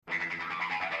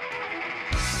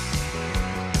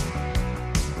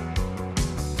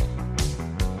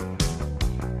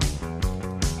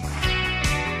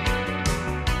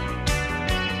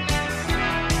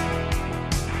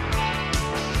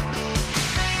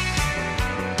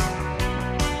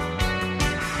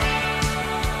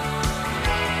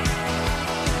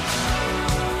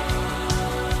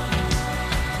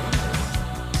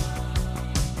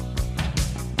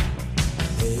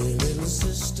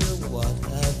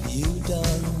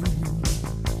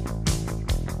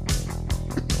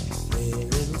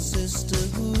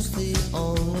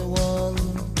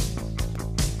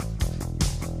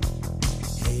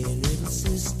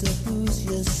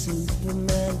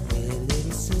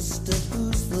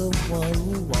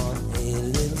one you want, a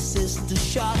little sister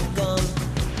shotgun.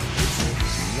 It's a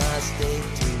nice day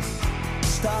to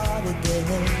start again.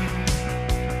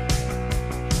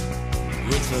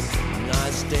 It's a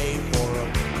nice day for a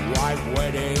white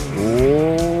wedding.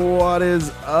 What is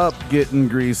up, Getting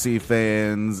Greasy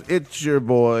fans? It's your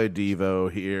boy Devo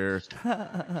here.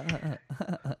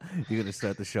 You're gonna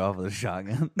start the show off with a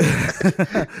shotgun.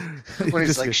 When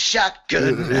he's like,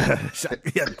 shotgun.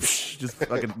 Just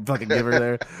fucking give her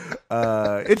there.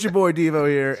 It's your boy Devo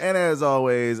here, and as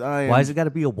always, I am. Why's it got to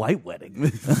be a white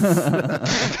wedding?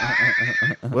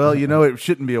 Well, you know it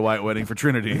shouldn't be a white wedding for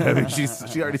Trinity. I mean, she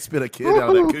already spit a kid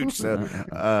out of that cooch. So,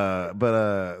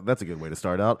 but that's a good way to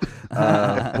start out.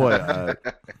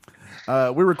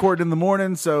 We're recording in the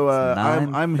morning, so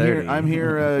I'm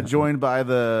here joined by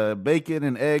the bacon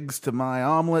and eggs to my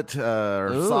omelet or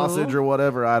sausage or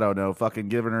whatever. I don't know. Fucking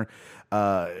giving her.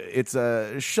 It's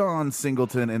Sean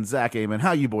Singleton and Zach Amon.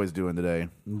 How you boys doing today?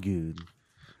 Good.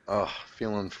 Oh,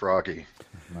 feeling froggy.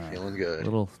 Feeling good.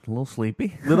 Little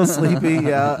sleepy. Little sleepy,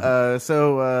 yeah.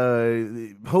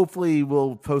 So hopefully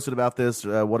we'll post it about this,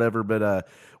 whatever. But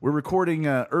we're recording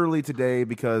early today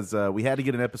because we had to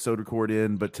get an episode recorded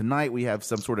in. But tonight we have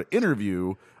some sort of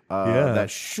interview that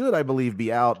should, I believe,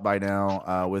 be out by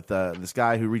now with this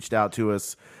guy who reached out to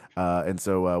us. And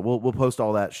so we'll post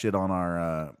all that shit on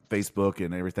our Facebook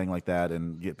and everything like that,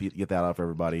 and get that out for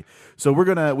everybody. So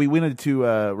we wanted to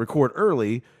record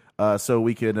early. So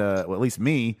we could, well, at least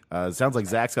me. Sounds like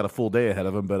Zach's got a full day ahead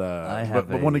of him, but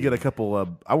wanted to get a couple.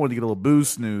 I wanted to get a little booze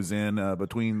snooze in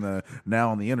between the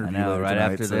now and the interview. I know. Right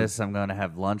tonight, after this, I'm going to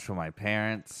have lunch with my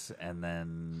parents, and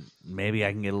then maybe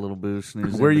I can get a little booze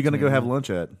snooze. Where are you going to go have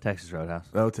lunch at? Texas Roadhouse.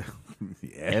 Oh,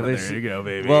 there you go,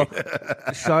 baby. Well,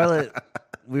 Charlotte,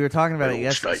 we were talking about it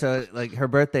yesterday. So, like, her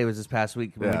birthday was this past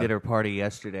week. We did her party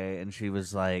yesterday, and she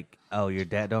was like, "Oh, your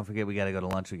dad! Don't forget, we got to go to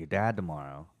lunch with your dad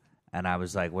tomorrow." And I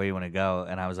was like, "Where you want to go?"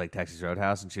 And I was like, "Texas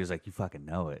Roadhouse." And she was like, "You fucking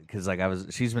know it," because like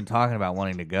she's been talking about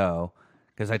wanting to go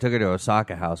because I took her to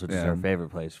Osaka House, which is her favorite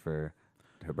place for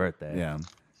her birthday. Yeah.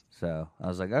 So I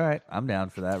was like, "All right, I'm down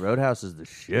for that. Roadhouse is the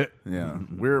shit." Yeah,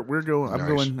 we're going. I'm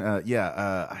Nice. going.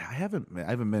 I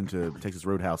haven't been to Texas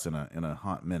Roadhouse in a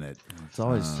hot minute. It's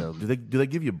always so. Do they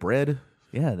give you bread?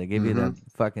 Yeah, they give you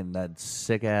that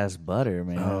sick ass butter,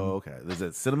 man. Oh, okay. Is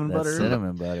it cinnamon that butter?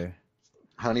 cinnamon butter.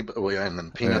 Honey, and then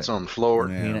peanuts on the floor.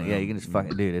 Yeah, you can just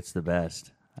fucking, dude, it's the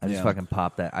best. I just fucking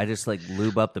pop that. I just like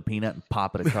lube up the peanut and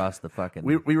pop it across the fucking.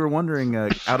 We were wondering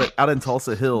out in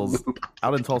Tulsa Hills.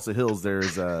 Out in Tulsa Hills,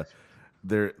 there's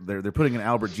they're putting an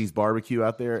Albert G's barbecue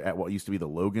out there at what used to be the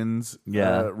Logan's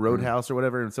Roadhouse or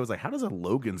whatever. And so it's like, how does a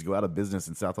Logan's go out of business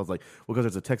in South? I was like, well, because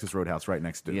there's a Texas Roadhouse right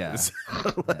next to it. So,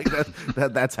 like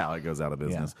that's how it goes out of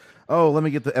business. Yeah. Oh, let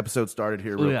me get the episode started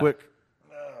here real quick.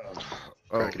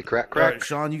 Crackety crack. All right,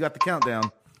 Sean, you got the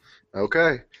countdown.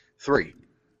 Okay. 3,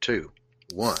 2,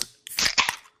 1.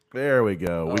 There we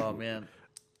go. Oh man.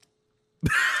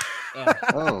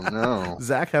 Oh no.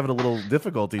 Zach having a little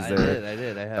difficulties there. I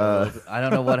did. I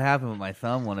don't know what happened, but my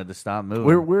thumb wanted to stop moving.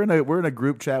 We're in a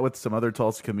group chat with some other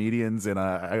Tulsa comedians, and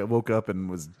I woke up and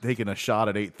was taking a shot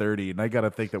at 8:30, and I got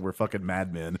to think that we're fucking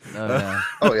madmen. Oh yeah.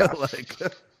 Oh yeah.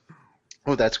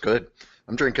 Oh, that's good.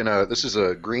 I'm drinking this is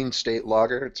a Green State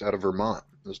Lager. It's out of Vermont.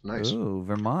 It's nice. Ooh,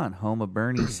 Vermont, home of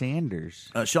Bernie Sanders.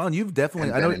 Sean, you've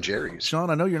definitely. And Ben and Jerry's. Sean,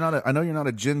 I know you're not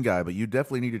a gin guy, but you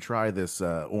definitely need to try this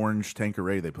orange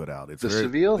Tanqueray they put out. It's The very,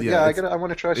 Seville? Yeah, I want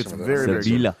to try some of that. Very, very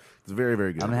Sevilla. good. It's very,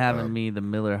 very good. I'm having me the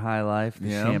Miller High Life, the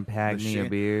Champagne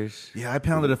beers. Yeah, I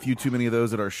pounded a few too many of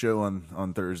those at our show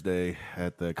on Thursday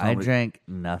at the comedy. I drank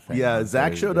nothing. Yeah,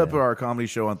 Zach showed up at our comedy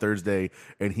show on Thursday,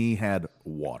 and he had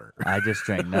water. I just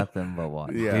drank nothing but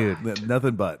water. Yeah, dude.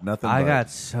 nothing but. I got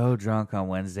so drunk on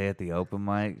Wednesday at the open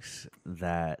mics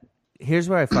that here's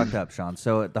where I fucked up, Sean.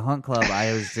 So at the Hunt Club,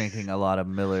 I was drinking a lot of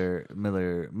Miller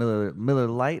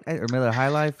Light or Miller High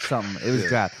Life, something. It was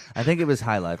draft. I think it was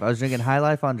High Life. I was drinking High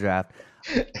Life on draft.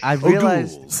 I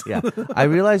realized, I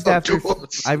realized after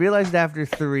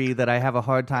 3 that I have a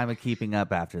hard time of keeping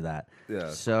up after that. Yeah.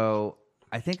 So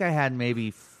I think I had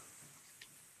maybe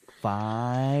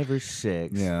 5 or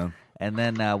 6. Yeah. And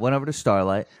then went over to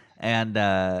Starlight, and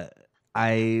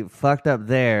I fucked up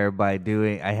there by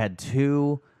I had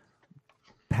 2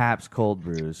 Pabst cold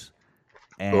brews.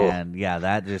 And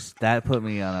that put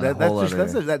me on a whole other.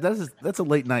 That's a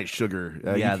late night sugar.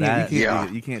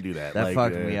 You can't do that. That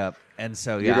fucked me up. And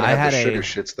so You're gonna I have had the sugar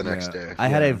shits the next day. I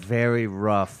had a very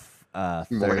rough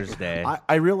Thursday.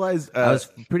 I realized I was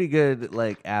pretty good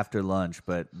like after lunch,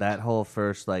 but that whole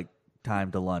first like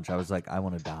time to lunch. I was like, I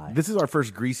want to die. This is our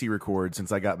first Greasy record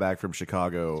since I got back from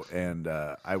Chicago, and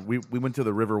we went to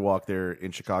the Riverwalk there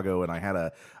in Chicago, and I had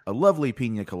a lovely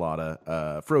pina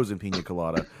colada, frozen pina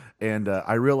colada, and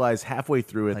I realized halfway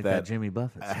through it Like that Jimmy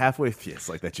Buffett song. yes,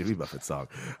 like that Jimmy Buffett song.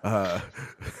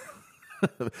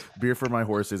 Beer for my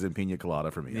horses and pina colada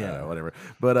for me. Yeah. Whatever.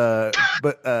 But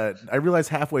I realized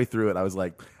halfway through it, I was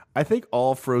like, I think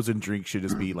all frozen drinks should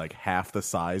just be like half the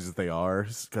size that they are,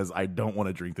 because I don't want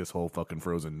to drink this whole fucking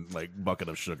frozen like bucket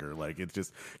of sugar. Like, it's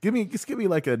just give me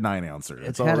like a 9-ouncer.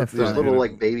 It's all kinda it's- fun. Those little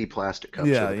like baby plastic cups.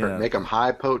 Yeah, with the yeah. per- Make them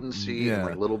high potency and Yeah.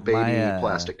 like little baby My,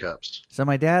 plastic cups. So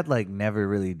my dad like never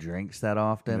really drinks that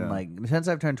often. Yeah. Like since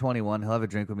I've turned 21, he'll have a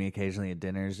drink with me occasionally at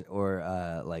dinners or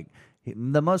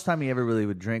the most time he ever really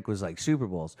would drink was like Super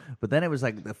Bowls. But then it was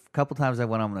like the couple times I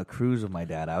went on a cruise with my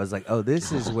dad, I was like, oh,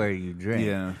 this is where you drink.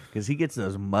 Yeah. Because he gets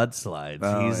those mudslides.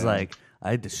 Oh, He's yeah. like,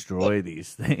 I destroy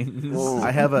these things.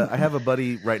 I have a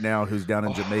buddy right now who's down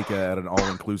in Jamaica at an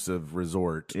all-inclusive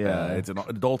resort. Yeah. It's an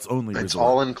adults-only resort. It's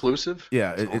all inclusive.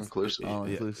 Yeah, it's all it's- inclusive. All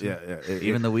Yeah, inclusive. yeah.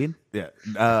 Even the weed? Yeah.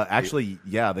 Actually,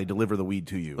 yeah, they deliver the weed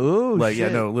to you. Ooh, like, yeah,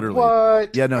 shit. no, literally.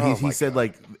 What? Yeah, no, Oh, he my said God.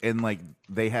 like, and like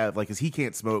they have like, cause he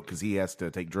can't smoke because he has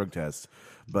to take drug tests,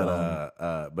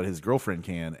 but his girlfriend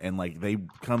can, and like they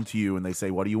come to you and they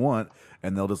say, what do you want?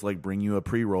 And they'll just like bring you a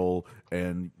pre-roll,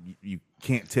 and you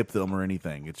can't tip them or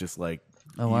anything. It's just like,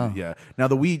 Oh, wow. yeah. Now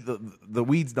the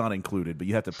weed's not included, but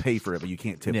you have to pay for it, but you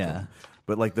can't tip Yeah. them.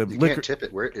 But like the You liquor, can't tip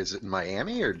it. Where is it? In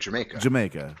Miami or Jamaica?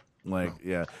 Jamaica. Like,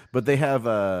 yeah, but they have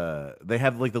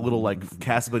like the little like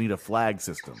Casa Bonita flag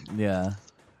system. Yeah.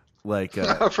 Like,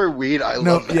 For weed, I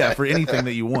no, love that. yeah, for anything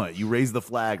that you want, you raise the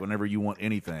flag whenever you want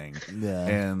anything, Yeah.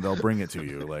 and they'll bring it to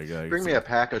you. Like, Bring me a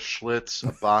pack of Schlitz,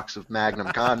 a box of Magnum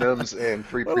condoms, and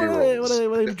 3 What pre-rolls.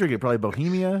 are they drinking? Probably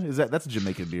Bohemia. That's a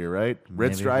Jamaican beer, right? Red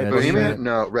Maybe Stripe. Red Bohemia? Stripe.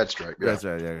 No, Red Stripe. Yeah. That's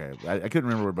right. Yeah, okay. I couldn't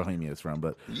remember where Bohemia is from,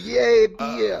 but Yay,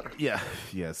 beer. yeah,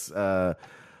 yes.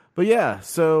 But yeah,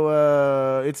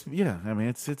 so it's I mean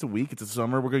it's a week, it's a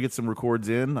summer. We're gonna get some records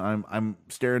in. I'm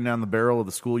staring down the barrel of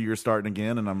the school year starting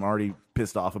again, and I'm already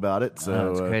pissed off about it. So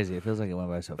Oh, it's crazy. It feels like it went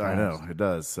by so fast. I know it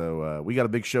does. So we got a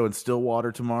big show in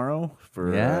Stillwater tomorrow.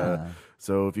 For Yeah.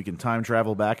 so if you can time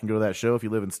travel back and go to that show, if you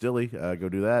live in Stilly, go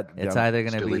do that. It's Down- either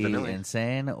going to Still be vanilla.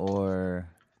 insane or.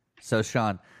 So,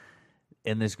 Sean,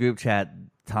 in this group chat,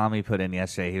 Tommy put in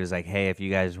yesterday, he was like, hey, if you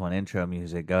guys want intro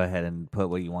music, go ahead and put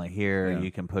what you want here, Yeah. or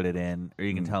you can put it in, or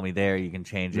you can tell me there, you can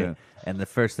change Yeah. it. And the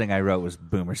first thing I wrote was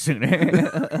Boomer Sooner.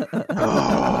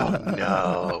 Oh,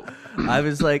 no. I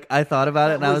was like, I thought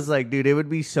about it, and I was like, dude, it would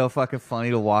be so fucking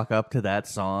funny to walk up to that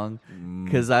song,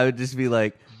 because I would just be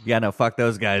like, yeah, no, fuck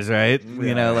those guys, right?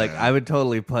 You know, like, I would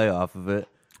totally play off of it.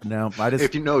 No, I just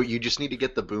If you know, you just need to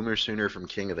get the Boomer Sooner from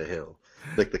King of the Hill.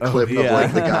 Like the clip yeah. of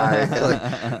like the guy,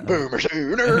 like, Boomer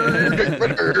Sooner.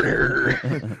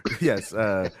 yes.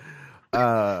 Well,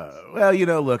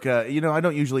 look, I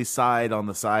don't usually side on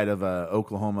the side of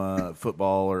Oklahoma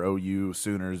football or OU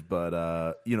Sooners, but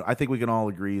I think we can all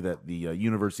agree that the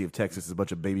University of Texas is a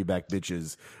bunch of baby back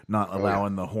bitches not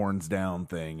allowing the horns down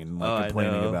thing and I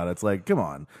complaining know. about it. It's like, come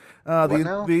on. What The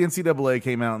now? NCAA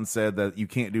came out and said that you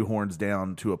can't do horns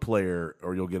down to a player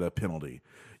or you'll get a penalty.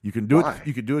 You can do Why? it.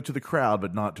 You can do it to the crowd,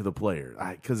 but not to the player,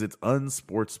 because it's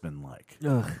unsportsmanlike.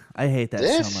 Ugh, I hate that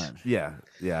This? so much. Yeah,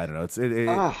 I don't know.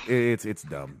 It's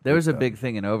dumb. There was It's a big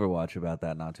thing in Overwatch about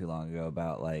that not too long ago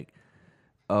about like,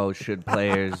 oh, should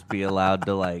players be allowed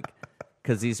to like,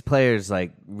 because these players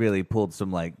like really pulled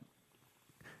some like,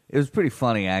 it was pretty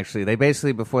funny actually. They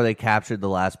basically before they captured the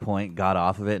last point got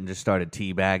off of it and just started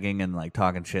teabagging and like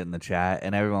talking shit in the chat,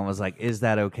 and everyone was like, "Is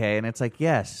that okay?" And it's like,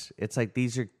 yes. It's like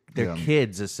they're Yeah.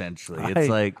 kids essentially. It's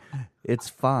I- like it's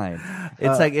fine.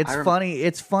 It's like it's I rem- funny.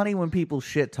 It's funny when people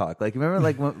shit talk. Like remember,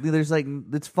 like when, there's like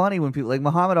it's funny when people like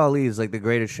Muhammad Ali is like the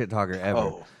greatest shit talker ever.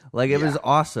 Oh, like it was yeah.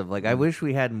 awesome. Like I wish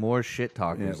we had more shit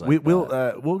talkers. Yeah, like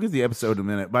we'll get the episode in a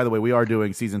minute. By the way, we are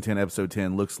doing season 10, episode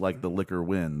 10. Looks like the liquor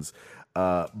wins.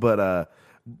 But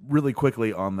really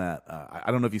quickly on that, I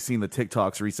don't know if you've seen the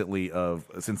TikToks recently of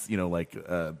since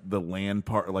the LAN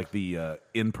part, like the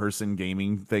in-person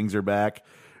gaming things are back.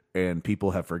 And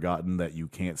people have forgotten that you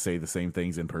can't say the same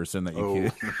things in person that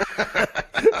you can.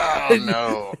 Oh,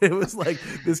 no. It was like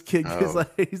this kid is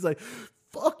like he's like,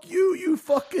 "Fuck you, you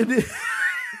fucking,"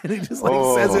 and he just like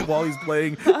says it while he's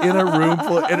playing in a room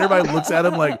full, and everybody looks at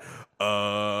him like,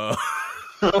 Oh,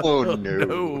 no.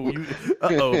 no,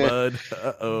 uh-oh, bud,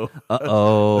 uh-oh.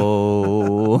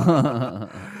 oh.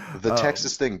 The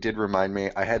Texas thing did remind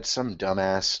me. I had some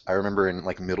dumbass. I remember in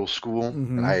like middle school,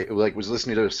 and I like was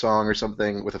listening to a song or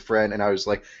something with a friend, and I was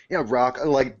like, "Yeah, rock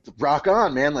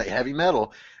on, man, like heavy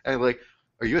metal." And like,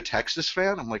 "Are you a Texas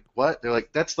fan?" I'm like, "What?" They're like,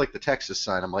 "That's like the Texas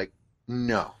sign." I'm like,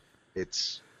 "No,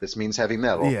 this means heavy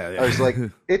metal." Yeah, yeah. I was like,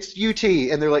 "It's UT,"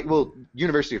 and they're like, "Well,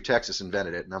 University of Texas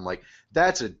invented it," and I'm like,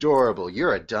 "That's adorable.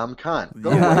 You're a dumb cunt. Go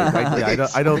away."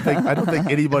 I don't think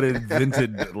anybody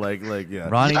invented yeah.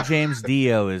 Ronnie James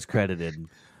Dio is credited.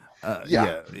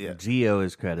 Yeah. Geo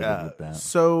is credited with that.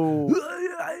 So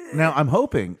now I'm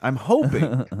hoping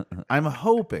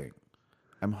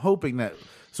that.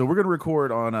 So we're gonna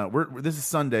record on. This is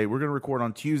Sunday. We're gonna record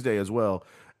on Tuesday as well,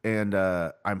 and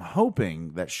I'm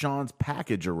hoping that Sean's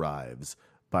package arrives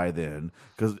by then,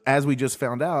 because as we just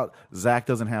found out, Zach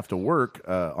doesn't have to work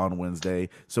on Wednesday,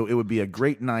 so it would be a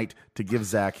great night to give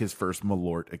Zach his first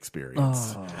Malort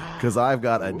experience. Because I've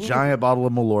got a giant bottle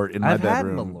of Malort in my I've had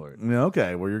bedroom. Malort.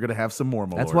 Okay, well you're gonna have some more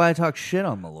Malort. That's why I talk shit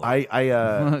on Malort. I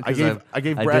gave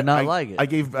I Brad, did not like it. I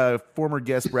gave former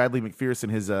guest Bradley McPherson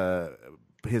his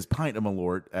pint of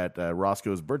Malort at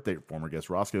former guest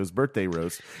Roscoe's birthday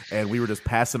roast, and we were just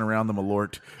passing around the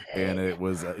Malort, and it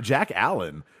was Jack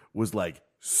Allen was like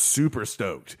super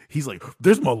stoked. He's like,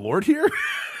 "There's Malort here."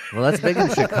 Well, that's big in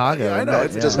Chicago. Yeah, I know.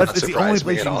 It's does not it's the surprise only me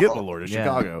place at you can get all. Malort is Yeah.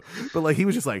 Chicago. But like he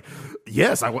was just like,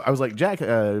 "Yes." I was like, "Jack,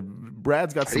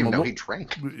 Brad's got I some didn't even know Malort." he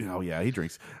drank. Oh yeah, he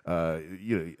drinks. But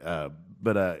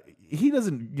he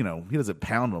doesn't. He doesn't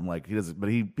pound them like he doesn't. But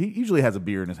he usually has a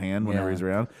beer in his hand whenever Yeah. he's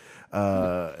around.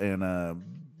 And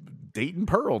Dayton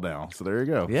Pearl now. So there you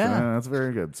go. Yeah. So, that's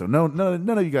very good. So none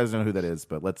of you guys know who that is.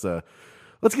 But let's get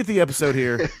to the episode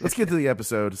here. Let's get to the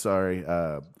episode. Sorry.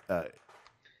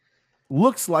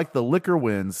 Looks like the Liquor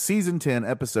wins season 10,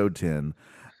 episode 10.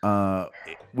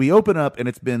 We open up and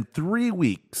it's been 3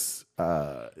 weeks.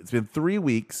 It's been 3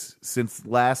 weeks since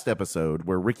last episode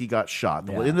where Ricky got shot.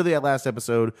 The end of the last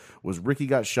episode was Ricky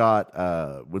got shot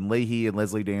when Leahy and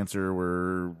Leslie Dancer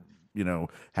were,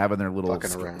 having their little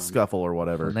Fucking around. scuffle or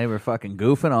whatever. And they were fucking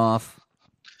goofing off.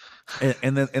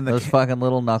 And then Those fucking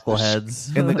little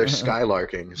knuckleheads. They're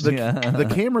skylarking. the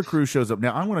camera crew shows up.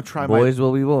 Now I'm going to try Boys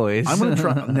will be boys. I'm gonna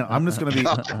try. No, I'm just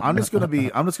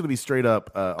gonna be straight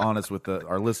up honest with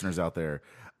our listeners out there.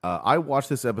 I watched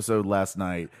this episode last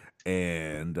night,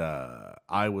 and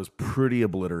I was pretty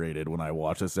obliterated when I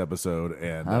watched this episode.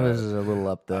 And I was a little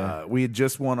up there. we had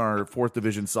just won our 4th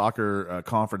Division soccer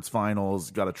conference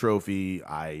finals, got a trophy.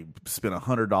 I spent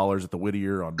 $100 at the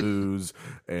Whittier on booze,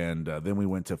 and then we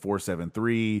went to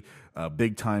 473.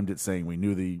 Big timed it, saying we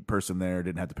knew the person there,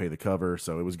 didn't have to pay the cover,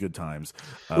 so it was good times.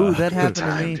 Ooh, that happened to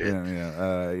time, me.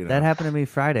 dude. That happened to me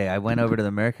Friday. I went over to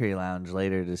the Mercury Lounge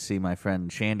later to see my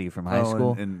friend Shandy from high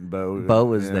school. And Bo, Bo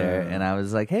was there, and I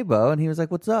was like, "Hey, Bo," and he was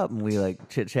like, "What's up?" And we like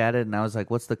chit chatted, and I was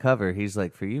like, "What's the cover?" He's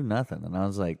like, "For you, nothing." And I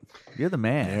was like, "You're the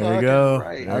man." There you go.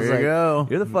 Right. I was There you like, go.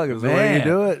 "You're the fucking That's the way you man."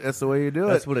 do it. That's the way you do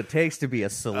That's it. what it takes to be a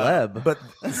celeb. But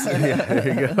yeah,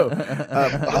 there you go.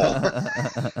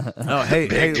 Oh, hey,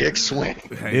 Big dick swing.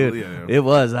 hey, Dude, yeah. it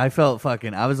was. I felt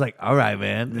fucking. I was like, "All right,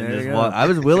 man." And There just you go. I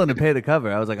was willing to pay the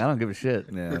cover. I was like, "I don't give a shit."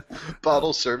 Yeah.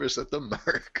 Bottle service at the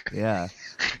Merc. Yeah,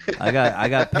 I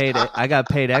got paid. I got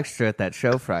paid extra at that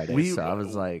show Friday. So I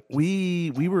was like,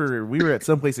 we were at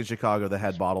some place in Chicago that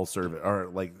had bottle service, or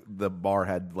like the bar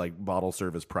had like bottle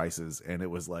service prices, and it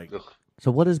was like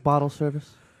 "So what is bottle service?"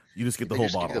 you just get the They whole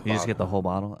just give bottle. you You just get the whole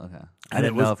bottle. Okay, I And didn't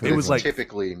it know was- if it was like-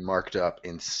 Typically marked up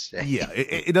insane. Yeah,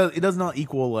 it does not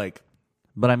equal like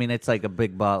but I mean, it's like a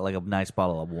big bottle, like a nice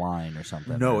bottle of wine or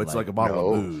something. no, or it's like a bottle No.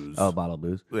 of booze. a bottle of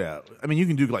booze. Yeah, I mean you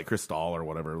can do like Cristal or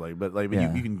whatever, like, but like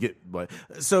Yeah. you can get like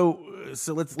so let's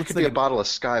It could think be a bottle of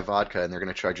Sky vodka, and they're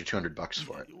going to charge you $200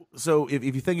 for it. So if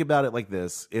you think about it like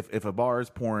this, if a bar is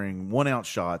pouring 1 ounce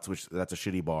shots, which that's a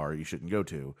shitty bar you shouldn't go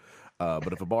to,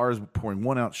 but if a bar is pouring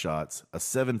 1 ounce shots, a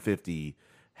 750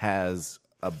 has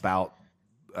about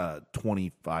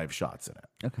 25 shots in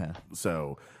it. Okay.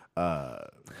 So Oh,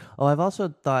 I've also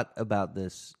thought about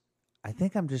this. I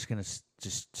think I'm just gonna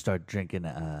just start drinking.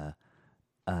 Now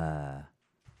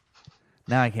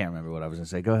I can't remember what I was gonna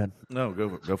say. Go ahead. no,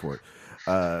 go for it.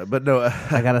 But no,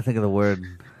 I gotta think of the word.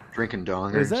 Drinking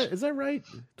dongers. is that right?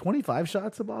 25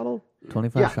 shots a bottle?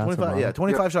 25 Yeah, shots. a 25, bottle. yeah,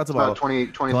 25 shots a About bottle.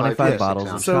 25 25 yeah, bottles.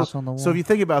 6 ounces. So, Shots on the wall. so if you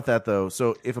think about that though,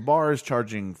 so if a bar is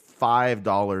charging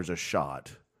 $5 a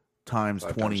shot times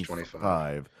 5 times 25,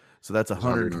 25, so that's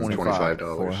 $125.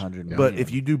 $125. 400 Yeah. But if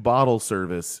you do bottle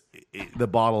service, the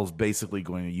bottle's basically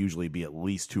going to usually be at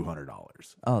least $200.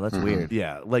 Oh, that's weird.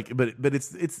 Yeah, like, but it's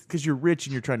because you're rich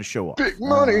and you're trying to show off. Big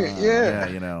money, Yeah,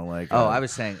 you know, like. Oh, I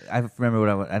was saying. I remember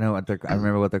what I know. What I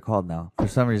remember what they're called now. For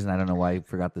some reason, I don't know why I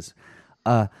forgot this.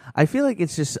 I feel like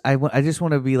it's just I just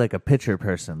want to be like a pitcher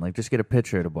person. Like just get a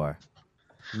pitcher at a bar.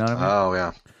 You know what I mean? Oh,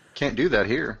 yeah. Can't do that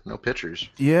here. No pitchers.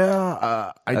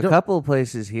 Yeah, I A don't. couple of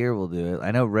places here will do it. I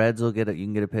know Reds will get it. You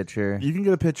can get a pitcher. You can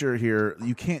get a pitcher here.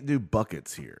 You can't do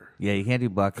buckets here Yeah, you can't do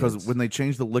buckets. because when they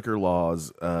changed the liquor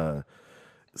laws, I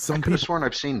some could people. have sworn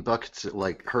I've seen buckets at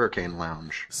like Hurricane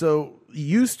Lounge. So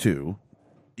used to,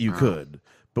 you could,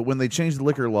 but when they changed the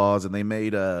liquor laws and they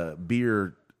made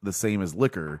beer the same as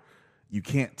liquor, you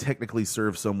can't technically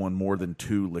serve someone more than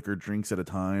 2 liquor drinks at a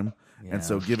time, and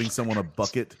so giving someone a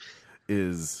bucket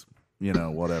is,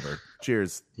 whatever.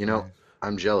 Cheers.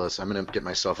 I'm jealous. I'm gonna get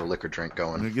myself a liquor drink I'm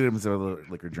gonna going. get him a little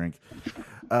liquor drink.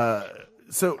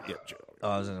 So yeah,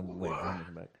 I was gonna wait for him to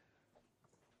come back.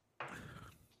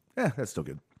 yeah, that's still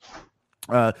good.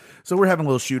 So we're having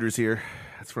little shooters here.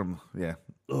 That's from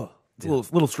It's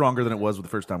a little stronger than it was with the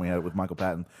first time we had it with Michael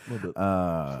Patton.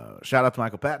 Shout out to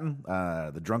Michael Patton,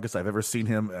 the drunkest I've ever seen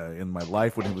him in my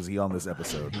life. When was he on this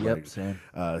episode? Yep, same.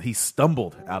 He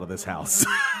stumbled out of this house.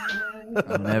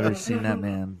 I've never seen that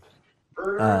man.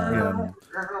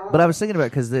 But I was thinking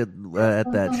about because at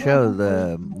that show,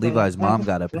 the Levi's mom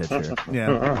got a pitcher,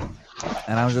 Yeah,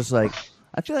 and I was just like,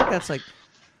 I feel like that's like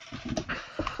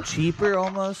cheaper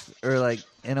almost, or like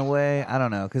in a way, I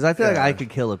don't know, because I feel like I could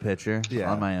kill a pitcher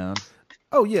Yeah. on my own.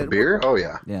 Oh yeah, Beer? Oh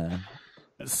yeah. Yeah,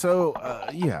 So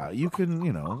you can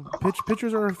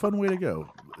pitchers are a fun way to go.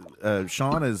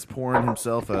 Sean is pouring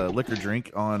himself a liquor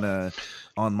drink on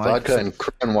Mike. Vodka and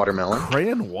cran watermelon.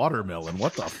 Crayon watermelon.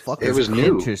 What the fuck? It was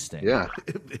new. interesting. Yeah.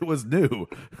 It was new.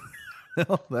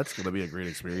 Well, that's gonna be a great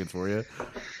experience for you.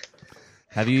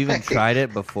 Have you even tried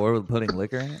it before with putting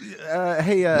liquor in it?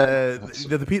 Hey,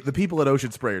 the people at Ocean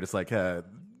Spray are just like,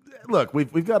 look,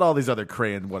 we've got all these other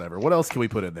crayon whatever. What else can we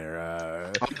put in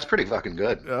there? It's pretty fucking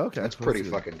good. Okay, That's pretty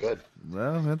good. fucking good.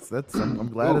 Well, that's. I'm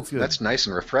glad Ooh, it's good. That's nice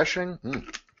and refreshing.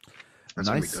 That's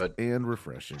nice gonna be good. and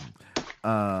refreshing.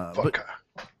 But Vodka.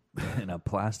 In a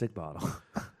plastic bottle.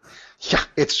 Yeah,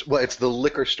 it's the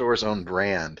liquor store's own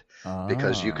brand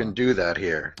because you can do that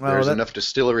here. Well, There's that- enough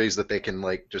distilleries that they can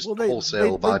like just well,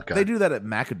 wholesale vodka. They do that at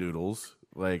Macadoodles.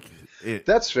 Like it.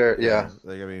 That's fair. Yeah.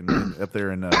 Like I mean, up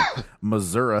there in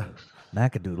Missouri.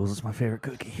 Macadoodles is my favorite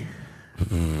cookie.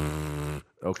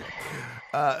 Okay.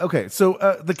 Okay. So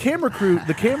the camera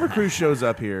crew shows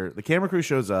up here. The camera crew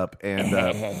shows up,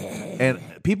 and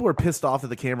people are pissed off that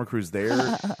the camera crew's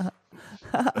there.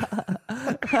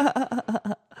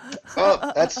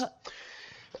 Oh, that's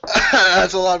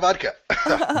that's a lot of vodka.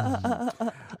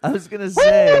 I was gonna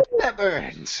say, That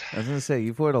burns.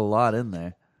 you poured a lot in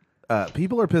there.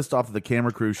 People are pissed off that the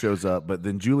camera crew shows up, but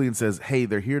then Julian says, "Hey,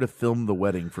 they're here to film the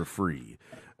wedding for free."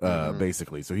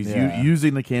 Basically, so he's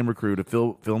using the camera crew to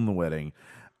film the wedding,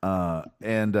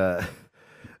 and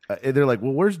they're like,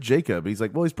 "Well, where's Jacob?" He's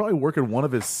like, "Well, he's probably working one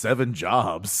of his 7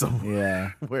 jobs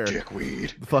somewhere." Yeah. Where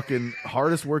Dickweed. the fucking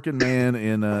hardest working man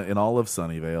in all of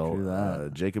Sunnyvale. True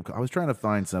that. Jacob. I was trying to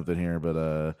find something here,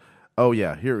 but oh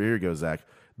yeah, here you go, Zach.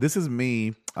 This is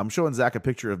me. I'm showing Zach a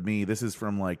picture of me. This is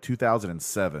from like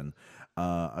 2007.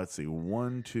 Let's see.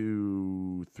 1,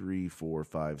 2, 3, 4,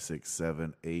 5, 6,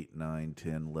 7, 8, 9,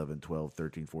 10, 11, 12,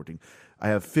 13, 14. I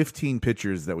have 15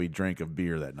 pictures that we drank of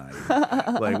beer that night.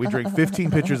 Like we drank 15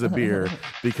 pitchers of beer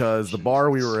because the bar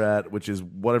we were at, which is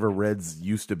whatever Reds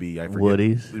used to be, I forget.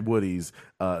 Woody's.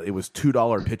 It was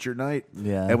 $2 pitcher night.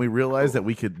 Yeah. And we realized that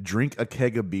we could drink a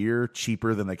keg of beer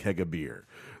cheaper than a keg of beer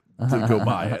to go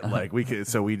buy it. Like we could,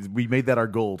 so we made that our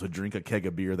goal to drink a keg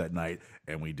of beer that night,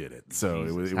 and we did it. So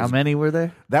it was How many were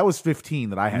there? that was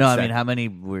 15 that I had. No, I set. mean, how many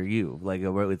were you? Like,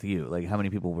 were with you? Like, how many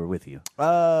people were with you?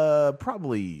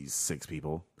 Probably 6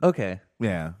 people. Okay.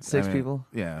 Yeah, 6 I mean, people?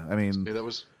 Yeah, I mean Yeah, that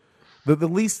was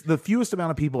the fewest amount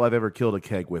of people I've ever killed a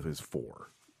keg with is 4.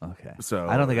 Okay. So,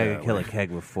 I don't think I yeah, could kill a like- keg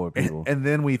with 4 people. And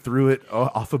then we threw it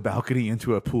off a balcony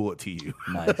into a pool at TU.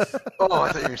 Nice. Oh,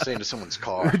 I thought you were saying to someone's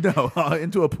car. No,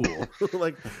 into a pool.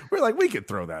 we could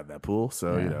throw that in that pool.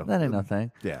 So you know, That ain't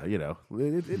nothing. yeah,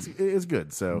 it's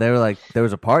good. So They were like, there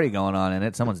was a party going on in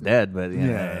it. Someone's dead, but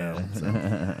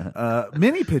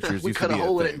mini pitchers We used to cut a be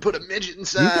hole in it thing. and put a midget you can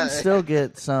inside. still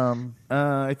get some.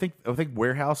 I think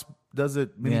Warehouse does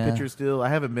it. Mini Yeah. pitchers still. I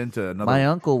haven't been to another. My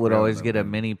uncle would round always of get a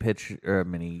them. mini pitch or a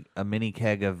mini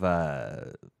keg of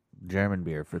German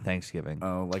beer for Thanksgiving.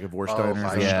 Oh, like a Vorsteiner. or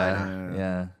something.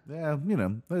 yeah. Yeah. You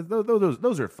know,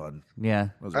 those are fun. Yeah.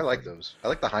 Those I are like fun. those. I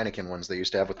like the Heineken ones they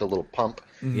used to have with the little pump.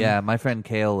 Yeah, my friend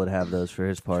Kale would have those for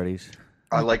his parties.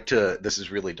 I like to. This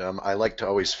is really dumb. I like to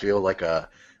always feel like an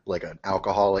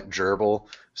alcoholic gerbil.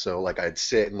 So like I'd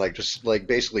sit and like just like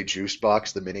basically juice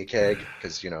box the mini keg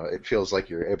because you know it feels like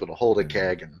you're able to hold a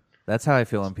keg and That's how I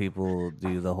feel when people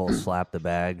do the whole slap the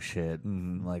bag shit.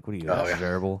 I'm like, what are you,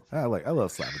 gerbil? I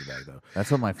love slapping the bag though. That's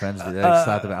what my friends do. They like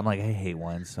slap the bag. I'm like, I hate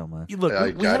wine so much. Look,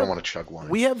 I we have- don't want to chug wine.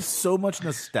 We have so much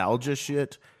nostalgia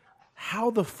shit.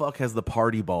 How the fuck has the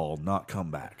party ball not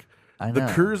come back? I The know.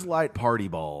 Coors Light party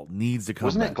ball needs to come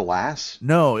Wasn't back. it glass?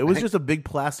 No, it was just a big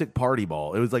plastic party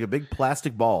ball. It was like a big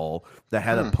plastic ball that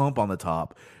had a pump on the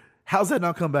top. How's that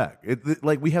not come back?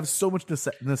 Like we have so much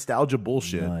nostalgia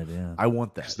bullshit. No idea. I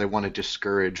want that. Because they want to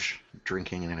discourage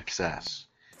drinking in excess.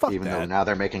 Fuck even that. though now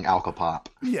they're making Alcopop.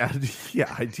 Yeah,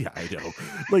 I know.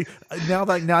 Like now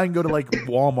I can go to like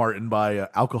Walmart and buy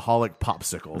alcoholic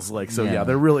popsicles. Like so, yeah,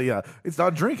 they're really it's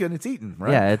not drinking, it's eating,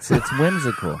 right? Yeah, it's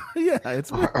whimsical. yeah,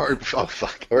 it's Oh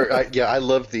fuck! I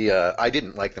love the. I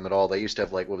didn't like them at all. They used to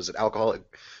have like what was it? Alcoholic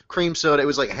cream soda. It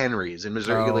was like Henry's in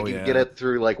Missouri. Oh, like you yeah. could get it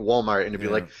through like Walmart, and it'd be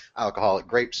like alcoholic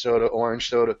grape soda, orange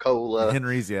soda, cola,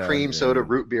 Henry's, yeah, cream yeah. soda,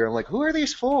 root beer. I'm like, who are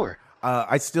these for?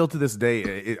 I still to this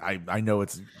day, I know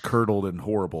it's curdled and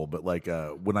horrible, but like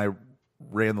when I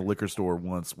ran the liquor store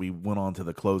once, we went on to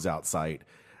the closeout site,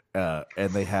 and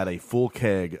they had a full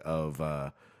keg of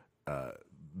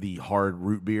the hard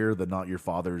root beer, the not your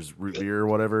father's root beer or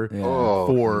whatever,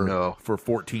 Oh, for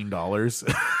 $14.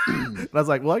 And I was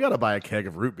like, well, I got to buy a keg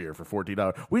of root beer for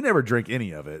 $14. We never drink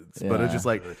any of it, but it's Yeah. just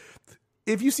like.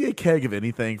 If you see a keg of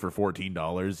anything for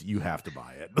 $14, you have to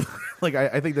buy it. Like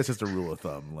I think that's just a rule of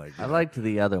thumb. Like I liked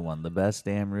the other one, the best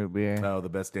damn root beer. the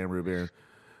best damn root beer.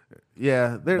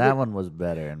 Yeah, That one was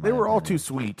better. In They my were all opinion. too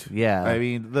sweet. Yeah. I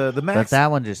mean the Max. But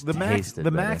that one just the Max. tasted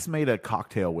The better. Max made a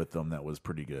cocktail with them that was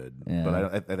pretty good. Yeah.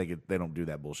 But I think they don't do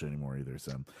that bullshit anymore either.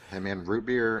 So Hey man, root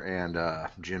beer and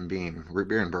Jim Beam. Root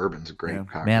beer and bourbon's a great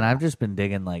cocktail. Man, I've just been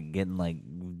digging like getting like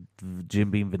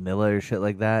Jim Beam vanilla or shit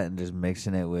like that, and just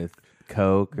mixing it with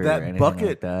Coke or That anything bucket-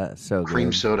 like that. So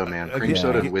cream good. soda, man. Cream yeah.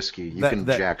 soda and whiskey. You That- can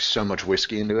that- jack so much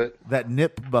whiskey into it. that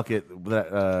nip bucket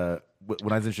that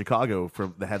when I was in Chicago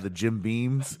that had the Jim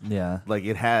Beams. Yeah. like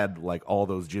it had like all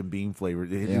those Jim Beam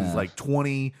flavors. It was Yeah. like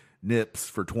 20 nips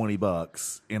for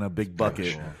 $20 in a big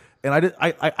bucket. And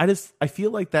I feel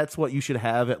like that's what you should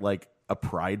have at like a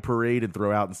pride parade and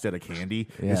throw out instead of candy.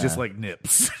 It's just Yeah. like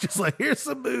nips. Just like here's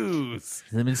some booze.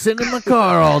 I've been sitting in my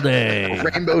car all day.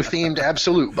 Rainbow themed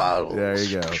Absolute bottles. There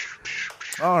you go.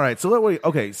 All right, so that way.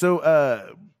 Okay,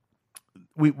 so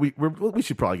we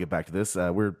should probably get back to this.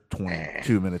 We're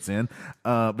 22 minutes in,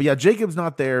 but yeah, Jacob's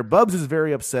not there. Bubs is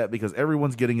very upset because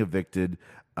everyone's getting evicted,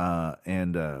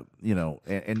 and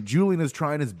Julian is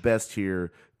trying his best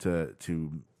here to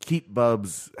keep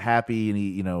Bubs happy, and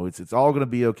he, it's all going to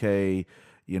be okay.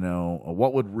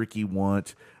 What would Ricky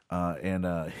want? And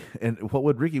what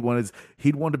would Ricky want is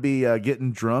he'd want to be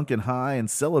getting drunk and high and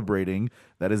celebrating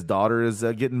that his daughter is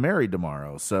getting married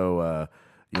tomorrow. So,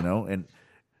 and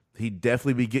he'd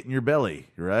definitely be getting your belly,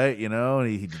 right? And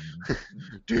he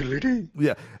Doodly-dee.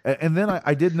 yeah. And then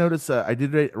I did notice, I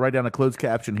did write down a closed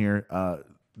caption here.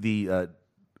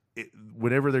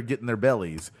 Whenever they're getting their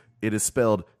bellies, it is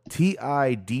spelled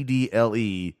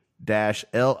TIDDLE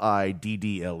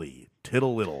 -LIDDLE.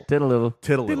 Tittle little. Did a little.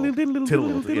 Tittle little. Tittle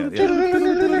little.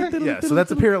 Yeah. Yeah, so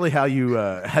that's apparently how you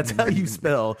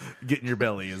spell getting your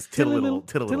belly is tittle little.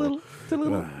 Tittle little.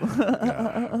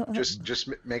 Just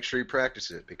make sure you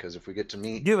practice it, because if we get to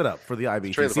meet Give it up for the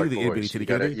IBT. Trailer See Park the Boys, IBT you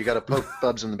together. gotta poke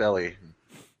Bubs in the belly.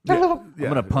 I'm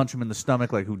gonna punch him in the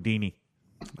stomach like Houdini.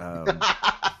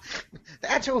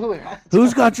 That's who.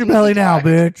 Who's got your belly now,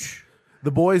 bitch?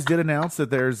 The boys did announce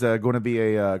that there's going to be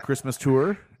a Christmas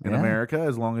tour in Yeah. America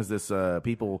as long as this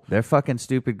people. Their fucking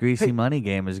stupid greasy money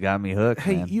game has got me hooked.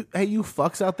 Hey, man. you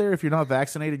fucks out there! If you're not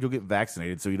vaccinated, go get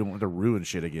vaccinated so you don't want to ruin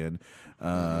shit again.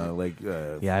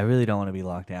 Yeah, I really don't want to be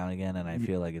locked down again, and I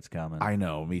feel like it's coming. I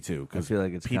know, me too. Because I feel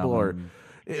like it's people coming.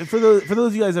 are for those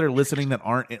of you guys that are listening that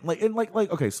aren't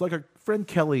okay. So like our friend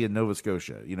Kelly in Nova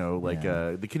Scotia,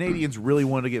 the Canadians really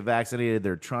wanted to get vaccinated.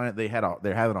 They're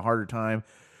having a harder time.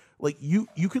 Like you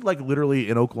could like literally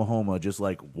in Oklahoma just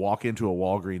like walk into a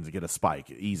Walgreens and get a spike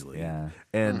easily. Yeah.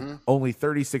 And only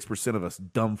 36% of us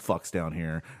dumb fucks down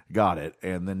here got it.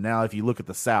 And then now if you look at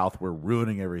the South, we're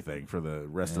ruining everything for the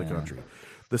rest of the country.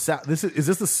 The South. Is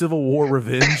this the Civil War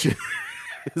revenge?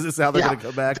 Is this how they're going to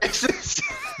come back?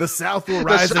 The South will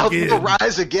rise the South again. will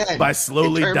rise again by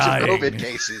slowly in terms dying. of COVID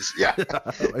cases. Yeah.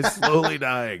 By slowly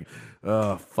dying.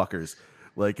 Fuckers.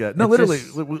 Like no, It's literally,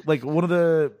 just- like one of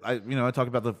the I talk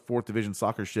about the 4th Division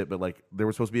soccer shit, but like there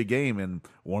was supposed to be a game and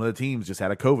one of the teams just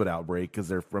had a COVID outbreak because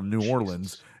they're from New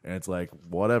Orleans, and it's like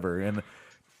whatever. And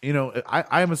You know,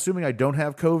 I am assuming I don't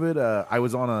have COVID. I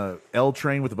was on a L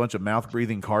train with a bunch of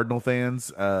mouth-breathing Cardinal fans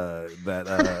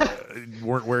that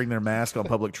weren't wearing their mask on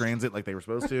public transit like they were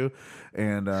supposed to,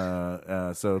 and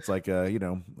so it's like, you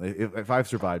know, if I've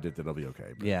survived it, then I'll be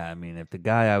okay. But, Yeah, I mean, if the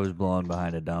guy I was blowing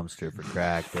behind a dumpster for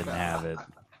crack didn't have it,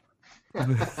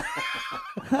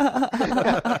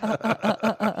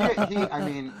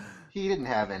 He didn't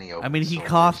have any open I mean, he sores.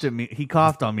 coughed at me. He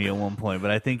coughed on me at one point, but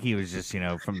I think he was just, you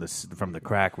know, from the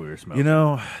crack we were smoking. you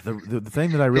know, the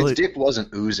thing that I really His dick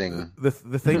wasn't oozing the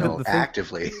thing that the thing,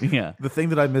 actively. Yeah. the thing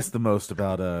that I miss the most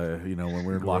about you know, when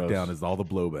we're in lockdown is all the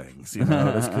blowbangs. You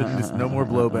know, just no more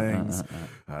blowbangs.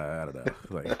 I don't know,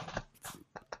 like.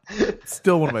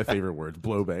 Still one of my favorite words,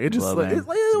 blowbang. It just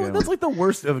Blowbang. that's like the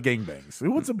worst of gangbangs.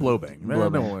 What's a blowbang? Man,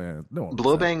 Blowbang. no one.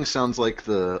 Blowbang sounds like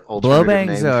the alternative Blowbangs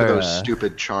name for are, those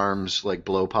stupid charms like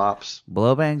blow pops.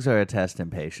 Blowbangs are a test in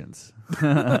patience.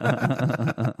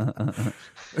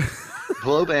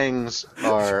 Blowbangs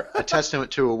are a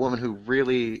testament to a woman who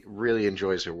really, really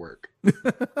enjoys her work.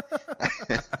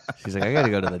 She's like, I got to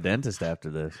go to the dentist after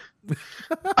this.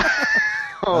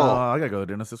 Oh, I gotta go to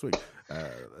the dentist this week.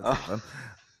 That's fun.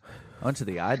 I went to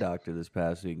the eye doctor this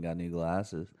past week and got new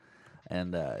glasses.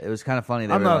 And it was kind of funny.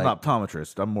 They I'm were not like, an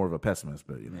optometrist. I'm more of a pessimist,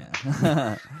 but you know.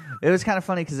 Yeah. It was kind of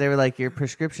funny because they were like, your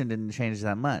prescription didn't change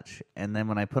that much. And then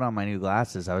when I put on my new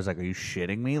glasses, I was like, are you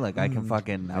shitting me? Like, I can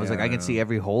fucking, I was like, I can see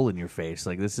every hole in your face.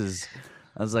 Like, this is,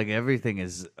 I was like, everything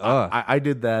is, I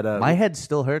did that. my head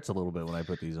still hurts a little bit when I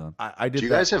put these on. I did. Do you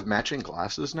that. guys have matching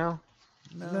glasses now?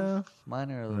 No.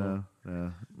 Mine are a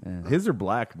little, His are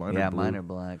black. Mine yeah, are blue. mine are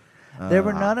black. There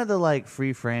were none of the like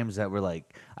free frames that were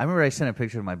like. I remember I sent a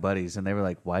picture to my buddies, and they were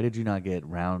like, "Why did you not get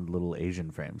round little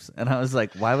Asian frames?" And I was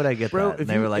like, "Why would I get Bro, that?" if And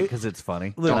they you- were like, it- "Because it's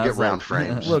funny." Don't And I get was like- round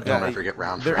frames. Look, Don't I- ever get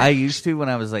round they're- frames. I used to when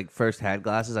I was like first had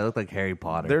glasses. I looked like Harry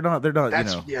Potter. They're not. You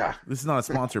That's- know. yeah. This is not a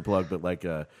sponsor plug, but like,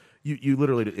 you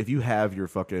literally, if you have your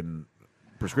fucking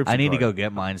prescription, I need to card, go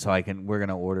get mine so I can. We're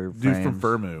gonna order. do from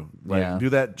frames. Firmu. Like, Yeah. do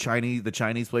that the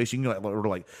Chinese place. You can like, order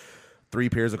like 3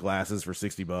 pairs of glasses for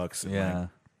 $60. And, Yeah. like,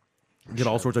 get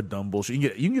all sorts of dumb bullshit. You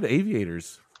can get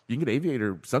aviators. You can get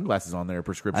aviator sunglasses on there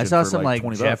prescription. I saw for some like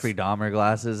 $20. Jeffrey Dahmer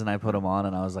glasses, and I put them on,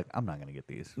 and I was like, I'm not gonna get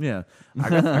these. Yeah, I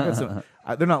got some.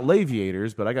 They're not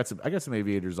laviators, but I got some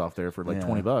aviators off there for like Yeah.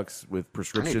 $20 with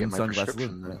prescription my sunglasses.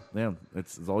 prescription, Yeah,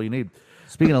 it's all you need.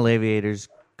 Speaking of aviators,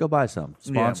 go buy some.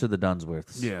 Sponsor the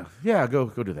Dunsworths. Yeah. Go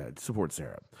do that. Support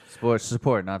Sarah.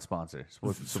 Support, not sponsor.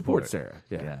 Support Sarah.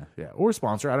 Yeah. Yeah. Or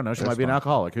sponsor. I don't know. She might be an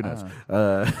alcoholic. Who knows?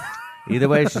 Either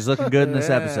way, she's looking good in this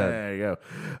episode. There you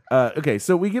go. Okay,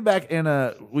 so we get back and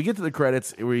we get to the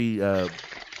credits. We start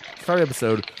the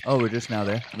episode. Oh, we're just now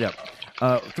there. Yep.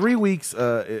 3 weeks,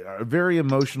 very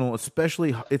emotional.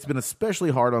 Especially, it's been especially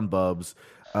hard on Bubs.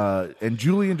 And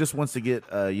Julian just wants to get,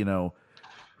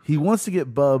 he wants to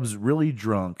get Bubs really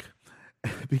drunk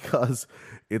because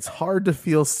it's hard to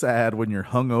feel sad when you're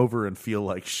hungover and feel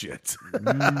like shit.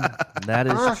 That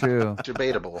is true.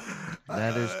 Debatable.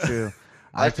 That is true.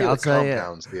 I feel I'll it tell you,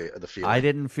 compounds the feeling. I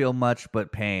didn't feel much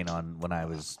but pain on when I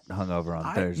was hungover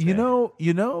on Thursday.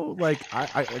 Like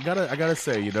I gotta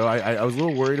say, I was a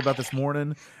little worried about this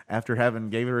morning after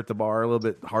gave her at the bar a little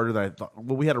bit harder than I thought.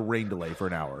 Well, we had a rain delay for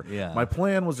an hour. Yeah. My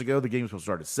plan was to go. The game was supposed to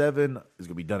start at 7. It was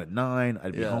gonna be done at 9.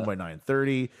 I'd be home by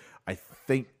 9:30. I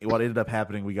think what ended up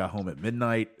happening, we got home at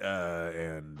midnight,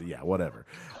 and yeah, whatever.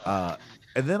 And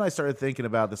then I started thinking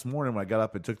about this morning when I got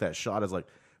up and took that shot. I was like,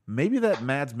 maybe that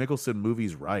Mads Mikkelsen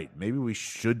movie's right. Maybe we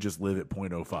should just live at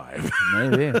 0.05.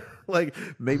 Maybe. Like,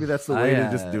 maybe that's the way to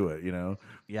just do it,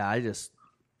 Yeah, I just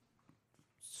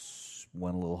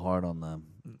went a little hard on the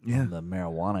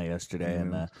marijuana yesterday,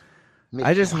 and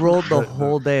I just rolled the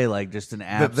whole day like just an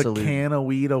absolute. The can of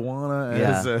weed wanna.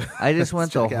 Yeah, I just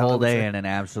went the Chuck whole Allen day said. in an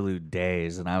absolute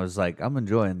daze, and I was like, I'm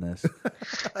enjoying this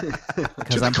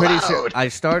because I'm pretty sure I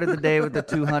started the day with the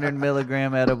 200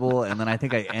 milligram edible, and then I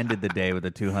think I ended the day with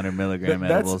the 200 milligram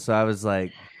That's- edible. So I was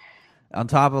like, on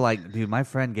top of like, dude, my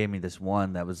friend gave me this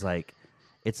one that was like,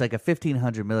 it's like a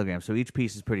 1,500 milligrams, so each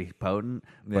piece is pretty potent,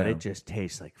 but Yeah. it just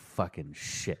tastes like fucking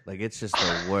shit. Like it's just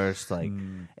the worst. Like,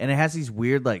 and it has these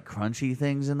weird like crunchy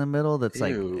things in the middle. That's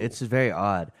like Ew. it's very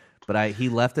odd. But he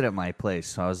left it at my place,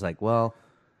 so I was like, well,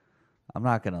 I'm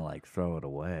not gonna like throw it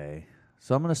away,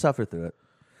 so I'm gonna suffer through it.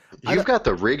 You've got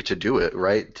the rig to do it,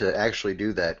 right? To actually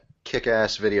do that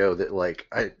kick-ass video that, like,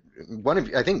 I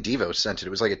think Devo sent it. It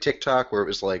was like a TikTok where it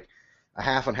was like a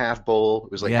half and half bowl.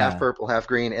 It was like Yeah. half purple, half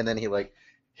green, and then he like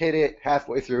hit it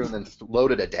halfway through and then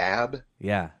loaded a dab.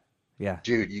 Yeah.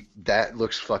 Dude, that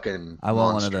looks fucking. I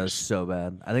want one of those monstrous. so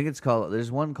bad. I think it's called.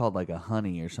 There's one called like a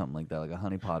honey or something like that, like a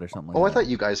honey pot or something like Oh, I that. thought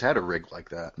you guys had a rig like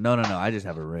that. No. I just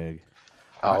have a rig.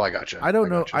 Oh, I gotcha. I don't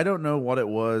know. gotcha. I don't know what it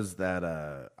was that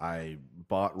I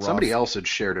bought. Ross. Somebody else had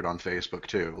shared it on Facebook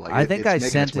too. Like I think it's I making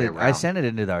sent its way it. I around. sent it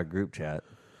into our group chat.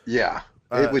 Yeah,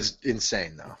 it was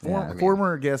insane though. I mean,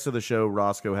 Former guest of the show,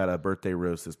 Roscoe, had a birthday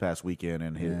roast this past weekend,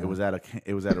 and it was at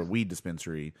a weed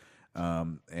dispensary,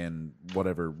 and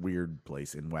whatever weird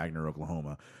place in Wagner,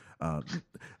 Oklahoma.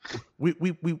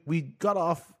 We got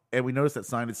off and we noticed that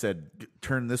sign that said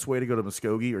 "Turn this way to go to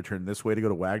Muskogee" or "Turn this way to go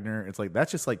to Wagner." It's like that's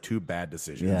just like two bad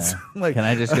decisions. Yeah. Like, Can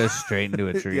I just go straight into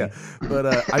a tree? yeah, but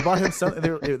I bought him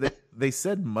something. They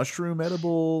said mushroom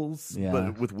edibles, Yeah.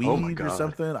 but with Oh my weed or God.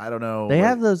 something. I don't know. They Like,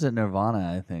 have those at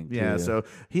Nirvana, I think. yeah. too. So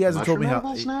he hasn't told me Mushroom how.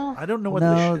 edibles now? I don't know what.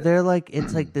 No, the, they're like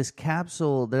it's like this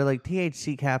capsule. They're like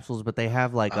THC capsules, but they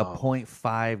have like a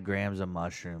 0.5 grams of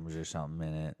mushrooms or something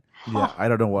in it. yeah, I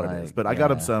don't know what it is, Like, but I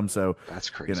got him yeah. some. So that's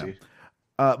you crazy. know.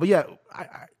 But yeah,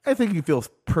 I think you feel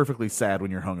perfectly sad when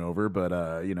you're hungover.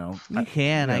 But you know, You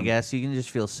can, I guess. You can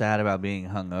just feel sad about being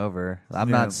hungover. I'm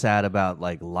Yeah. not sad about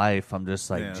like life. I'm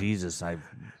just like Yeah. Jesus.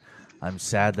 I'm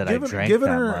sad that I drank giving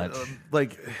that her, much.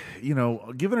 like, you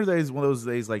know, giving her days one of those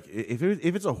days. Like, if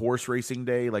it's a horse racing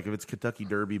day, like if it's Kentucky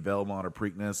Derby, Belmont, or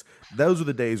Preakness, those are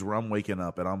the days where I'm waking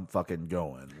up and I'm fucking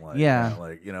going. Like, Yeah.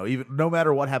 like you know, even no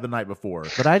matter what happened the night before.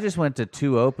 But I just went to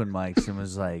 2 open mics and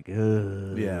was like,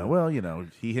 ugh. Yeah, well, you know,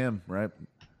 he, him, right?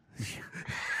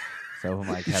 So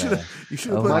open mic had a, You should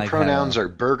have open put My mic pronouns had are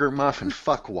burger muff and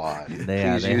fuckwad. They-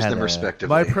 Please they use had them a-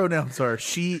 respectively. my pronouns are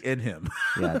she and him.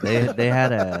 yeah. They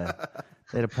had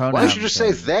a pronoun. Why don't you just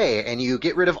say thing. they and you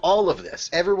get rid of all of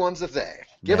this? Everyone's a they.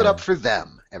 Give it Yeah. up for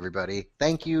them, everybody.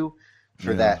 Thank you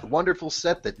for that wonderful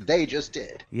set that they just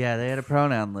did. Yeah, they had a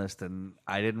pronoun list, and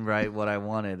I didn't write what I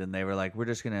wanted, and they were like, "We're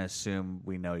just gonna assume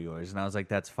we know yours," and I was like,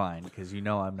 "That's fine, because you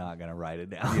know I'm not gonna write it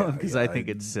down because I think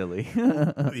it's silly."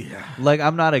 Yeah. Like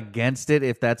I'm not against it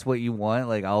if that's what you want.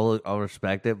 Like I'll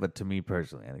respect it, but to me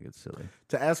personally, I think it's silly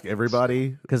To ask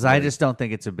everybody, because I just don't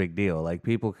think it's a big deal. Like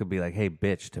people could be like, "Hey,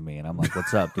 bitch," to me, and I'm like,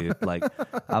 "What's up, dude?" Like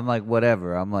I'm like,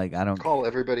 "Whatever." I'm like, I don't. Call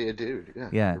everybody a dude.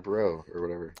 Yeah. Or bro or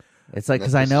whatever. It's like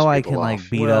because That I know pisses I people can like off.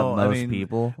 beat Well, up I most mean,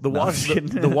 people. The, No, I'm Was-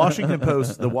 kidding. the Washington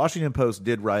Post. The Washington Post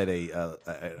did write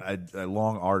a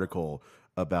long article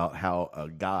about how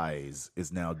guys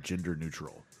is now gender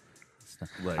neutral.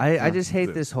 Like, I just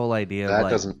hate this whole idea of That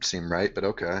like doesn't seem right, but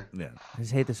okay. Yeah. I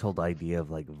just hate this whole idea of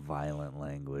like violent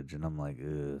language, and I'm like,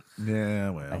 ugh, Yeah. I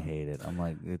Well. hate it. I'm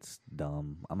like, it's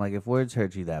dumb. I'm like, if words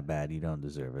hurt you that bad, you don't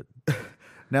deserve it.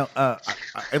 Now, I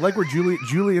like where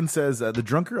Julian says the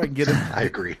drunker I can get him, I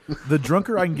agree. the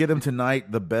drunker I can get him tonight,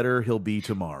 the better he'll be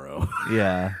tomorrow.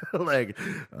 Yeah, Like,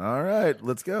 all right,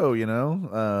 let's go. You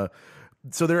know.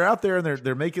 So they're out there and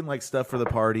they're making like stuff for the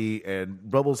party, and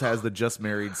Bubbles has the "just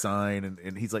married" sign,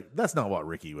 and he's like, "That's not what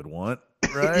Ricky would want,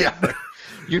 right?" Yeah.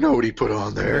 You know what he put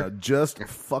on Yeah, there. just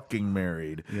fucking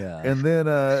married. Yeah. And then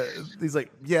he's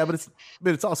like, "Yeah, but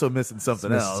it's also missing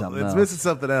something missing else. something It's else." missing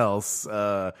something else."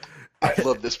 I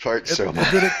love this part so And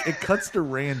much. then it cuts to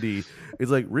Randy. It's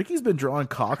like Ricky's been drawing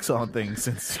cocks on things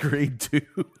since grade 2.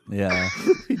 yeah.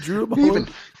 He drew them He all. even,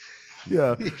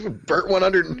 Yeah. he even burnt one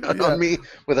on me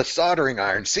with a soldering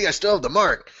iron. See, I still have the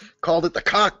mark. Called it the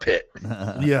cockpit.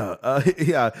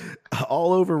 Yeah,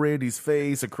 all over Randy's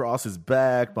face, across his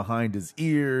back, behind his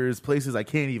ears, places I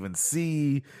can't even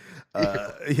see.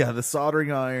 Yeah, the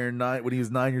soldering iron. When he was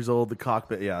 9 years old, the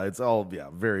cockpit. Yeah, it's all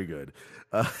very good.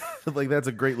 Like that's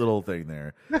a great little thing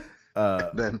there.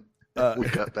 Then we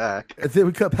cut back. And then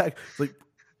we cut back. It's like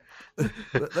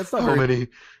that's not How very. many?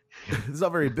 It's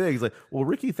not very big. He's like, well,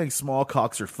 Ricky thinks small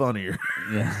cocks are funnier.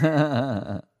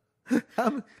 Yeah.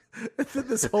 And then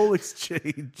this whole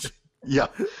exchange. Yeah.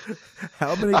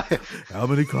 How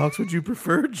many cocks would you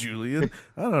prefer, Julian?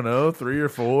 I don't know, 3 or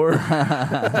 4.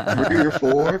 3 or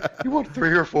 4? You want 3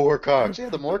 or 4 cocks? Yeah,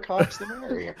 the more cocks, the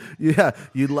merrier. Yeah,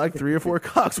 you'd like 3 or 4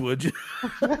 cocks, would you?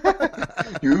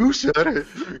 You said it.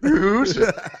 You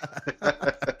said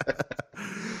it.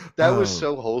 That was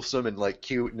so wholesome and like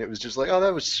cute, and it was just like, oh,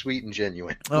 that was sweet and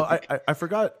genuine. Oh, I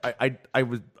forgot. I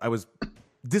was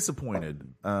disappointed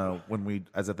when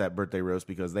I was at that birthday roast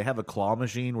because they have a claw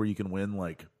machine where you can win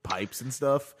like pipes and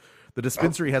stuff. The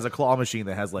dispensary has a claw machine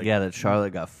that has like Yeah, that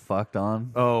Charlotte got fucked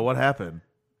on. Oh, what happened?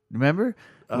 Remember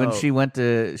when Oh. she went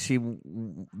to she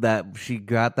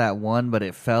got that one, but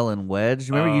it fell and wedged.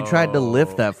 Remember you tried to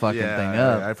lift that fucking Yeah, thing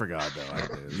up. I forgot though. I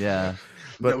did. Yeah.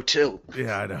 No tilt.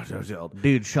 Yeah, I know. No joke.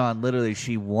 Dude, Sean, literally,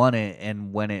 she won it,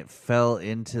 and when it fell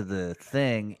into the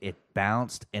thing, it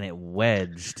bounced and it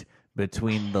wedged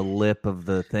between the lip of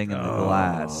the thing and the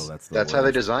glass. Oh, the That's how they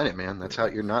worst. design it, man. That's how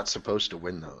you're not supposed to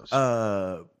win those.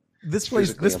 This place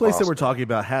physically that we're impossible. talking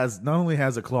about has not only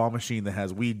has a claw machine that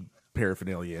has weed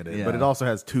paraphernalia in it, Yeah. but it also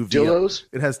has two Dildos?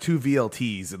 It has two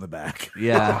VLTs in the back.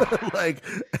 Yeah. Like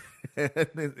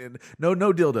and no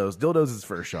dildos. Dildos is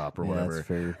for a shop or whatever. That's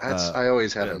fair. I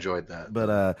always have enjoyed that.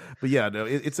 But yeah, no,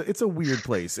 it's a weird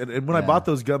place. And when I bought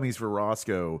those gummies for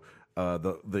Roscoe,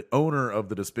 the owner of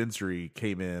the dispensary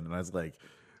came in, and I was like,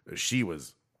 she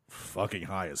was fucking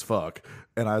high as fuck,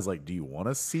 and I was like, "Do you want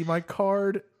to see my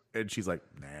card?" And she's like,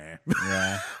 "Nah."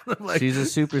 Yeah. Like, She's a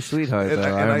super sweetheart, though.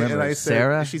 I remember. I said,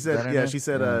 Sarah? she Is that said, her yeah, name? she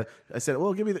said, I said,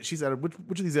 well, give me that. She said,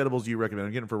 which of these edibles do you recommend?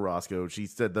 I'm getting for Roscoe. She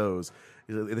said those.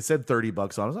 And it said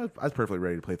 $30 on it. I was perfectly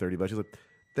ready to pay $30. She's like,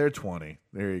 they're 20.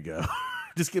 There you go.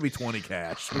 Just give me 20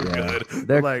 cash. We're good.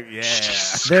 They're- I'm like, yeah.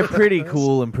 They're pretty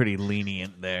cool and pretty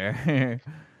lenient there.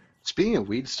 Speaking of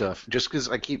weed stuff, just because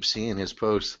I keep seeing his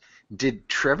posts, did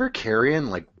Trevor Carrion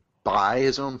like buy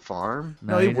his own farm?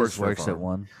 No, he he works just for a works at farm.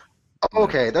 one.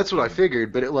 Okay, that's what I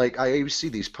figured. But I see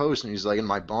these posts, and he's like in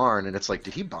my barn, and it's like,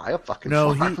 did he buy a fucking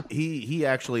No, farm? he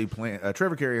actually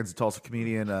Trevor Carrion's a Tulsa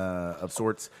comedian of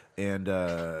sorts, and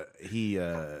he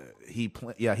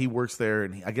works there,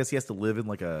 and I guess he has to live in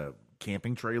like a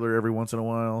camping trailer every once in a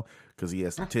while because he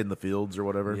has to tend the fields or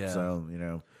whatever. Yeah. So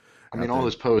I mean, all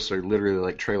his posts are literally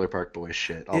like Trailer Park Boys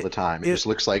shit all the time. It just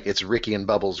looks like it's Ricky and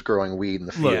Bubbles growing weed in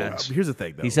the look, fields. here's the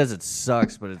thing though. He says it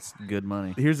sucks, but it's good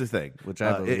money. Here's the thing, Which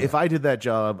I believe. if I did that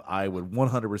job, I would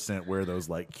 100% wear those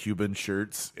like Cuban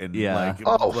shirts and Yeah. like,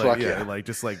 Oh, like, fuck yeah. like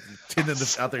just like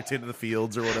out there tending the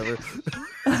fields or whatever.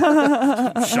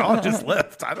 Sean just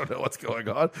left. I don't know what's going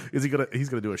on. He's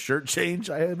gonna do a shirt change,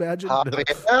 I imagine. How's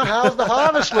the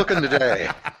harvest looking today?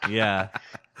 Yeah.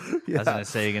 I was going to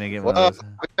say you're going to get one Well, of those.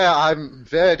 yeah, I'm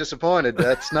very disappointed.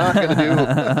 That's not going to do.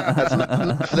 That's not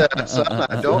enough there, son.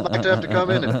 I don't like to have to come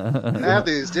in and have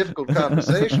these difficult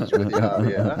conversations with you,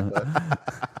 Javier.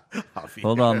 But,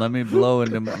 Hold on,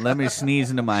 let me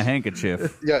sneeze into my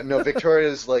handkerchief. yeah, no,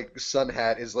 Victoria's like sun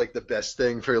hat is like the best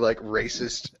thing for like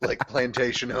racist like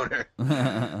plantation owner.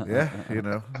 Yeah,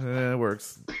 it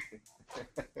works.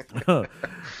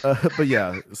 But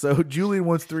yeah, so Julian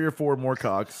wants 3 or 4 more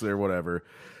cocks or whatever.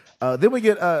 Then we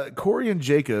get Corey and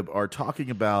Jacob are talking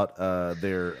about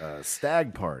their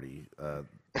stag party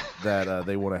that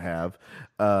they want to have,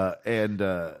 and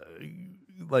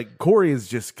like Corey is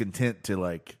just content to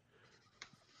like,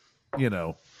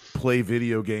 play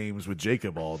video games with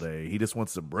Jacob all day. He just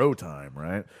wants some bro time,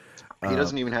 right? He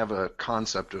doesn't even have a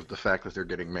concept of the fact that they're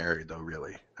getting married, though.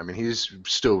 Really, I mean, he's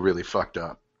still really fucked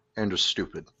up and just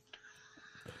stupid.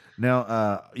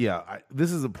 Now,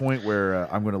 this is a point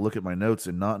where I'm going to look at my notes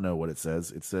and not know what it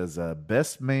says. It says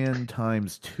best man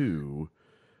times 2.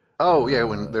 Oh yeah,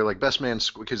 when they're like best man,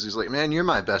 because he's like, man, you're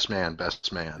my best man.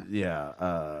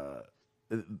 Yeah.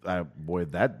 Boy,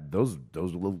 those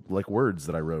look like words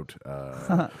that I wrote.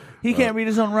 He can't read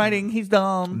his own writing. He's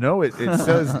dumb. No, it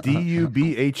says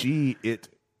DUBHE. It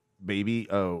baby.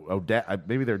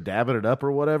 Maybe they're dabbing it up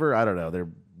or whatever. I don't know. They're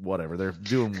whatever. They're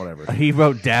doing whatever. He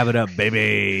wrote "dab it up,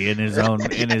 baby" in his own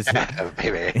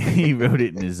Baby. He wrote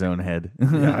it in his own head.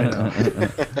 Yeah, I know.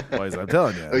 Boys, I'm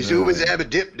telling you. So was have a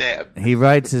dip dab. He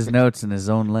writes his notes in his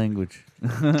own language.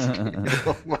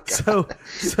 Oh my God.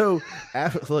 So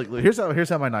look, here's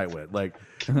how my night went. Like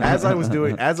as I was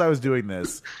doing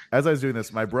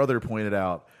this, my brother pointed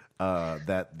out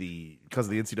that because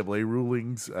of the NCAA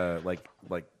rulings, like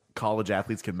college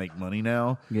athletes can make money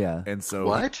now. Yeah. And so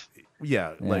What?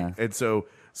 Yeah, like and so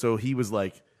he was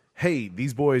like, hey,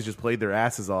 these boys just played their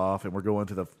asses off and we're going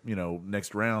to the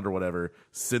next round or whatever.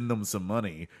 Send them some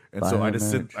money. And so Buy I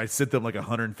them just sent them like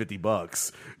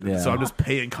 $150. Yeah. So I'm just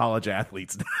paying college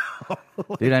athletes now.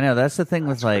 Dude, I know that's the thing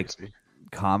with like crazy.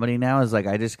 comedy now is like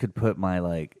I just could put my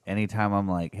like anytime I'm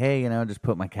like, hey, just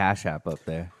put my Cash App up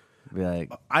there. Be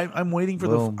like, I'm waiting for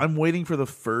Boom. I'm waiting for the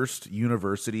first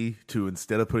university to,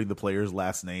 instead of putting the player's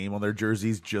last name on their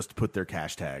jerseys, just put their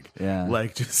cash tag. Yeah.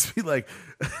 Like just be like,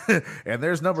 and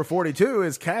there's number 42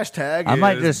 is cash tag. I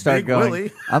might is just start Big going.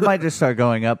 Willie. I might just start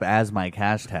going up as my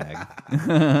cash tag.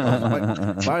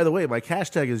 By the way, my cash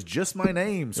tag is just my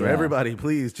name. So Yeah. everybody,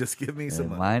 please just give me some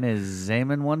money. Mine is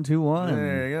Zaman121.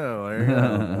 There you go. There you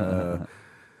go.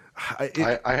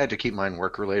 I had to keep mine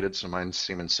work related, so mine's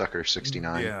Seaman Sucker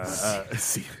 69. Yeah,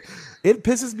 see, it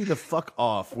pisses me the fuck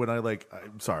off when I'm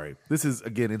sorry, this is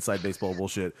again inside baseball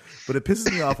bullshit, but it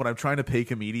pisses me off when I'm trying to pay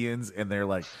comedians and they're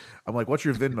like, I'm like, what's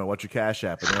your Venmo? What's your Cash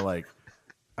App? And they're like,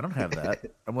 I don't have that.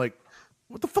 I'm like,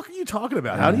 what the fuck are you talking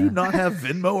about? How do you not have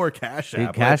Venmo or Cash App?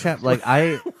 Dude, Cash App,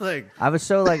 I was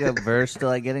so averse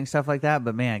to getting stuff like that,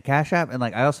 but man, Cash App, and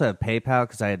I also have PayPal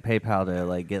because I had PayPal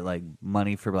to get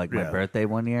money for my Yeah. birthday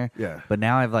one year. Yeah. But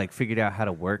now I've figured out how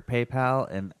to work PayPal,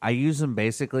 and I use them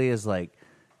basically as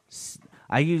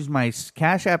I use my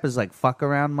Cash App as like fuck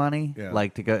around money, Yeah.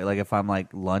 like to go like if I'm like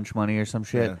lunch money or some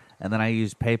shit, Yeah. and then I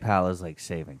use PayPal as like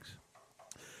savings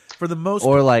For the most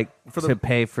or like for to the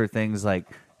pay for things like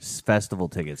festival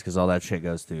tickets because all that shit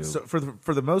goes to. so for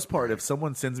the most part, if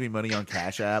someone sends me money on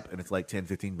Cash App and it's like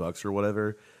 $10-15 or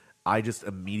whatever, I just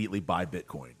immediately buy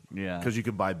Bitcoin. Yeah. Because you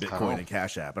can buy Bitcoin Oh. in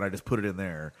Cash App, and I just put it in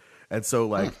there. And so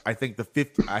like I think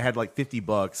I had like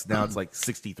 $50, now it's like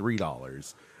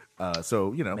 $63.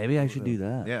 So you know, Maybe I should do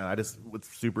that. Yeah, it's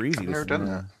super easy. I've never Just, done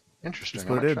that. Interesting. just I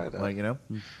put might it try in, that. like you know,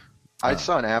 I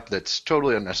saw an app that's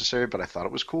totally unnecessary, but I thought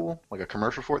it was cool, like a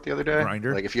commercial for it the other day.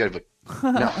 Grindr? Like if you have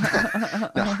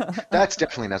no, that's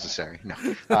definitely necessary. No,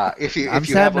 if you I'm if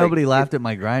you sad have like, nobody laughed at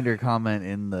my Grinder comment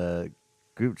in the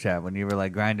group chat when you were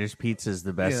like Grinder's Pizza's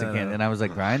the best in Yeah. Kansas, and I was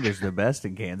like Grinder's the best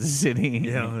in Kansas City.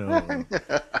 yeah.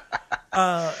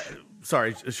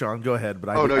 Sorry, Sean, go ahead.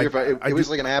 But Oh no, you're fine. I It was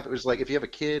do- like an app. It was like if you have a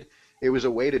kid, it was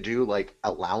a way to do like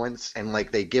allowance, and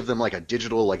like they give them like a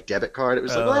digital like debit card. It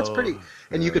was like, well, that's pretty,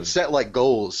 and you could set like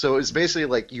goals. So it's basically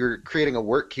like you're creating a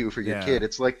work queue for your Yeah. kid.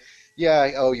 It's like,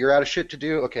 yeah, oh, you're out of shit to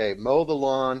do. Okay, mow the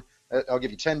lawn. I'll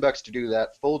give you $10 to do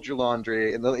that. Fold your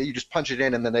laundry, and then you just punch it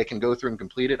in, and then they can go through and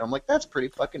complete it. I'm like, that's pretty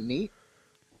fucking neat.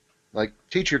 Like,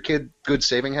 teach your kid good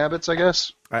saving habits, I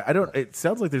guess. I don't. It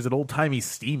sounds like there's an old timey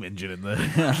steam engine in the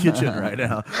kitchen right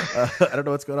now. I don't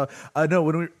know what's going on. No,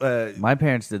 when My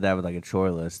parents did that with like a chore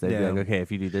list. They'd Yeah. be like, okay,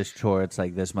 if you do this chore, it's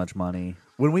like this much money.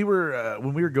 we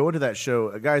were going to that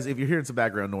show, guys. If you're hearing some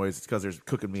background noise, it's because there's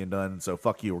cooking being done. So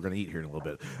fuck you. We're gonna eat here in a little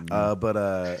bit.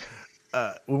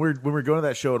 When we're going to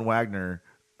that show in Wagner,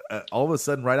 all of a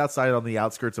sudden, right outside on the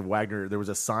outskirts of Wagner, there was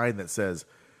a sign that says,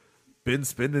 "Been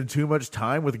spending too much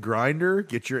time with Grindr?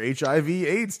 Get your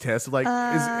HIV/AIDS test." Like,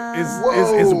 is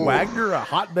Whoa. Wagner a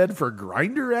hotbed for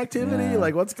Grindr activity? Yeah.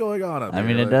 Like, what's going on up I there?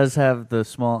 mean, it Like, does have the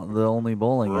only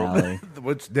bowling alley.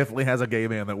 which definitely has a gay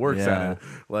man that works Yeah. at it.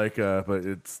 Like, but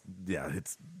it's.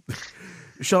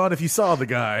 Sean, if you saw the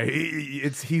guy,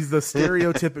 he's the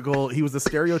stereotypical. He was the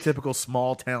stereotypical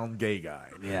small town gay guy.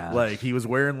 Yeah. like he was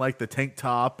wearing like the tank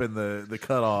top and the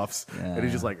cutoffs, and he's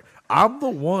Yeah. just like, "I'm the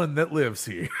one that lives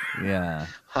here." Yeah.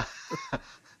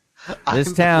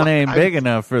 This town ain't big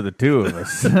enough for the two of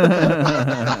us.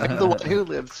 I'm the one who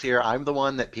lives here. I'm the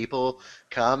one that people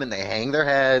come and they hang their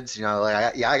heads. You know,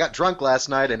 like, I got drunk last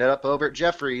night, ended up over at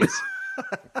Jeffrey's.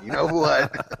 You know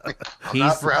what? I'm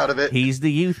not proud of it. He's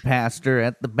the youth pastor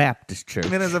at the Baptist church. I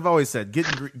mean, as I've always said,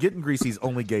 getting greasy's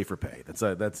only gay for pay.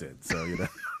 That's it. So you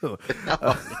know.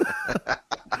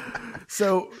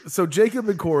 So Jacob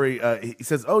and Corey, he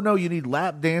says, "Oh no, you need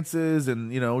lap dances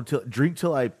and drink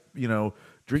till I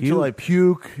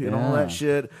puke and all that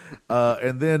shit."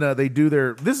 And then they do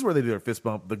this is where they do their fist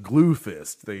bump, the glue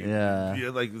fist. They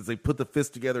like they put the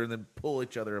fist together and then pull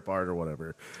each other apart or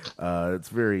whatever. It's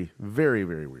very, very,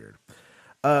 very weird.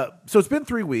 So it's been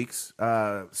 3 weeks.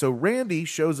 So Randy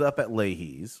shows up at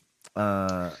Leahy's,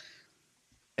 and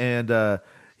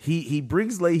he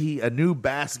brings Leahy a new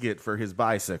basket for his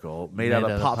bicycle made out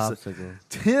of popsicles.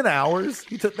 10 hours?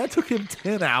 That took him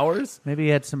 10 hours? Maybe he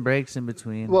had some breaks in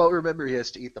between. Well, remember, he has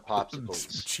to eat the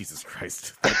popsicles. Jesus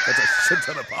Christ. That's a shit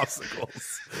ton of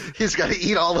popsicles. He's got to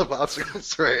eat all the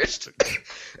popsicles first.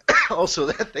 Also,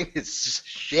 that thing is just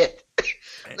shit.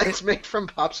 It's made from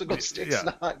popsicle sticks,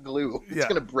 not glue. It's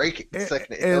going to break it the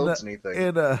second it builds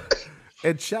anything.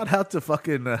 And shout out to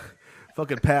fucking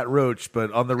Pat Roach,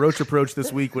 but on the Roach Approach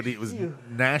this week when it was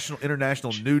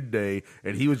International Nude Day,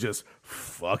 and he was just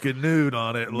fucking nude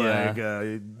on it. Like,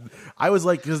 I was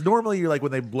like, because normally you're like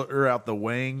when they blur out the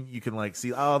wing, you can like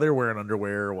see, oh, they're wearing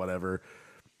underwear or whatever.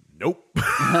 Nope.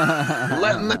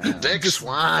 Letting the dick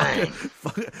swine.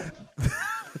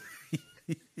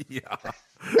 Yeah.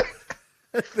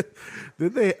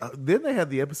 Then they had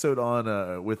the episode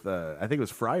on with I think it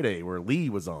was Friday where Lee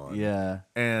was on. Yeah.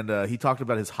 And he talked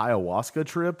about his ayahuasca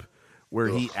trip where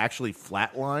he actually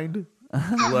flatlined.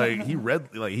 Like he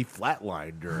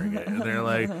flatlined during it. And they're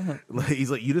like he's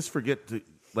like, you just forget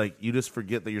that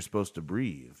you're supposed to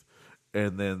breathe.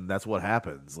 And then that's what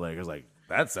happens. Like I was like,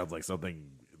 that sounds like something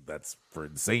that's for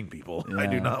insane people. I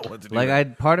do not want to do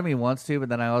that. Part of me wants to, but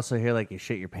then I also hear like you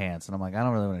shit your pants, and I'm like, I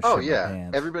don't really want to shit my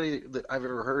pants. Everybody that I've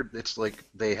ever heard, it's like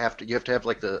you have to have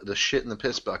like the shit in the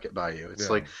piss bucket by you. It's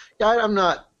like, I'm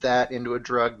not that into a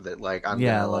drug that like I'm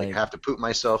gonna like have to poop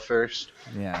myself first.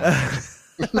 Yeah.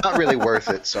 Not really worth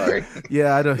it. Sorry.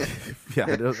 Yeah, I don't. Yeah,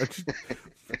 I don't.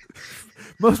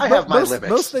 I have my limits.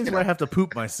 Most things where I have to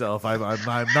poop myself, I'm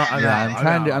not.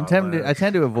 I'm tempted. I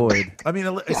tend to avoid. I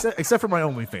mean, except for my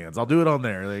OnlyFans, I'll do it on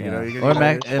there. You know,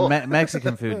 or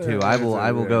Mexican food too. I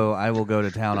will go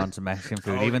to town on some Mexican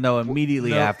food, even though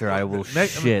immediately after I will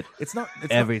shit. It's not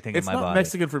everything in my body.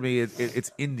 Mexican for me.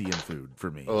 It's Indian food for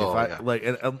me. Oh,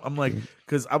 if I'm like,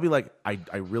 because I'll be like,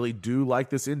 I really do like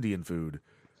this Indian food.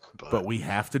 But we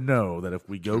have to know that if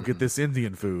we go get this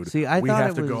Indian food, we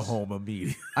have to go home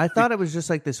immediately. I thought it was just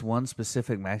like this one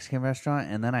specific Mexican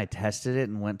restaurant, and then I tested it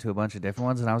and went to a bunch of different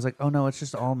ones, and I was like, oh no, it's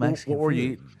just all Mexican. What were food.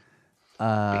 you eating?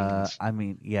 I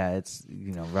mean, yeah, it's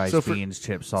rice, beans,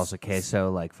 chips, salsa, queso,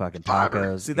 like fucking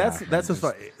tacos. See, that's what's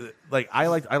fun. Like I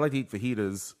like to eat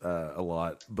fajitas a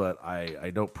lot, but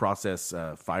I don't process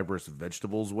fibrous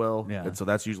vegetables well, and so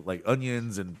that's usually like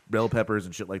onions and bell peppers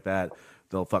and shit like that.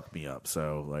 They'll fuck me up.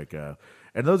 So like,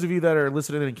 and those of you that are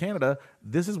listening in Canada,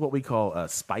 this is what we call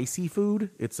spicy food.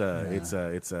 It's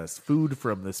a food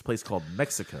from this place called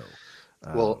Mexico.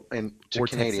 Well, and to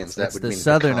Canadians, that would mean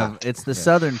it's the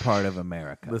southern part of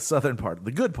America. The southern part,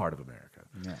 the good part of America.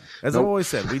 Yeah. As I've always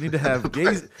said, we need to have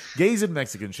gays and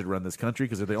Mexicans should run this country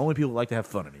because they're the only people who like to have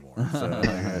fun anymore. So,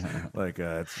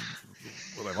 it's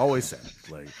what I've always said.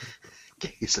 Like,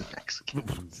 gays and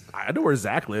Mexicans. I know where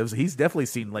Zach lives. He's definitely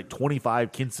seen like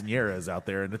 25 quinceañeras out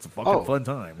there, and it's a fucking fun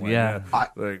time.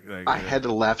 I had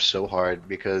to laugh so hard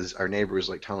because our neighbor was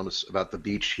like telling us about the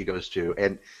beach he goes to,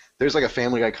 and there's like a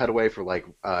Family Guy cutaway for like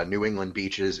New England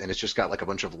beaches, and it's just got like a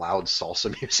bunch of loud salsa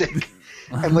music.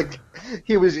 And like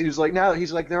he was like, now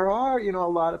he's like, there are a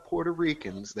lot of Puerto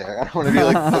Ricans there. I don't want to be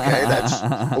like, okay, that's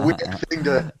a weird thing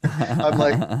to. I'm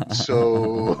like,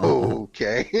 so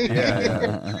okay.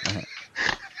 Yeah.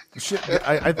 Shit,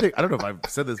 I think I don't know if I've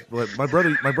said this, but my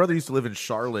brother used to live in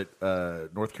Charlotte,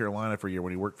 North Carolina for a year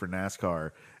when he worked for NASCAR,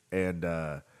 and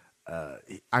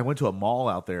I went to a mall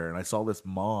out there and I saw this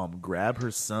mom grab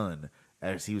her son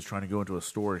as he was trying to go into a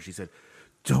store, and she said,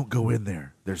 "Don't go in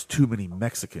there. There's too many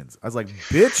Mexicans." I was like,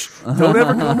 "Bitch, don't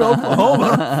ever go to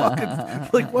Oklahoma." Fucking,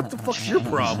 like, what the fuck's your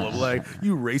problem? Like,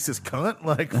 you racist cunt.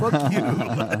 Like, fuck you.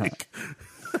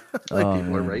 Like,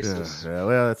 people are racist. Yeah,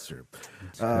 well, that's true.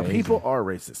 People are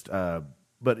racist.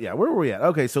 But yeah, where were we at?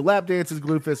 Okay, so lap dances,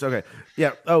 glue fist. Okay,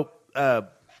 yeah.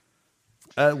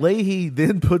 Leahy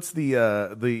then puts the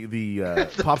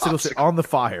popsicle stick on the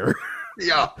fire.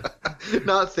 Yeah,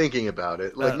 not thinking about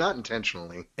it, like not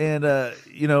intentionally. And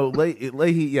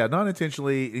Leahy, not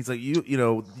intentionally. He's like, you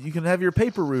can have your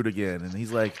paper route again, and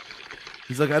he's like,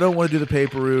 I don't want to do the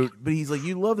paper route, but he's like,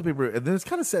 you love the paper route, and then it's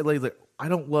kind of sad. Leahy's like, I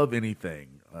don't love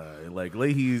anything. Like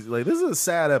Leahy's like, this is a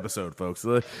sad episode, folks.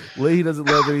 Leahy doesn't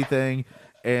love anything,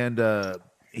 and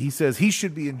he says he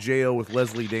should be in jail with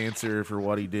Leslie Dancer for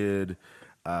what he did.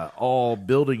 All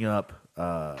building up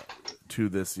to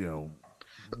this,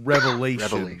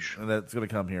 revelation, and that's going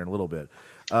to come here in a little bit.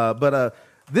 But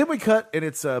then we cut, and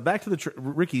it's back to the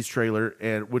Ricky's trailer,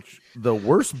 and which the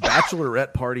worst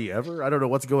bachelorette party ever. I don't know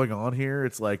what's going on here.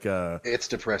 It's like it's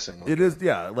depressing. It is,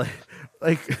 yeah.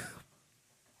 Like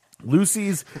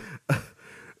Lucy's,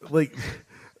 like.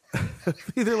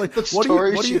 Either like the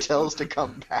story she tells to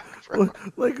come back from.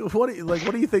 Like what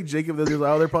do you think Jacob does? He's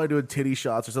like, oh, they're probably doing titty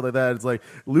shots or something like that. It's like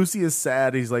Lucy is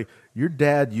sad. He's like, your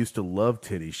dad used to love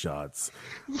titty shots.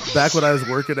 Back when I was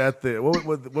working at the what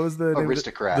was the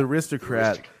Aristocrat. The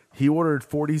Aristocrat. He ordered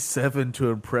 47 to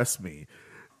impress me,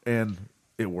 and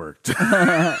it worked.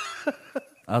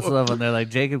 I also love when they're like,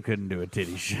 Jacob couldn't do a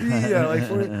titty shot. Yeah, like,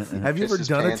 have you ever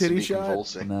done a titty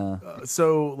shot? No.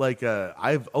 So, like,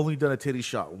 I've only done a titty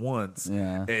shot once.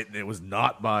 Yeah. And it was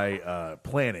not by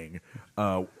planning.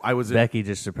 I was Becky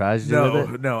just surprised you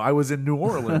with it? No, I was in New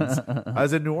Orleans. I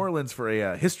was in New Orleans for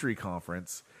a history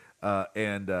conference,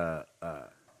 and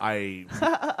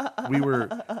we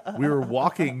were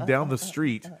walking down the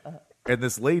street, and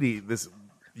this lady,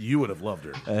 you would have loved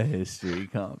her. A history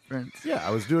conference. Yeah,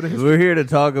 I was doing a history. We're here to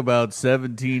talk about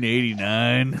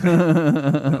 1789.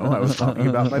 No, I was talking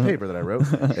about my paper that I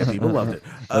wrote, and people loved it.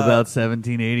 About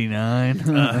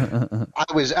 1789. I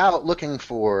was out looking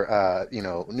for,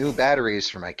 new batteries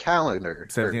for my calendar,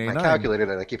 or my calculator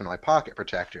that I keep in my pocket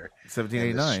protector.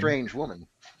 1789. This strange woman.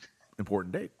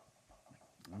 Important date.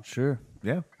 Sure.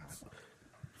 Yeah.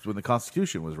 It's when the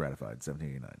Constitution was ratified,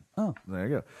 1789. Oh. There you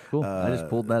go. Cool. I just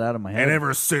pulled that out of my head. And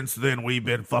ever since then, we've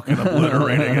been fucking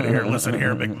obliterating it here. Listen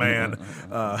here, McMahon.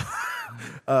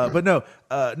 But no,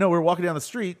 we're walking down the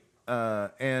street,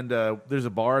 and there's a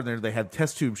bar, and they had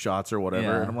test tube shots or whatever.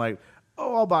 Yeah. And I'm like,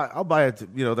 oh, I'll buy it.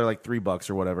 They're like $3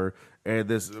 or whatever. And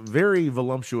this very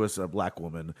voluptuous black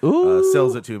woman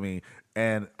sells it to me.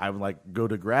 And I'm like, go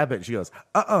to grab it. And she goes,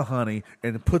 honey.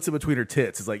 And puts it between her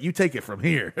tits. It's like, you take it from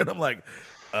here. And I'm like,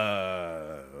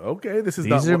 okay,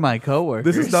 These are my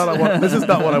coworkers. This is not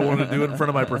what I wanted to do in front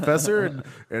of my professor.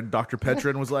 And Dr.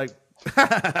 Petrin was like,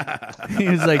 He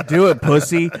was like, do it,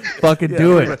 pussy. Fucking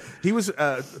do it. He was,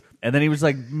 And then he was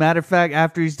like, matter of fact,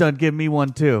 after he's done, give me one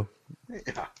too.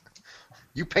 Yeah.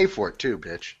 You pay for it too,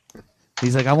 bitch.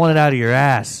 He's like, I want it out of your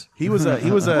ass. he was a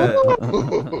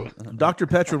Dr.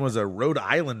 Petrin was a Rhode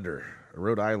Islander,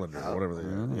 whatever they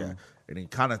are. Yeah. And he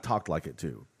kind of talked like it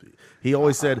too. He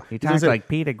always said He talks like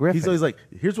Peter Griffin. He's always like,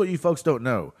 here's what you folks don't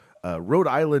know. Rhode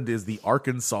Island is the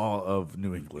Arkansas of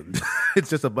New England. It's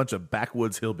just a bunch of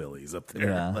backwoods hillbillies up there.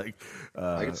 Yeah.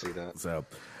 I can see that. So,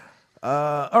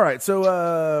 all right.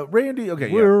 So, Randy. Okay,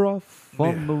 We're off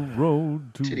on the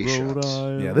road to Titty Rhode shots.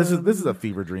 Island. yeah. This is a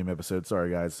fever dream episode.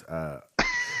 Sorry, guys.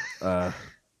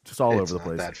 Just all It's over the not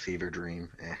place. that fever dream.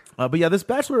 But yeah, this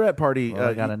bachelorette party. Well,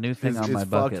 I got a new thing on my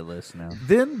bucket fucked. list now.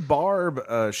 Then Barb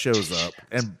shows up,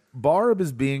 and Barb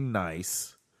is being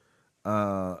nice.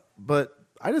 But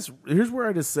here's where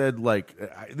I just said, like,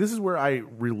 this is where I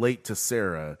relate to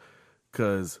Sarah,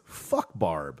 because fuck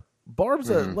Barb. Barb's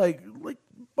like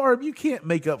Barb, you can't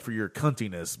make up for your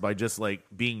cuntiness by just like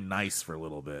being nice for a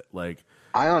little bit. Like,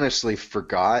 I honestly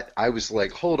forgot. I was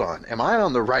like, hold on. Am I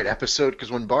on the right episode?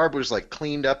 Because when Barb was like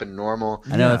cleaned up and normal.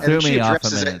 I know, it and threw she me off a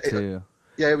addresses minute, too.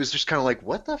 Yeah, it was just kind of like,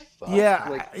 what the fuck? yeah,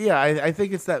 Like, I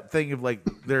think it's that thing of like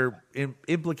they're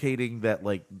implicating that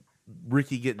like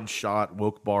Ricky getting shot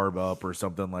woke Barb up or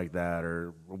something like that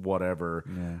or whatever.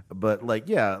 Yeah. But like,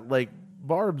 yeah, like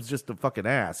Barb's just a fucking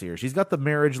ass here. She's got the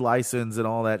marriage license and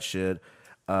all that shit.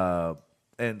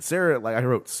 And Sarah, like I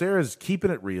wrote, Sarah's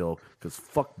keeping it real because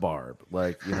fuck Barb.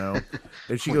 Like, and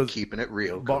she when goes, keeping it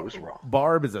real goes wrong.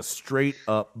 Barb is a straight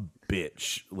up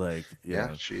bitch. Like,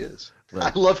 Yeah, she is.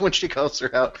 Like- I love when she calls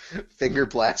her out finger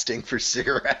blasting for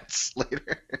cigarettes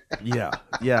later. yeah.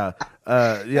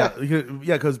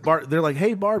 Because Barb, they're like,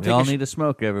 hey, Barb, We take all a need to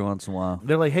smoke every once in a while.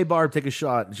 They're like, hey, Barb, take a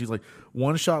shot. And she's like,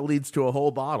 one shot leads to a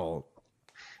whole bottle.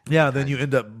 Yeah, then you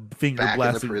end up finger Back in the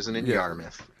blasting. prison in yeah.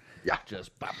 Yarmouth. Yeah. Just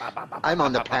I'm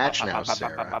on the patch now,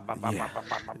 Sarah.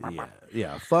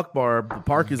 yeah. Fuck Barb. The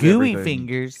park is Gooey everything.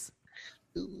 fingers.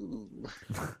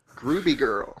 Groovy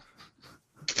girl.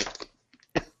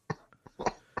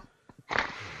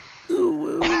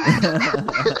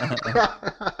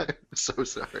 So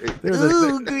sorry. There was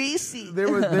a, greasy.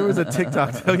 there was a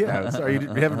TikTok. Oh yeah, sorry, you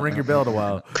haven't ring your bell in a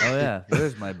while. Oh, yeah.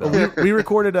 There's my bell. We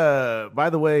recorded by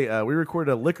the way, we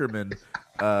recorded a Lickerman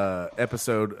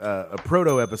episode, a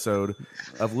proto episode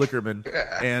of Lickerman,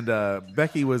 and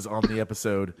Becky was on the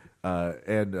episode,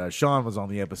 and Sean was on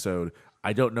the episode.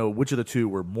 I don't know which of the two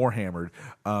were more hammered,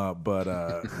 but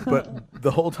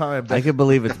the whole time I can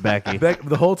believe it's Becky.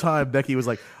 the whole time Becky was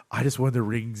like, I just wanted to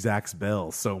ring Zach's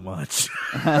bell so much.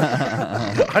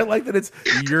 I like that it's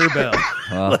your bell,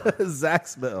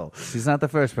 Zach's bell. She's not the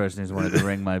first person who's wanted to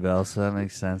ring my bell, so that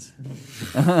makes sense.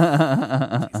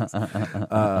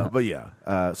 But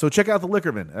yeah, so check out the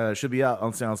Lickerman. Should be out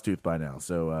on Soundstooth by now.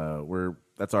 So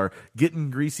that's our Getting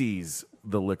Greasy's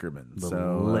The Lickerman.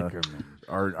 Lickerman.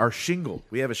 Our shingle.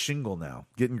 We have a shingle now.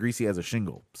 Getting Greasy has a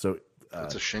shingle. So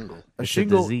It's a shingle. a a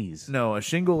shingle disease. No, a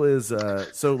shingle is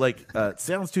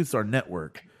Soundstooth's our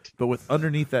network, but with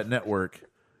underneath that network,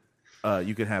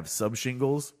 you can have sub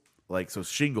shingles. Like, so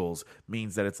shingles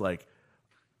means that it's like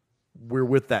we're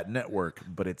with that network,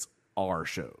 but it's our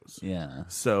shows. Yeah.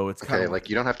 So it's kind Okay, of like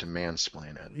you don't have to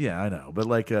mansplain it. yeah, I know, but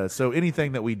like so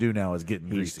anything that we do now is getting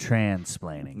He's greasy.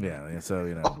 transplaining. Yeah, so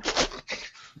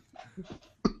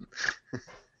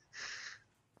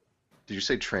Did you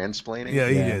say transplaining? yeah,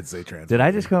 he Yeah. did say trans. Did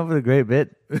I just come up with a great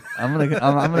bit? I'm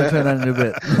gonna turn on a new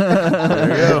bit. There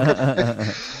you go.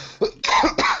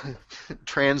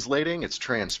 Translating, it's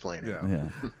transplaining.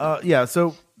 Yeah. Yeah.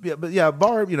 So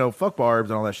Barb, fuck Barbs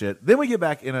and all that shit. Then we get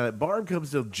back in Barb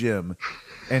comes to Jim,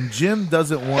 and Jim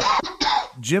doesn't want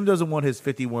his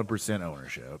 51%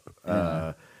 ownership.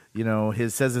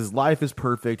 Says his life is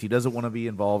perfect. He doesn't want to be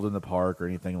involved in the park or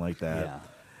anything like that. Yeah.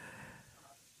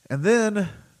 And then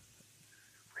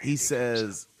he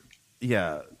says,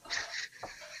 yeah.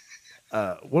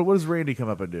 What does Randy come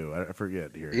up and do? I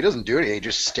forget here. He doesn't do anything. He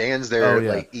just stands there Oh,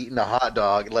 yeah. like eating a hot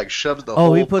dog, like shoves the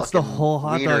whole he puts the fucking whole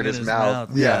hot wiener dog in his mouth.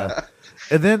 Yeah.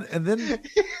 And then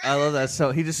I love that.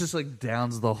 So he just like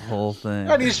downs the whole thing.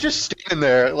 And he's just standing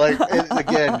there, like,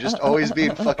 again, just always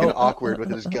being fucking awkward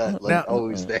with his gut, like,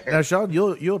 always there. Now, Sean,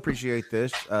 you'll appreciate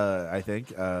this. I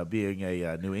think being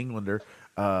a New Englander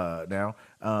now.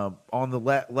 On the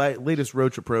latest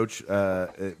Roach Approach,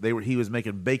 he was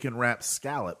making bacon wrapped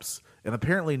scallops, and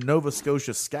apparently Nova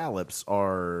Scotia scallops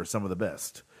are some of the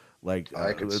best. Like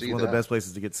I could it's see one of the that. best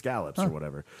places to get scallops or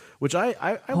whatever. Which I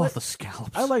like the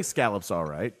scallops. I like scallops, all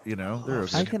right. You know, they're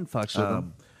okay. I can fuck with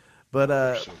them. But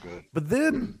So good. but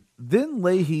then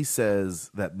Leahy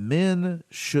says that men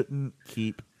shouldn't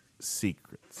keep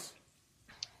secrets.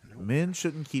 Men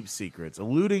shouldn't keep secrets,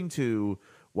 alluding to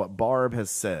what Barb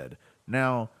has said.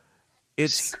 Now,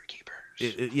 it's Secret keepers.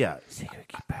 yeah.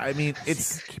 I mean,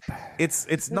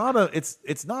 it's not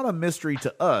a mystery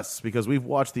to us because we've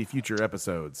watched the future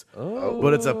episodes. Oh.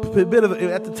 But it's a bit of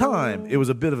at the time it was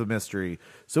a bit of a mystery.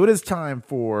 So it is time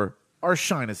for our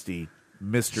Shinesty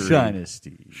mystery shot.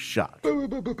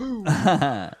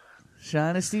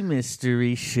 Shinesty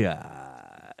mystery shot.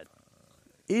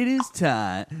 It is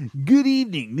time. Good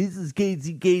evening. This is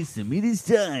Casey Kasem. It is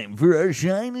time for our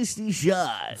Shinesty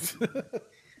shot.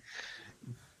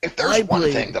 If there's one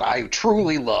thing that I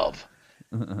truly love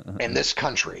in this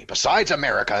country, besides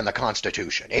America and the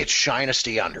Constitution, it's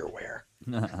Shinesty underwear.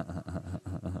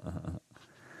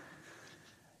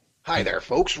 Hi there,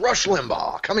 folks. Rush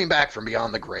Limbaugh, coming back from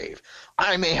beyond the grave.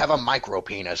 I may have a micro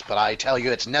penis, but I tell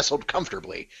you it's nestled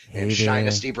comfortably in Hey there.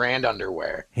 Shinesty brand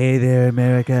underwear. Hey there,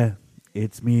 America.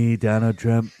 It's me, Donald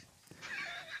Trump.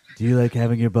 Do you like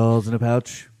having your balls in a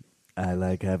pouch? I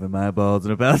like having my balls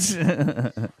in a pouch.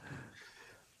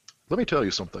 Let me tell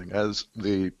you something. As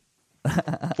the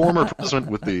former president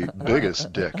with the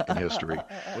biggest dick in history,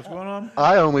 What's going on?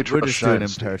 I only We're trust just doing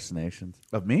Shinesty. impersonations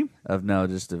Of me? of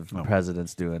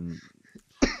presidents doing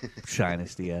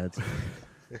Shinesty ads.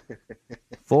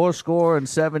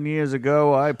 7 years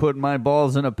ago, I put my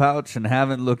balls in a pouch and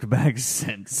haven't looked back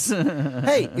since.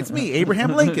 Hey, it's me,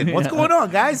 Abraham Lincoln. What's going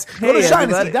on, guys? Go Hey, to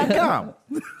everybody. Shinesty.com.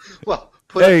 Well,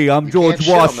 put Hey, I'm you George can't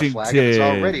shit on the flag, it's Washington.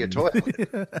 already a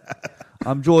toilet.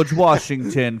 I'm George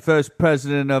Washington, first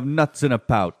president of nuts in a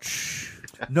pouch.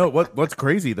 No, what's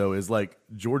crazy though is like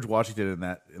George Washington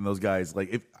and those guys. Like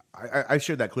if I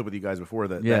shared that clip with you guys before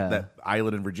that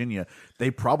island in Virginia, they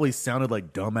probably sounded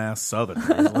like dumbass Southerners.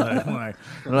 like,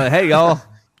 They're like, hey, y'all.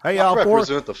 hey I y'all,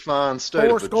 represent the fine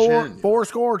state of Virginia.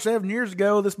 7 years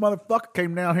ago, this motherfucker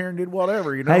came down here and did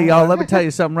whatever. You know. Hey, y'all, let me tell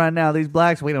you something right now. These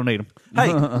blacks, we don't need them.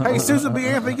 Hey, Susan B.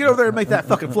 Anthony, get over there and make that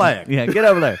fucking flag. Yeah, get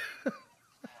over there.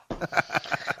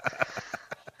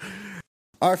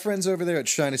 Our friends over there at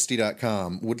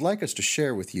Shinesty.com would like us to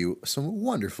share with you some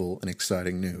wonderful and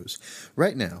exciting news.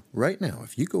 Right now,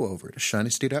 if you go over to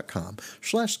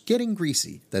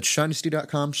Shinesty.com/gettinggreasy, that's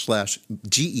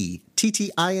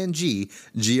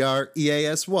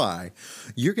Shinesty.com/GETTINGGREASY,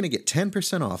 you're going to get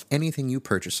 10% off anything you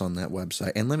purchase on that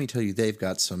website. And let me tell you, they've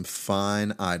got some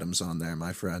fine items on there,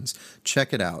 my friends.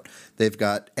 Check it out. They've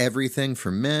got everything for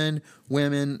men,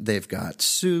 women, they've got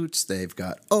suits, they've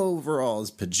got overalls,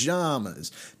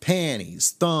 pajamas,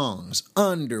 panties, thongs,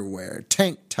 underwear,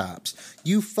 tank tops.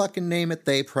 You fucking name it,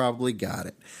 they probably got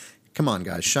it. Come on,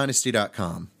 guys.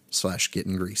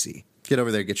 Shinesty.com/gettinggreasy. Get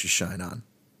over there, get your shine on.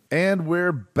 And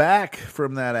we're back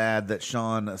from that ad that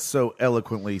Sean so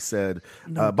eloquently said.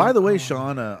 By the way,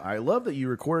 Sean, I love that you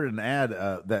recorded an ad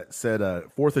that said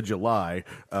 4th of July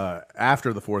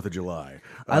after the 4th of July.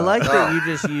 I like that you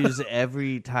just use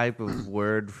every type of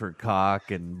word for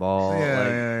cock and ball.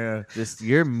 Yeah. Just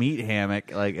your meat hammock,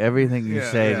 like everything you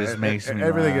say just makes me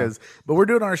everything laugh. is. But we're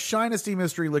doing our Shinesty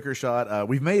mystery liquor shot.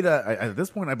 We've made at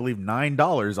this point, I believe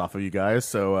 $9 off of you guys.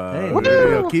 So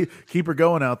keep her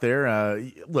going out there.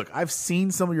 Look, I've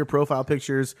seen some of your profile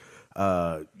pictures.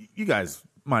 You guys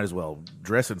might as well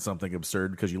dress in something absurd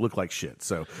because you look like shit.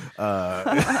 So, all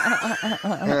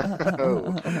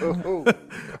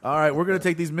right, we're gonna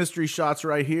take these mystery shots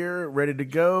right here. Ready to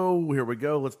go? Here we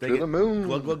go. Let's take To it. the moon.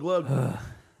 Glug glug glug.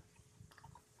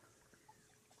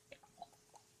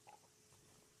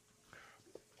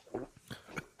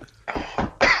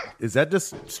 Is that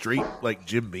just straight like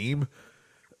Jim Beam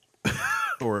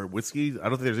or whiskey? I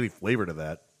don't think there's any flavor to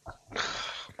that.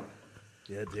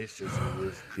 Yeah, this just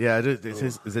Yeah,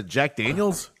 is it Jack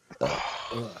Daniels?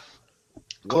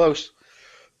 Close.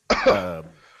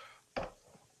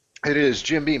 It is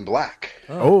Jim Beam Black.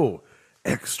 Oh,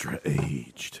 extra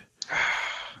aged.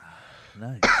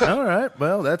 nice. All right.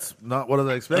 Well, that's not what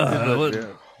I expected. but,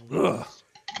 yeah.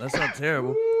 That's not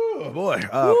terrible. Oh boy!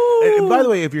 And by the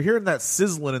way, if you're hearing that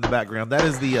sizzling in the background, that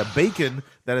is the bacon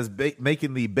that is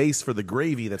making the base for the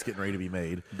gravy that's getting ready to be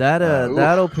made.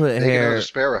 That'll put Bacon and hair.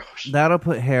 asparagus. That'll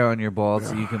put hair on your balls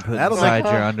so you can put That'll inside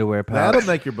make- your underwear pouch. That'll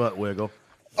make your butt wiggle.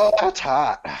 Oh, that's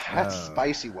hot. That's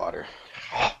spicy water.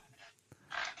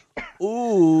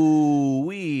 Ooh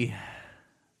wee!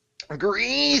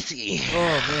 Greasy.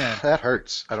 Oh man! That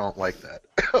hurts. I don't like that.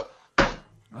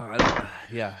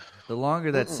 Yeah, the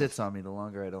longer that sits on me, the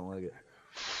longer I don't like it.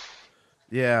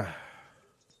 Yeah.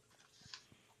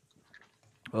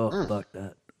 Oh fuck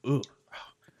that! Ooh.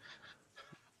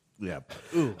 Yeah.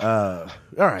 All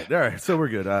right. So we're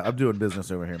good. I'm doing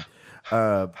business over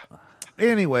here.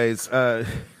 Anyways, that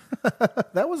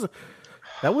was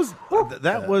not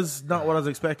what I was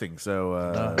expecting.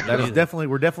 So that is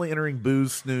we're definitely entering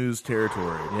booze snooze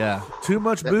territory. Yeah. Too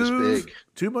much That was booze, big.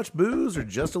 too much booze, or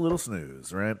just a little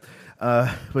snooze, right?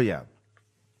 But yeah.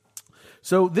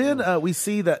 So then we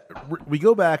see that we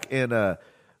go back and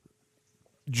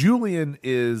Julian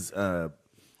is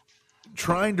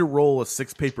trying to roll a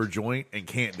 6-paper joint and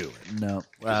can't do it. No.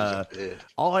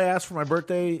 All I asked for my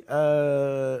birthday,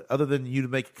 other than you to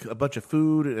make a bunch of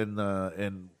food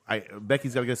and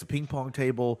Becky's got to get us a ping pong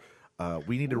table.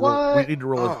 We need to roll. We need to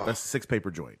roll a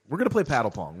 6-paper joint. We're gonna play paddle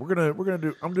pong. We're gonna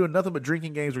do. I'm doing nothing but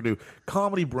drinking games. We're gonna do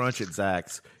comedy brunch at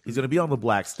Zach's. He's gonna be on the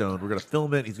Blackstone. We're gonna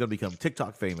film it. He's gonna become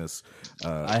TikTok famous.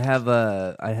 I have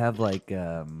like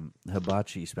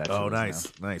hibachi spatulas. Oh, now.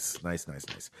 nice.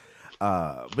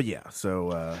 But yeah,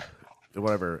 so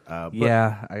whatever. But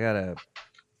Yeah, I gotta.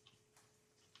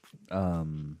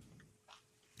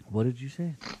 What did you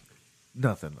say?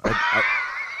 nothing.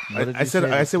 What did I you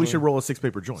said say we before? should roll a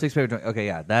 6-paper joint. 6-paper joint. Okay,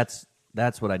 yeah, that's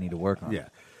what I need to work on. Yeah.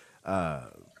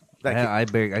 I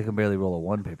can barely roll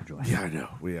a 1-paper joint. Yeah, I know.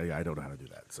 I don't know how to do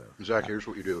that. So Zach, here's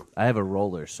what you do. I have a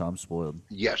roller, so I'm spoiled.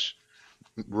 Yes.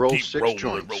 Roll Keep 6 rolling,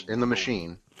 joints rolling, in the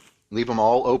machine. Leave them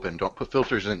all open. Don't put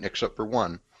filters in except for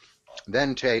one.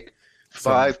 Then take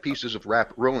 5 pieces of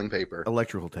rolling paper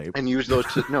electrical tape. and use those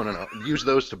to use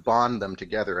those to bond them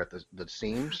together at the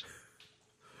seams.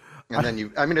 And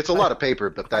then it's a lot of paper,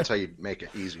 but that's how you make it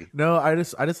easy. No, I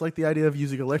just like the idea of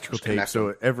using electrical Just tape. connect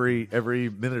So every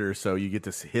minute or so, you get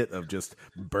this hit of just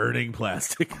burning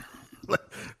plastic.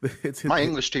 My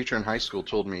English teacher in high school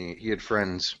told me he had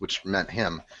friends, which meant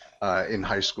him, in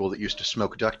high school that used to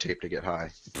smoke duct tape to get high.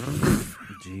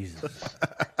 Jesus.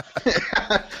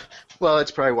 Well,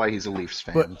 that's probably why he's a Leafs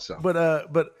fan.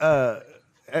 Well,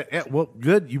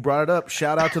 good. You brought it up.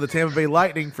 Shout out to the Tampa Bay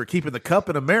Lightning for keeping the cup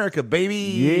in America, baby.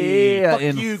 Yeah, Fuck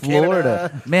in you, Florida.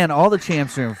 Canada. Man, all the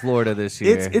champs are in Florida this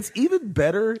year. It's even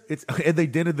better. And they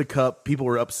dented the cup. People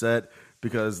were upset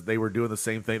because they were doing the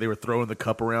same thing. They were throwing the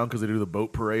cup around because they do the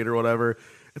boat parade or whatever.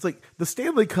 It's like the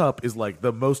Stanley Cup is like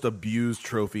the most abused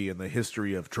trophy in the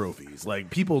history of trophies. Like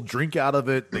people drink out of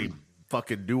it. They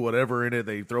fucking do whatever in it.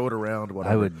 They throw it around.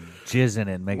 Whatever. I would jizz in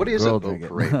it and make What a is girl a boat drink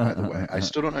parade, it. by the way? I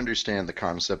still don't understand the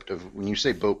concept of when you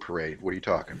say boat parade. What are you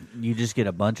talking? You just get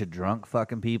a bunch of drunk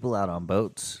fucking people out on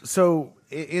boats. So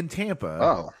in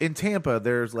Tampa, Oh.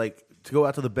 there's like to go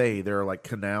out to the bay. There are like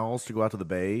canals to go out to the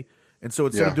bay, and so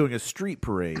instead of Yeah. doing a street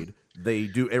parade, they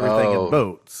do everything in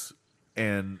boats.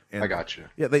 And I got you.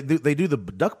 Yeah, they do the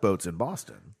duck boats in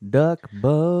Boston. Duck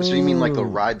boat. So you mean like the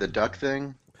ride the duck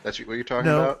thing? That's what you're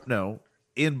talking about? No.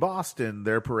 In Boston,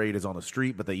 their parade is on the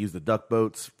street, but they use the duck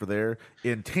boats for there.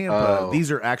 In Tampa,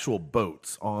 these are actual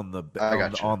boats on the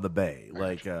on the bay.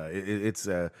 Like it's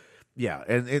yeah.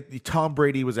 And Tom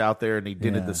Brady was out there and he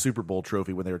dented the Super Bowl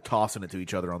trophy when they were tossing it to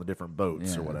each other on the different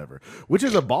boats or whatever, which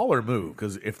is a baller move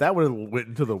because if that would have went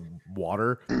into the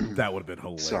water, that would have been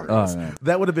hilarious. Sorry. Oh, man.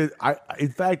 That would have been. In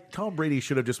fact, Tom Brady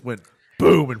should have just went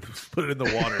boom and put it in the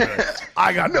water.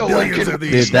 I got millions of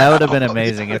these. Dude, that would have been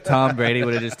amazing if Tom Brady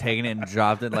would have just taken it and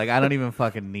dropped it. Like, I don't even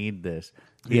fucking need this.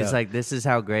 He's like, this is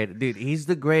how great. Dude, he's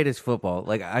the greatest football.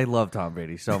 Like, I love Tom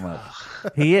Brady so much.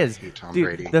 He is. Tom Dude,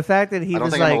 Brady. the fact that he I don't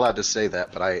was think like, I'm allowed to say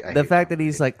that, but I the hate fact Tom that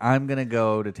he's Brady. like, I'm going to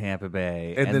go to Tampa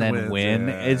Bay And and then then wins. win.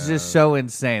 Yeah. It's just so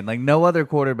insane. Like, no other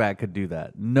quarterback could do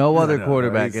that. No other no,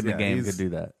 quarterback he's- in the yeah, game he's- could do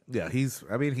that. Yeah, he's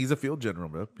a field general,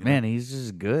 bro. You know? Man, he's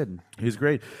just good. He's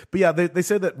great. But yeah, they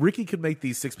said that Ricky could make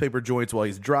these 6-paper joints while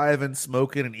he's driving,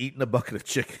 smoking, and eating a bucket of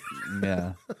chicken.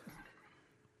 Yeah.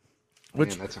 Man,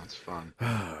 that sounds fun.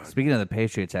 Speaking of the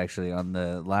Patriots, actually, on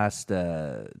the last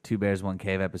 2 Bears, 1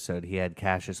 Cave episode, he had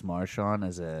Cassius Marsh on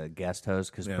as a guest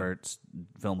host because Bert's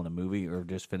filming a movie or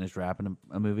just finished wrapping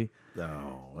a movie.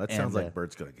 No, that And, sounds like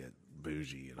Bert's going to get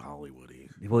bougie and Hollywoody.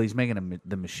 Well, he's making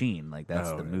the Machine. Like, that's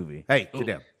Oh, the yeah. movie. Hey, sit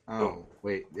down. Oh,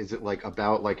 wait. Is it like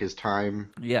about like his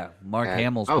time? Yeah, Mark at-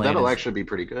 Hamill's Oh, playing that'll his, actually be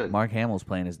pretty good. Mark Hamill's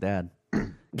playing his dad.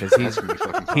 because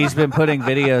he's been putting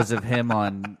videos of him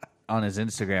on his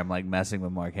Instagram, like messing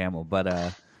with Mark Hamill.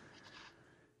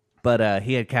 But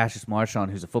he had Cassius Marsh on,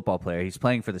 who's a football player. He's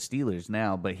playing for the Steelers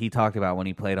now, but he talked about when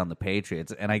he played on the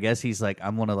Patriots. And I guess he's like,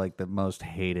 I'm one of like the most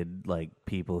hated like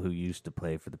people who used to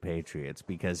play for the Patriots,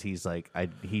 because he's like,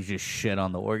 he just shit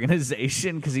on the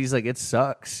organization because he's like, it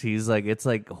sucks. He's like, it's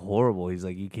like horrible. He's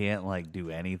like, you can't like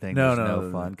do anything. There's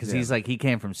no fun, because he's like, he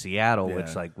came from Seattle,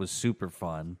 which like was super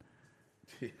fun.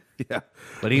 Yeah.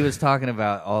 But he was talking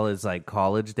about all his like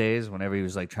college days whenever he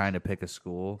was like trying to pick a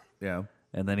school. Yeah.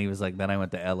 And then he was like, then I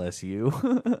went to LSU.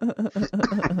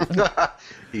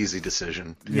 Easy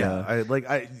decision. Yeah.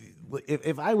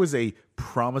 If I was a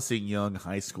promising young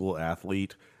high school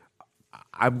athlete,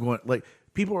 I'm going like,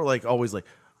 people are like always like,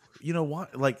 you know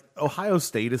what? Like Ohio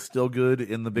State is still good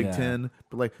in the Big Ten,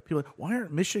 but like people are like, why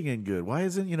aren't Michigan good? Why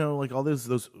isn't, you know, like all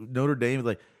those Notre Dame,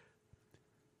 like,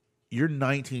 you're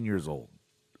 19 years old.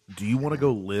 Do you want to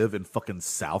go live in fucking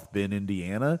South Bend,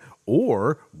 Indiana?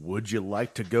 Or would you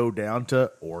like to go down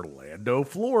to Orlando,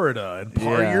 Florida and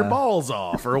party your balls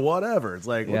off or whatever? It's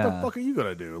like, what the fuck are you going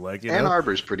to do? Like, Ann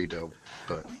Arbor's pretty dope,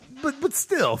 but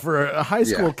still, for a high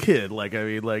school kid, like, I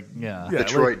mean, like,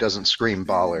 Detroit like, doesn't scream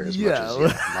baller as much as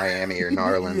Miami or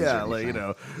Narland. Yeah, like, you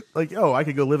know, like, oh, I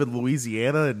could go live in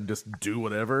Louisiana and just do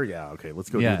whatever. Yeah, okay, let's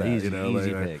go do that. Easy, you know,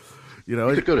 easy like, pick. You know,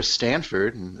 You could go to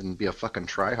Stanford and be a fucking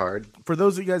tryhard. For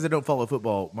those of you guys that don't follow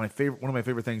football, one of my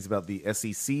favorite things about the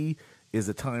SEC is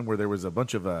a time where there was a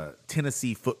bunch of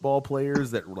Tennessee football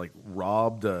players that like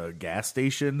robbed a gas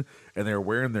station, and they were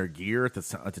wearing their gear at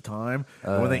the time.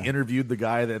 And when they interviewed the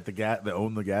guy that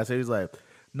owned the gas station, he's like,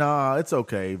 "Nah, it's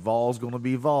okay. Vol's gonna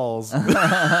be Vols."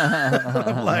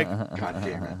 I'm like, God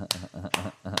damn it.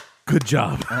 good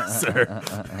job, sir.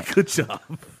 Good job.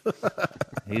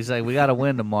 He's like, we got to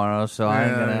win tomorrow, so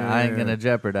I ain't gonna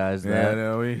jeopardize that. Yeah,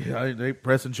 no, they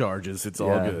pressing charges. It's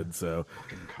all good. So,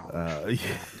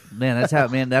 Man, that's how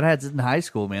that had in high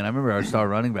school. Man, I remember our star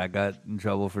running back got in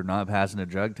trouble for not passing a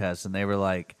drug test, and they were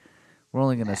like, "We're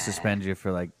only gonna suspend you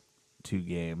for like 2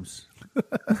 games."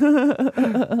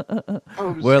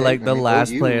 Where like the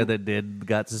last player that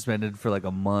got suspended for like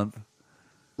a month.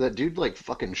 That dude like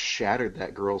fucking shattered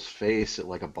that girl's face at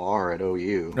like a bar at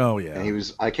OU. Oh yeah,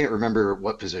 and I can't remember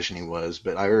what position he was,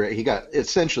 but he got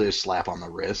essentially a slap on the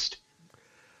wrist.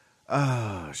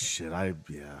 Oh shit!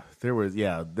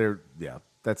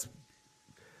 That's.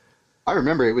 I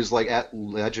remember it was like at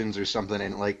Legends or something,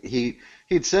 and like he'd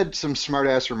said some smart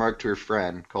ass remark to her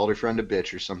friend, called her friend a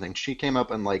bitch or something. She came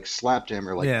up and like slapped him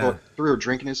or like threw a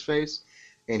drink in his face,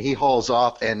 and he hauls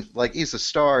off, and like he's a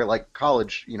star, like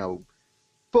college, you know,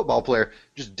 football player,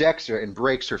 just decks her and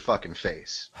breaks her fucking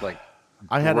face, like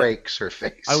breaks her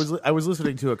face. I was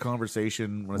listening to a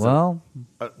conversation.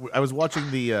 I was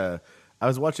watching the.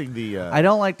 I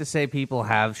don't like to say people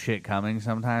have shit coming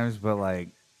sometimes, but like,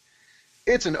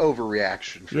 it's an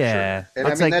overreaction for sure. And I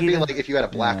mean, like that'd be like if you had a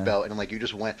black belt and like you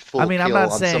just went full I'm kill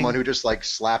not on saying, someone who just like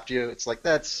slapped you. It's like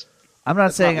that's. I'm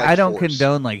not saying I don't force.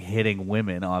 condone like hitting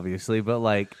women, obviously, but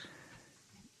like,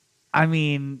 I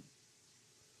mean,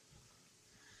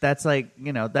 that's like,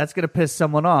 you know, that's gonna piss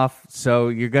someone off. So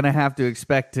you're gonna have to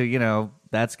expect to, you know,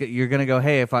 you're gonna go,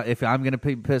 hey, if I'm gonna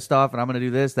be pissed off and I'm gonna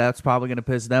do this, that's probably gonna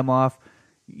piss them off.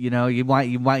 You know, you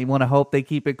might want to hope they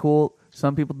keep it cool.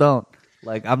 Some people don't.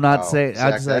 Like, I'm not saying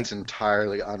Zach, that's like,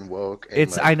 entirely unwoke. And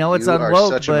it's like, I know it's you unwoke, are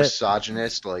such but a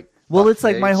misogynist. Like, well, it's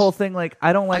like my whole thing. Like,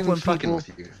 I don't like when fucking people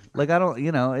with you. like I don't.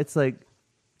 You know, it's like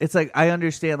I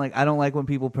understand. Like, I don't like when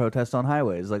people protest on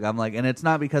highways. Like, I'm like, and it's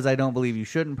not because I don't believe you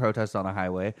shouldn't protest on a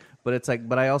highway, but it's like,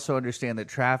 but I also understand that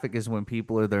traffic is when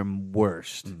people are their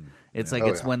worst. It's like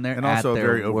it's when they're and at also a their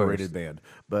very worst. overrated band.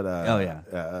 But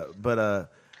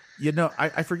you know,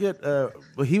 I forget. Well,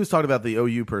 he was talking about the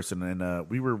OU person, and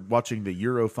we were watching the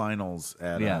Euro finals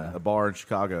at a bar in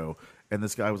Chicago. And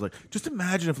this guy was like, just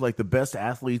imagine if like the best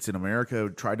athletes in America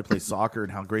tried to play soccer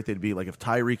and how great they'd be. Like if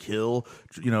Tyreek Hill,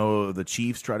 you know, the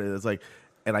Chiefs tried to. It's like,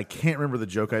 and I can't remember the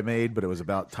joke I made, but it was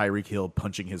about Tyreek Hill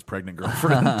punching his pregnant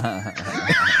girlfriend, and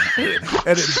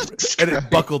it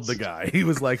buckled the guy. He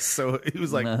was like,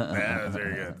 nah, that's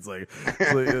very good.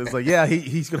 It's like, yeah,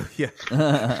 he's gonna, yeah.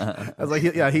 I was like,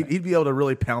 yeah, he'd be able to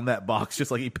really pound that box just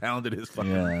like he pounded his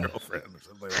fucking girlfriend or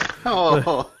something like that.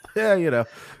 Oh. Yeah, you know.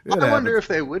 I wonder if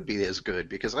they would be as good,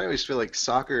 because I always feel like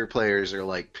soccer players are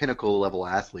like pinnacle level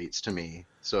athletes to me.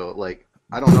 So like,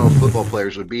 I don't know if football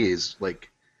players would be as like.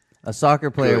 A soccer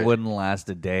player Good. wouldn't last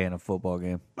a day in a football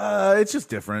game. It's just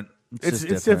different.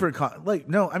 It's different. Like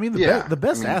no, I mean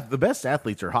the best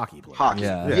athletes are hockey players. Hockey,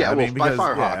 I well, mean, by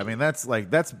far hockey. I mean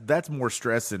that's more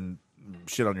stress and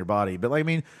shit on your body. But like, I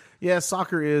mean, yeah,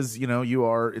 soccer is,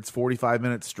 it's 45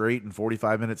 minutes straight and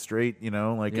 45 minutes straight, so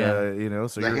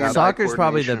you're hand-eye Soccer's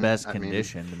probably the coordination, best I mean,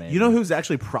 conditioned. Maybe. You know who's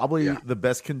actually probably Yeah. the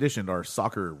best conditioned are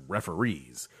soccer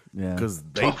referees. Yeah. Because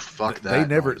fuck they that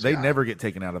never noise, they yeah. never get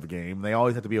taken out of a game. They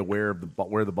always have to be aware of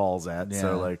where the ball's at.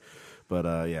 So Yeah. like,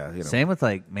 but Same with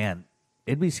like, man,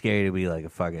 it'd be scary to be like a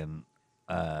fucking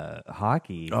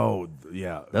hockey. Oh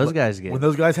yeah, Those guys get- when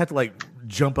those guys have to like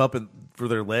jump up and for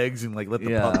their legs and like let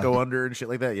the Yeah. puck go under and shit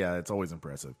like that. Yeah, it's always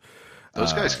impressive.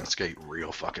 Those guys can skate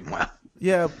real fucking well.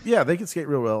 Yeah, they can skate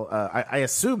real well. I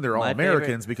assume they're all My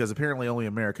Americans because apparently only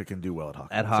America can do well at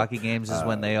hockey. At hockey games is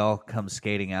when they all come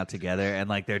skating out together and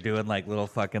like they're doing like little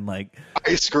fucking like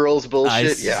Ice girls bullshit.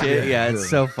 ice Yeah. shit. Yeah, it's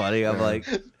so funny. I'm like,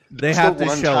 they It's have the to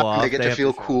one show time off. They get to have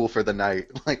feel show cool for the night,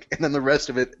 like, and then the rest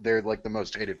of it, they're like the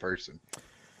most hated person,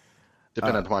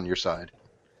 depending upon your side.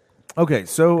 Okay,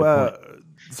 so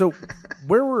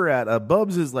where we're at,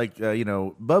 Bubs is like,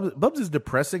 Bubs is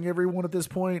depressing everyone at this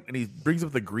point, and he brings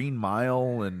up the Green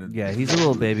Mile, and Yeah, he's a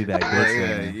little baby back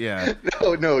this yeah.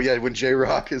 Oh no, yeah. When J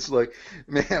Rock is like,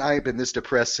 man, I ain't been this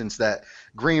depressed since that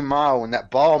Green Mile when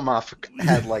that ball muff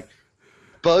had like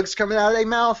bugs coming out of their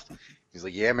mouth. He's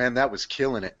like, yeah, man, that was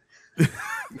killing it.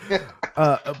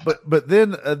 But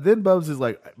then Bubs is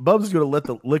like, Bubs is gonna let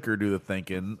the liquor do the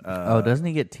thinking. doesn't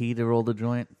he get T to roll the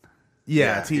joint?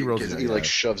 Yeah, T rolls. He like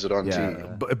shoves it on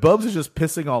yeah. T. Bubs is just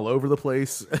pissing all over the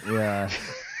place. Yeah.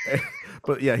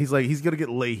 But yeah, he's like, he's gonna get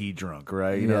Leahy drunk,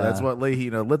 right? Yeah. That's what Leahy.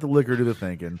 Let the liquor do the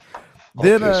thinking. I'll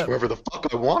Then piss whoever the fuck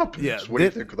I want to piss. yeah, What do you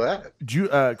think of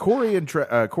that? Corey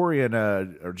and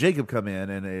or Jacob come in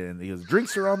and he goes,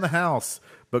 drinks are on the house,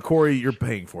 but Corey, you're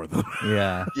paying for them.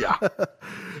 Yeah. Yeah.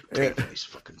 Pay for these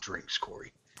fucking drinks,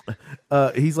 Corey.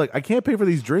 He's like, I can't pay for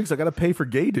these drinks. I got to pay for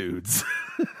gay dudes.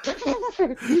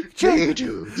 Gay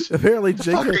dudes. Apparently, What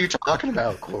the fuck Jacob. are you talking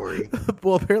about, Corey?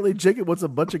 Well, apparently Jacob wants a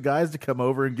bunch of guys to come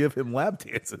over and give him lap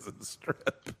dances and strip.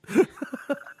 I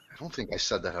don't think I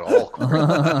said that at all, Corey.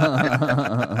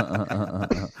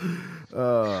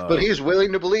 But he's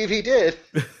willing to believe he did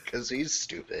because he's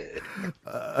stupid.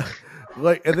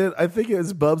 And then I think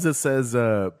it's Bubs that says,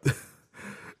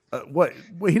 "What?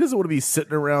 He doesn't want to be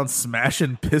sitting around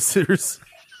smashing pissers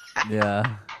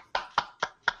Yeah.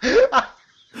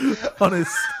 on his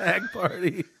stag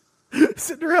party."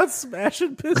 Sitting around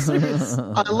smashing pissers.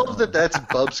 I love that that's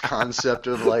Bub's concept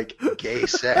of like gay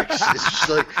sex. It's just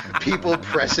like people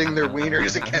pressing their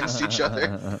wieners against each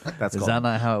other. That's Is called, that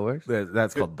not how it works?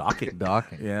 that's called docking.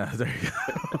 Docking. Yeah, there you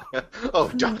go. Oh,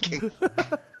 docking.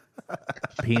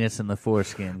 Penis in the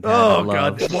foreskin. Oh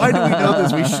God! Why do we know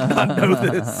this? We should not know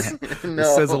this. No.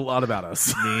 It says a lot about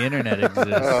us. The internet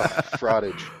exists.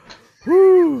 Fraudage.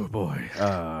 Woo, boy.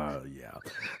 Yeah.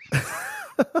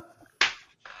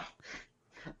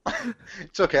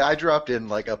 It's okay. I dropped in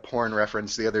like a porn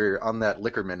reference the other on that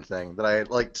Liquorman thing that I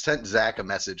like sent Zach a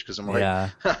message because I'm like, Yeah.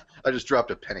 I just dropped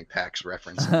a Penny Packs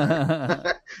reference. In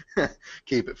there.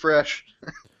 Keep it fresh.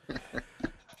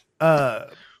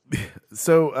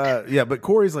 So yeah, but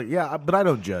Corey's like, yeah, but I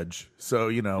don't judge. So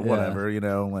whatever.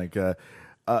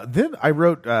 Then I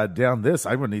wrote down this.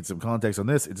 I'm gonna need some context on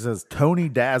this. It says Tony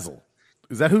Dazzle.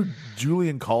 Is that who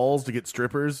Julian calls to get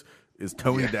strippers? Is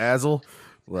Tony Dazzle?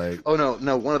 Like, Oh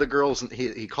no, one of the girls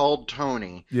he called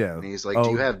Tony. Yeah. And he's like, Oh,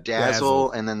 do you have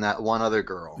Dazzle? And then that one other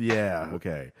girl yeah,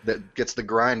 okay, that gets the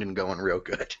grinding going real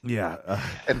good. yeah.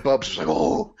 And Bubs was like,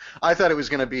 oh, I thought it was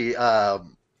gonna be what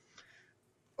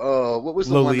was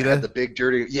the one Lolita? that had the big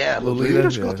dirty? Yeah, Lolita,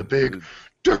 Lolita's yeah. got the big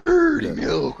dirty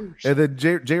milkers. And then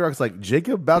J Rock's like,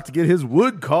 Jacob about to get his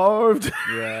wood carved.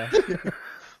 Yeah.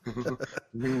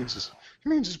 He means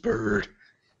his bird.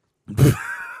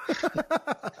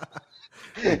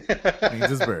 Means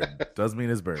his bird. Does mean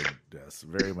his bird. Yes,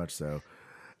 very much so.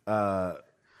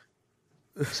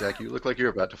 Zach, you look like you're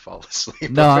about to fall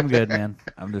asleep. No, I'm good, man.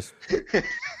 I'm just.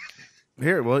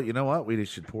 Here, well, you know what? We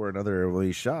should pour another of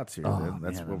these shots here. Oh, then.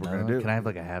 That's man, what we're another gonna one? do. Can I have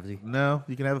like a halvesy? No,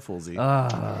 you can have a full Z.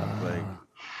 Ah.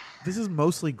 This is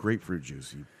mostly grapefruit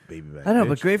juice, you baby back. I know, bitch.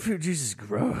 but grapefruit juice is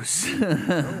gross.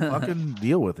 fucking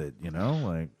deal with it.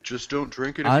 Like Just don't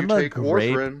drink it if I'm you a take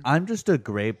grape. warfarin. I'm just a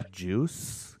grape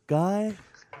juice guy.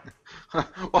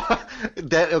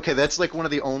 That's like one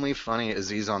of the only funny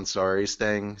Aziz Ansari's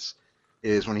things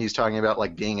is when he's talking about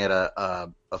like being at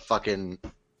a fucking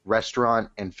restaurant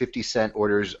and 50 Cent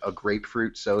orders a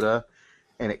grapefruit soda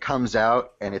and it comes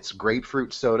out and it's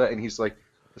grapefruit soda and he's like,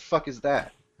 the fuck is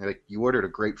that? They're like, you ordered a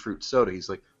grapefruit soda. He's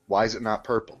like, why is it not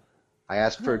purple? I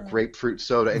asked for a grapefruit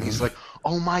soda and he's like,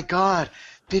 oh my God,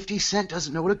 50 Cent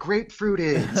doesn't know what a grapefruit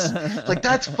is. Like,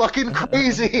 that's fucking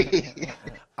crazy.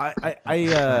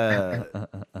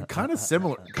 kind of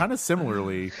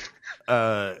similarly,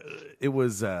 it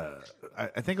was. I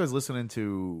think I was listening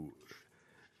to.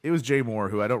 It was Jay Moore,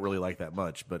 who I don't really like that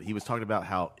much, but he was talking about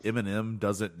how Eminem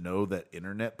doesn't know that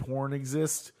internet porn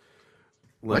exists.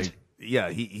 Like, What? yeah,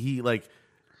 he like.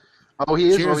 Oh, he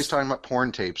is Cheers. always talking about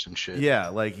porn tapes and shit. Yeah,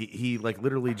 like he like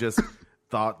literally just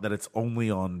thought that it's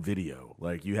only on video.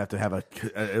 Like you have to have a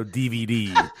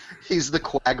DVD. He's the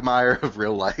quagmire of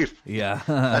real life. Yeah.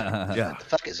 Yeah. The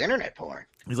fuck is internet porn?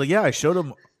 He's like, yeah, I showed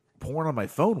him porn on my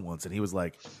phone once, and he was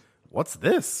like, "What's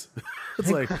this?" It's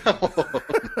like,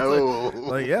 No.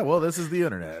 like, yeah, well, this is the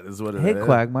internet, is what it Hey, is.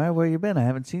 Quagmire, where you been? I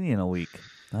haven't seen you in a week.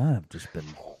 I've just been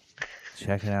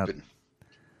checking out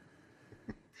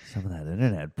some of that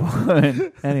internet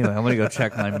porn. Anyway, I'm going to go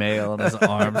check my mail, and his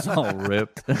arm's all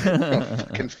ripped.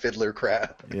 Fucking fiddler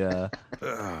crap. Yeah.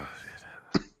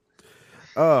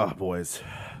 Oh, boys,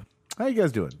 how you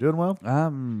guys doing? Doing well?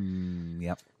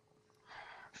 Yep.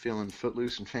 Feeling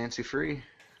footloose and fancy free.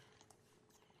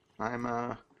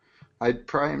 I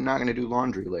probably am not going to do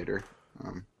laundry later.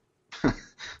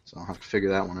 So I'll have to figure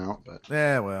that one out. But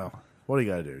Yeah, well, what do you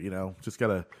got to do? You know, just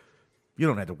gotta. You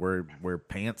don't have to wear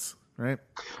pants, right?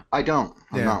 I don't.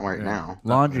 I'm Yeah, not right yeah. now.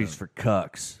 Laundry's for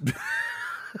cucks.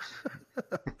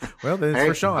 Well, then it's Hey,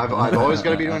 for Sean. I've always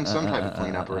got to be doing some type of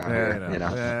cleanup around Yeah, here. You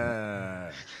know.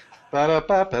 Yeah.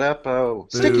 Ba-da-ba-ba-da-bo.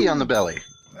 Sticky on the belly.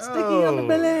 Sticky on the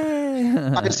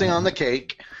belly. Icing on the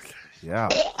cake. Yeah.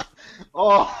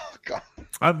 Oh God.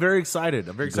 I'm very excited.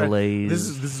 Glaze.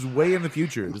 This is way in the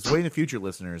future. This is way in the future,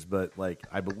 listeners. But like,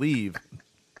 I believe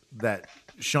that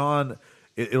Sean,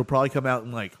 it'll probably come out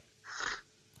in like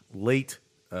late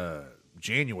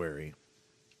January.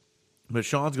 But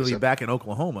Sean's going to be back in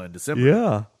Oklahoma in December.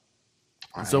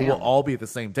 Yeah. So I we'll am. all be at the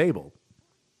same table.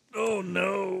 Oh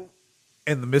no!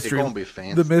 And the mystery, It won't be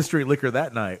fancy. the mystery liquor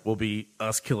that night will be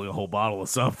us killing a whole bottle of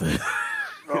something.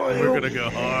 We're gonna go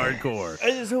hardcore.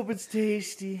 I just hope it's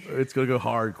tasty. It's gonna go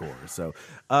hardcore. So,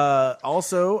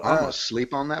 also, I'm gonna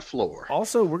sleep on that floor.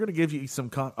 we're gonna give you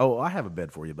some. Oh, I have a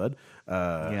bed for you, bud.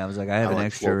 Yeah, I was like, I have I an like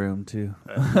extra floor. room too.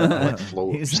 I like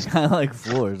floors. He's like, I like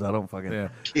floors. I don't fucking.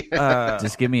 Yeah.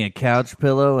 Just give me a couch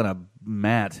pillow and a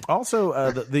mat.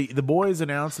 Also, the boys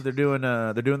announced that they're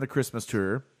doing the Christmas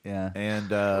tour. Yeah.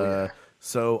 And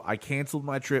so I canceled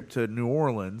my trip to New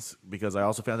Orleans because I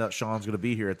also found out Sean's going to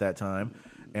be here at that time,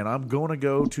 and I'm going to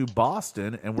go to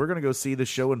Boston, and we're going to go see the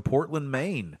show in Portland,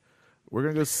 Maine. We're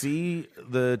going to go see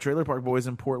the Trailer Park Boys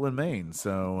in Portland, Maine.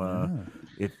 So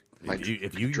if you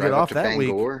can drive get up off to that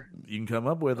Bangor. week, you can come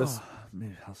up with us.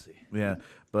 Maybe I'll see. Yeah,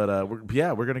 but we're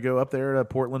going to go up there to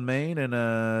Portland, Maine,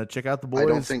 and check out the boys. I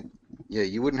don't think. Yeah,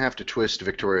 you wouldn't have to twist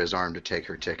Victoria's arm to take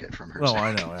her ticket from her. Oh,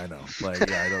 I know. Like,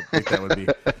 yeah, I don't think that would be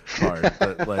hard,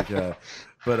 but like,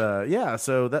 yeah.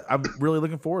 So that I'm really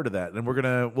looking forward to that, and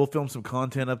we'll film some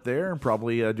content up there, and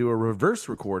probably do a reverse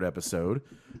record episode.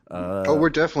 Oh, we're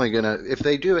definitely gonna. If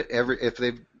they do it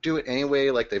anyway,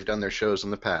 like they've done their shows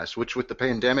in the past, which with the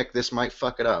pandemic, this might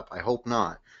fuck it up. I hope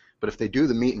not. But if they do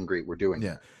the meet and greet, we're doing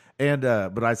Yeah, it. and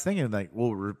but I was thinking like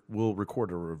we'll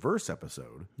record a reverse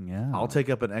episode. Yeah. I'll take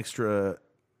up an extra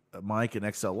mic and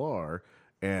XLR,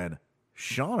 and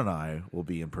Sean and I will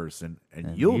be in person,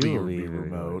 and you'll be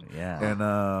remote. Yeah.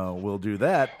 And we'll do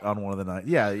that on one of the nights.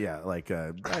 Yeah, like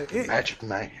Magic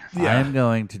man. yeah. I'm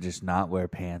going to just not wear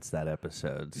pants that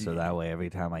episode, so that way every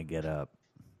time I get up,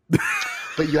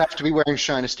 But you have to be wearing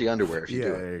Shinesty underwear if you Yeah,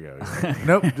 do it. there you go. Yeah.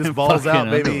 Nope, just balls out,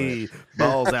 Fucking baby.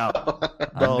 Balls out.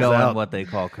 I'm Balls going out. what they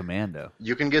call commando.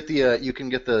 You can get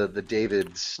the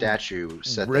David statue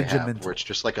set they have, Regimental. where it's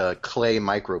just like a clay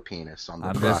micro penis on the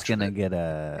I'm crotch just gonna of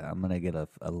it. get a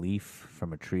leaf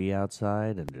from a tree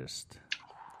outside and just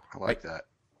I like that.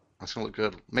 That's gonna look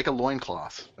good. Make a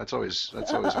loincloth. That's always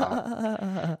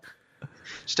hot.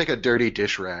 Just take a dirty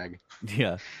dish rag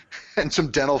yeah. and some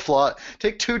dental floss.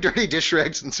 Take 2 dirty dish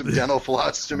rags and some dental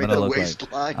floss to make a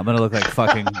waistline. I'm gonna look like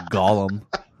fucking Gollum.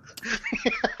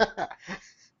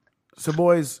 So,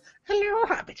 boys, Hello,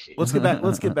 Hobbit. let's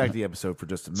get back to the episode for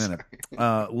just a minute.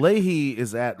 Leahy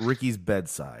is at Ricky's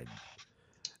bedside.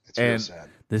 It's real And- sad.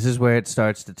 This is where it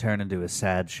starts to turn into a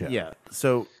sad show. Yeah.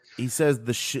 So he says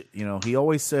the shit. He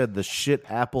always said the shit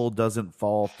apple doesn't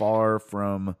fall far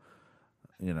from,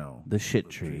 The shit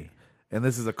tree. and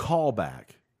this is a callback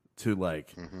to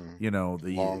like, the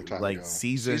Long time like ago.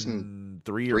 season Season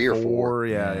 3 3 or or 4. 4.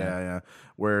 Yeah.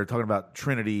 We're talking about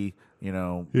Trinity, being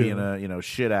a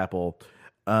shit apple,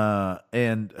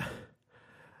 and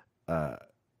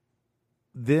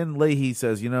then Leahy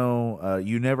says, you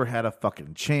never had a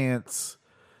fucking chance.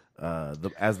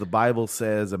 As the Bible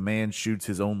says, a man shoots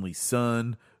his only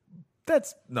son.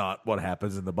 That's not what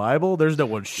happens in the Bible. There's no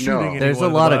one shooting anyone. There's a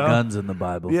in the lot of Bible. guns in the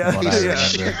Bible. Yeah. From what I Yeah.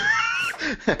 remember.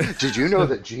 Did you know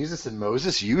that Jesus and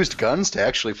Moses used guns to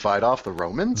actually fight off the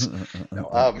Romans?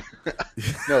 No,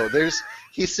 no.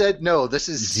 He said no. This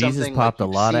is Jesus something popped like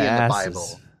a you lot see of in the asses.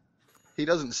 Bible. He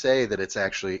doesn't say that it's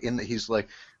actually in the. He's like,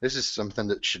 this is something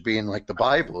that should be in like the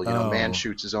Bible. You know, man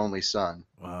shoots his only son.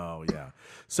 Oh, yeah.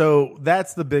 So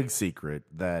that's the big secret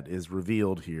that is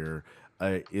revealed here,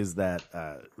 is that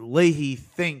Leahy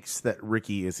thinks that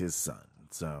Ricky is his son.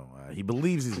 So he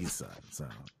believes he's his son. So,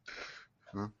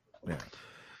 yeah.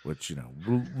 Which,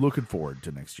 we're looking forward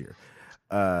to next year.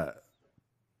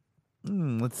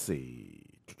 Let's see.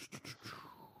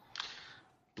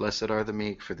 Blessed are the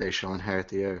meek, for they shall inherit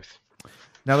the earth.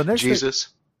 Now, the next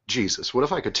Jesus, what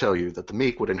if I could tell you that the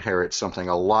meek would inherit something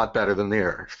a lot better than the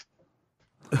earth?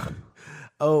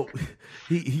 Oh,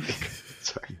 he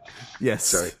Sorry. yes.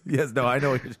 Sorry. Yes, no, I know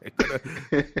what you're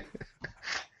saying.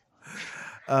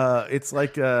 It's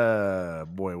like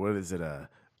boy, what is it?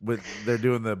 With they're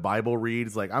doing the Bible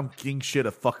reads, like I'm king shit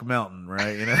a fuck mountain,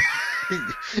 right? And then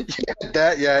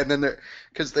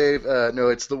because they've no,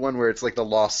 it's the one where it's like the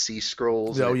Lost Sea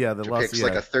Scrolls. Oh, and yeah, it the Lost- depicts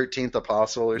like yeah. a 13th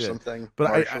apostle or something. But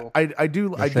Marshall. I do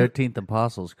The 13th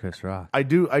Apostles, Chris Rock. I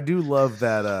do love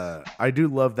that I do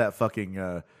love that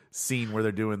fucking scene where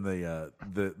they're doing the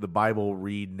Bible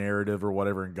read narrative or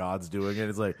whatever, and God's doing it.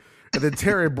 It's like, and then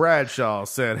Terry Bradshaw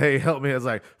said, "Hey, help me." I was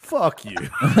like, "Fuck you."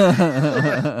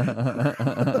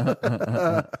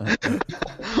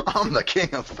 I'm the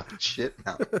king of shit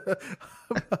now.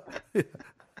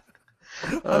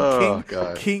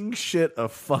 King shit a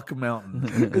fuck mountain.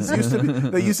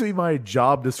 That used to be my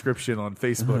job description on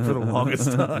Facebook for the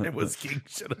longest time, was king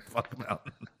shit a fuck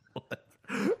mountain.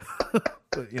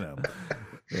 But yeah,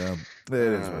 it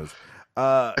is what it is.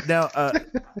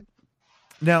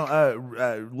 Now,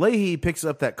 Leahy picks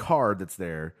up that card that's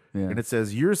there, and it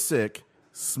says, "You're sick.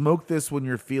 Smoke this when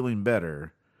you're feeling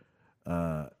better."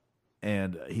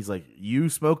 And he's like, "You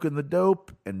smoking the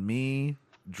dope, and me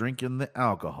drinking the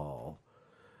alcohol."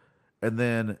 And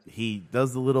then he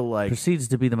does the little like Proceeds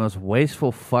to be the most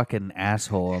wasteful fucking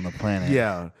asshole on the planet.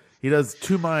 yeah, he does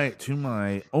to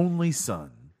my only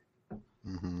son.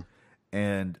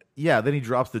 And then he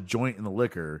drops the joint in the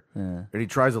liquor, and he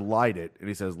tries to light it, and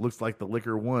he says, "Looks like the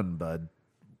liquor won, bud.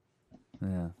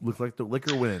 Yeah. Looks like the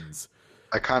liquor wins."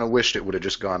 I kind of wished it would have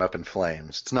just gone up in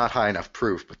flames. It's not high enough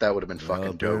proof, but that would have been fucking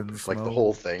Up dope. in If, like the smoke.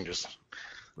 whole thing just.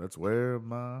 That's where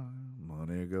my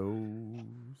money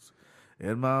goes,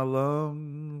 in my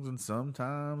lungs, and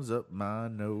sometimes up my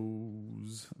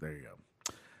nose. There you go.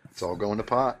 It's all going to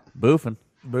pot. Boofing.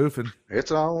 Boofing.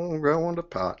 It's all going to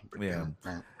pot. Yeah.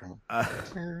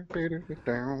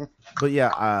 Down. But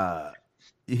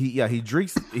he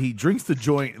drinks the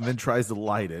joint and then tries to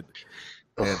light it,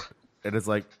 and it's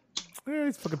like,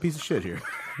 he's a fucking piece of shit here.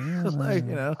 Like,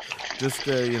 just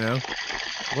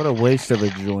What a waste of a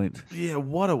joint. yeah,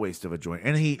 what a waste of a joint.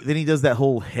 And then he does that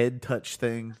whole head touch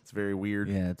thing. It's very weird.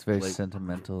 Yeah, it's very Like,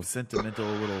 sentimental. sentimental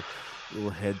little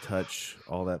head touch,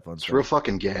 all that fun It's stuff. real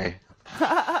fucking gay.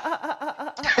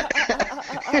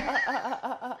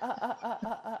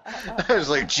 I was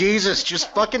like, Jesus,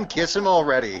 just fucking kiss him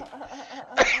already.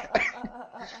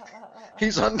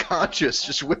 He's unconscious.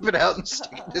 Just whip it out and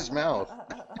stick it in his mouth.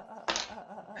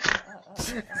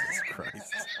 Jesus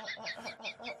Christ.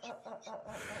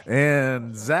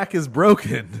 And Zach is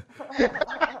broken.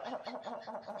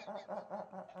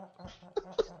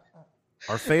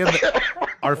 Our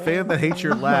fan that hates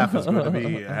your laugh is going to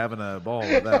be having a ball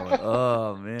with that one.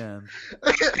 Oh, man.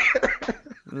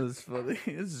 This is funny.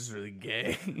 This is really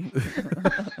gay.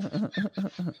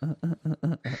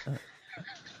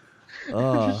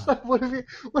 What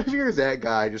if you're that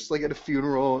guy, just like at a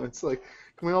funeral, and it's like,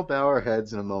 can we all bow our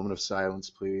heads in a moment of silence,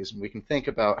 please? And we can think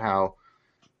about how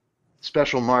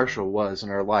special Marshall was in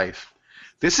our life.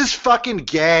 This is fucking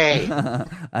gay.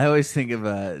 I always think of,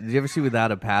 did you ever see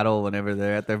Without a Paddle whenever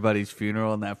they're at their buddy's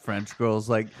funeral and that French girl's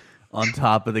like on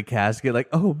top of the casket, like,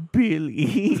 "Oh,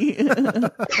 Billy."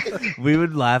 We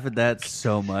would laugh at that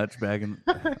so much back in.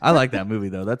 I like that movie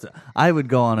though. I would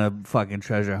go on a fucking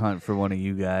treasure hunt for one of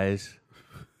you guys.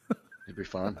 It'd be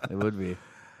fun. It would be.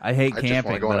 I hate I just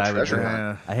camping, wanna go on but a I would. treasure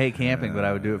hunt. I hate camping, but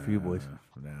I would do it for you boys.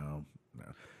 No.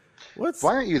 What's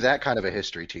Why aren't you that kind of a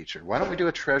history teacher? Why don't we do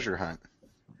a treasure hunt?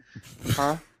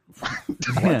 Huh?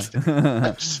 Yeah.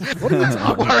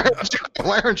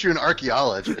 Why aren't you an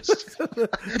archaeologist?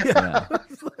 Yeah.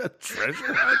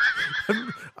 treasure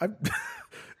hunt?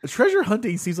 Treasure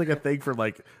hunting seems like a thing for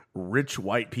like rich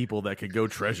white people that can go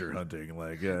treasure hunting.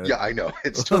 Like, Yeah, I know.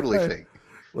 It's totally fake.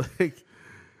 like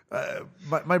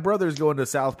My brother's going to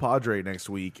South Padre next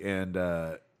week,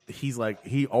 and he's like,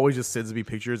 he always just sends me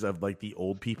pictures of like the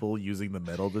old people using the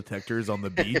metal detectors on the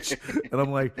beach, and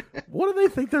I'm like, what do they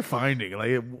think they're finding?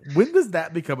 Like, when does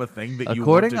that become a thing that you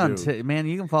want According to on do? man,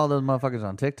 you can follow those motherfuckers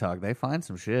on TikTok. They find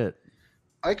some shit.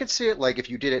 I could see it like if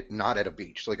you did it not at a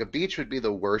beach. Like a beach would be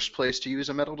the worst place to use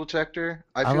a metal detector.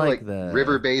 I feel like like the-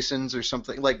 river basins or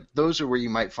something. Like those are where you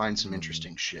might find some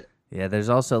interesting shit. Yeah, there's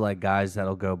also like guys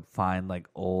that'll go find like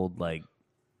old like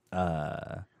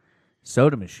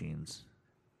soda machines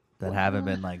that haven't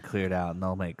been like cleared out, and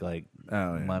they'll make like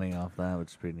money off that, which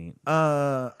is pretty neat.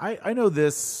 I know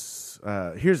this.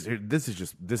 This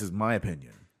is my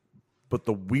opinion, but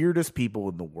the weirdest people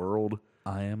in the world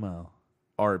IMO.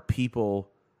 are people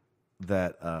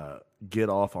that get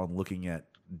off on looking at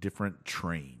different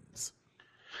trains.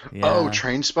 Yeah. Oh,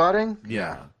 train spotting?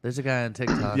 Yeah, There's a guy on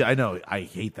TikTok. yeah, I know. I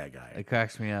hate that guy. It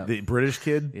cracks me up. The British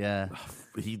kid. Yeah,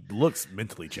 He looks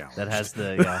mentally challenged. that has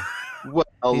the yeah. Well,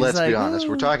 He's let's like, be honest.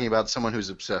 We're "Ooh." talking about someone who's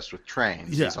obsessed with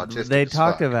trains. Yeah. He's autistic They as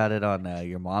talked fuck. about it on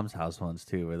Your Mom's House once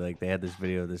too, where like they had this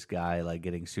video of this guy like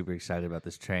getting super excited about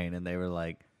this train, and they were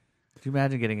like, "Could you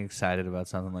imagine getting excited about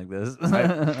something like this?"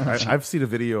 I've seen a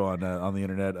video on the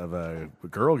internet of a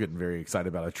girl getting very excited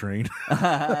about a train.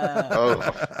 Oh,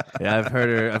 Yeah, I've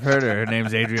heard her. Her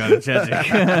name's Adriana Chechik.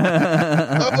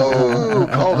 oh,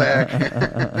 callback.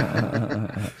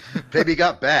 Baby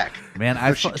got back. Man,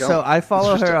 No, she so don't. I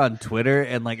follow It's just her a- on Twitter,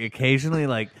 and like occasionally,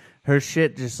 like her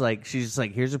shit, just like she's just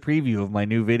like, "Here's a preview of my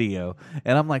new video,"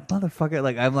 and I'm like, "Motherfucker!"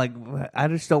 Like I'm like, I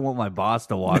just don't want my boss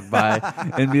to walk by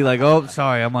and be like, "Oh,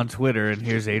 sorry, I'm on Twitter, and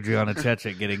here's Adriana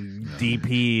Chechik getting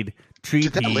DP'd, tree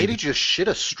Did that lady just shit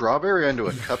a strawberry into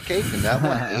a cupcake and that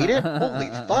one ate it? Holy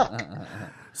fuck.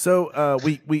 So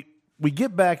we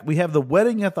get back. We have the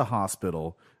wedding at the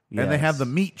hospital, and they Yes. have the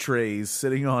meat trays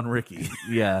sitting on Ricky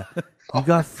Yeah, you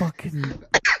got fucking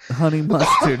honey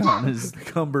mustard on his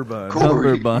cummerbund.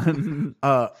 cummerbund."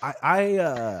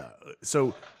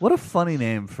 So What a funny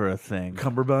name for a thing.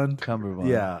 cummerbund. Cummerbund.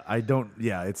 Yeah, I don't.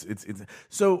 Yeah, it's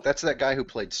so. That's that guy who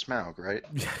played Smaug, right?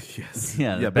 Yes.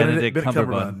 Yeah, Benedict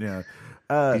Cumberbatch.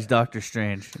 Yeah. He's Doctor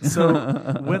Strange. So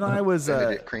when I was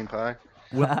Benedict Cream Pie.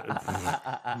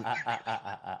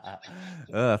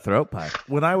 Throat pipe.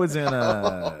 when I was in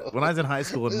high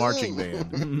school in marching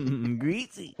band.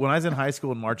 Greasy. When I was in high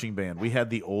school in marching band, we had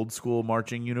the old school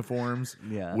marching uniforms,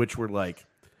 Yeah. which were like,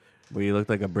 Where you look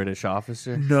like a British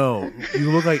officer. no,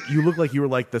 you look like you were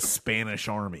like the Spanish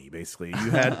army. Basically,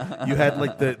 you had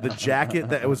like the jacket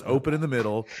that was open in the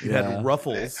middle. You Yeah. had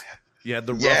ruffles. You had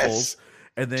the Yes. ruffles.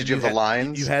 And then Did you have the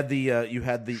lines? You had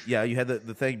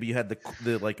the thing, but you had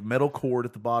the like metal cord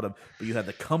at the bottom, but you had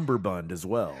the cummerbund as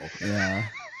well. Yeah.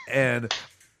 And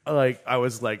like I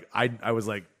was like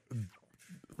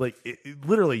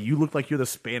literally you looked like you're the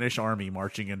Spanish army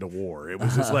marching into war. It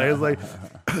was just like it was like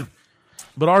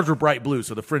but ours were bright blue,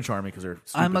 so the French army, because they're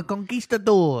stupid. I'm a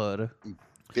conquistador.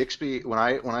 Bixby, when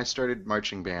I started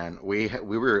marching band, we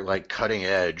were like cutting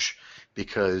edge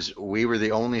because we were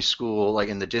the only school like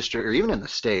in the district or even in the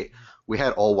state we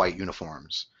had all white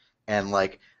uniforms, and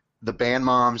like the band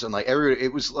moms and like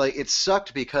it was like it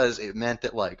sucked because it meant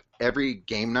that like every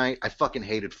game night I fucking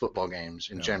hated football games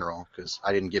in general because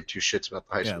I didn't give two shits about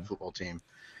the high school football team,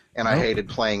 and I hated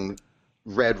playing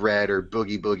red or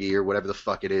boogie or whatever the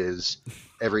fuck it is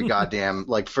every goddamn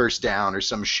like first down or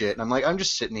some shit, and I'm like I'm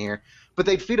just sitting here, but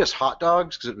they'd feed us hot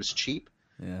dogs because it was cheap,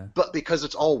 Yeah. but because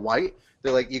it's all white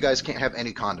they're like you guys can't have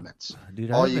any condiments. Dude,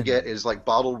 All I've you been- get is like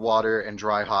bottled water and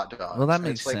dry hot dogs. Well, that And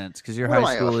makes it's like, sense because you're what am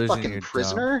high I, a schoolers and fucking you're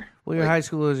prisoner? dumb. Well, you're Like- high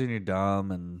schoolers and you're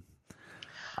dumb, and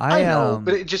I know,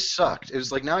 but it just sucked. It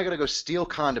was like now I gotta go steal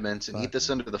condiments and Fuck. eat this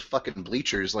under the fucking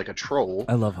bleachers like a troll.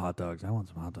 I love hot dogs. I want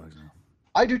some hot dogs now.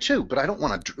 I do too, but I don't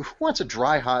want to. Who wants a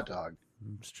dry hot dog?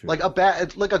 It's true. Like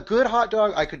a good hot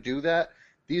dog, I could do that.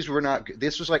 These were not.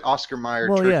 This was like Oscar Mayer.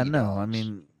 well, turkey yeah, no. dogs. I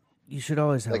mean, you should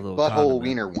always have like a little butthole condiment.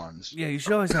 wiener ones. Yeah, you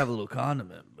should always have a little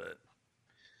condiment, but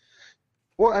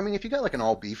Or I mean, if you got like an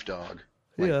all beef dog,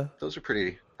 like, Yeah. those are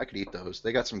pretty. I could eat those.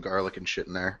 They got some garlic and shit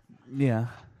in there. yeah.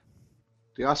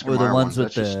 The Oscar Or the Mayer ones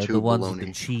with that's just the too ones baloney. with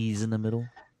the cheese in the middle.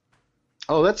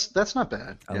 Oh, that's not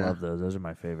bad. I Yeah. love those. Those are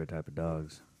my favorite type of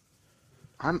dogs.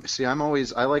 I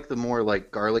like the more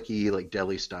like garlicky, like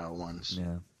deli style ones.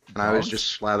 Yeah. And I always Dogs? just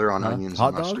slather on Huh? onions Hot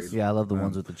and mustard. dogs? Yeah, I love the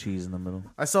ones with the cheese in the middle.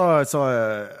 I saw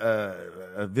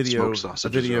a video Smoked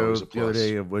sausage is the always a other plus.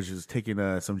 day of which is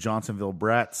taking some Johnsonville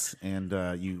brats and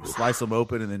you slice them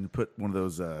open and then put one of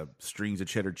those strings of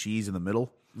cheddar cheese in the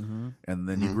middle, and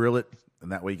then you grill it,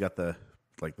 and that way you got the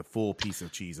full piece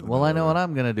of cheese. In the Well, middle I know of what it.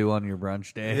 I'm gonna do on your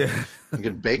brunch day. You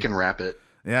can bacon wrap it.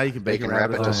 Yeah, you can Bacon wrap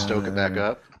wrap it to stoke it back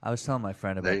up. I was telling my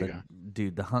friend There about you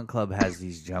dude. The Hunt Club has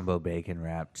these jumbo bacon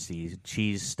wrapped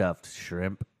cheese stuffed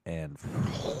shrimp, and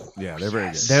Yeah, they're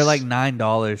very good. they're like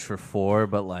 $9 for 4,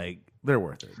 but like They're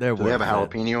worth it. they're Do they have a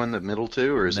worth it. jalapeno in the middle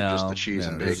too, or is it just the cheese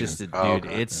and bacon? It's just dude.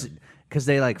 okay. It's because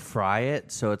they like fry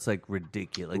it, so it's like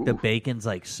ridiculous. Like the bacon's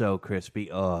like so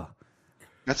crispy. Oh,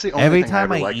 That's the only every thing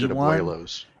time I I ever liked eat at one-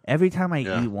 Abuelo's. every time I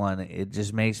Yeah. eat one, it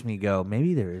just makes me go,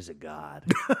 maybe there is a God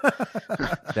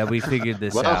that we figured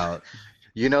this Well, out.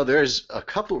 You know, there's a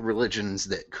couple religions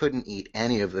that couldn't eat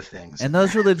any of the things. And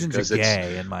those religions because are it's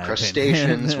gay, in my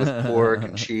crustaceans opinion. with pork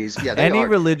and cheese. Yeah, they Any are.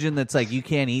 religion that's like you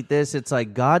can't eat this, it's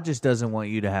like God just doesn't want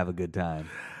you to have a good time.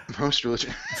 Most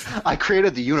religion. I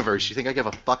created the universe. You think I give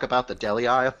a fuck about the deli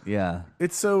aisle? Yeah,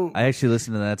 It's so I actually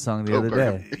listened to that song the other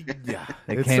day. yeah.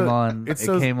 It It's came so- on. It's It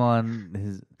so came on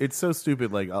his it's so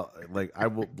stupid. Like I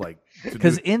will like to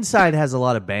because do- Inside has a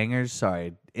lot of bangers.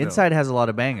 Sorry, Inside has a lot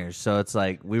of bangers. So it's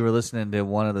like we were listening to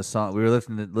one of the songs. We were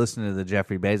listening to the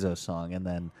Jeffrey Bezos song, and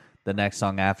then the next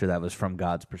song after that was From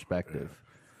God's Perspective.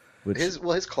 Which His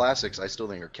classics I still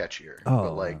think are catchier. Oh.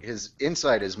 But like his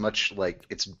Inside is much like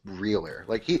it's realer.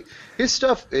 Like his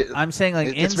stuff. I'm saying like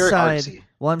it's very Inside. artsy.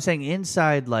 Well, I'm saying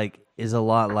Inside like is a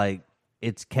lot like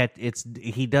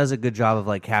he does a good job of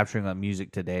like capturing what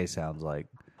music today sounds like.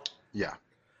 Yeah,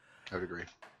 I would agree.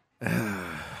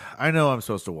 I know I'm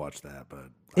supposed to watch that, but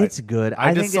It's good.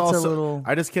 I think just it's saw a little.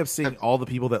 I just kept seeing all the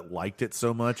people that liked it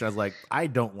so much. I was like, I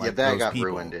don't like Yeah, that those got people.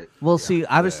 ruined. It. Well, see,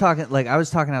 I was talking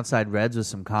outside Reds with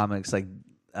some comics like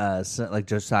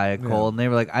Josiah Cole, and they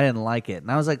were like, I didn't like it,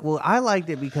 and I was like, well, I liked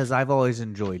it because I've always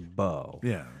enjoyed Bo.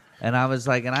 Yeah. And I was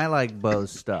like, and I like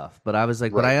Bo's stuff, but I was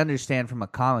like, but Right. I understand from a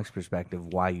comics perspective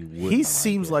why you would. He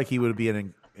seems like he would be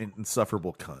an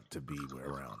insufferable cunt to be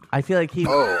around. I feel like he.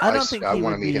 Oh, I don't think I he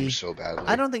want would to meet be, him so badly.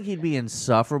 I don't think he'd be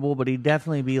insufferable, but he'd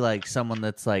definitely be like someone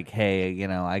that's like, hey, you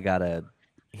know, I gotta.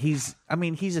 He's a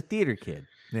theater kid,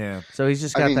 Yeah. so he's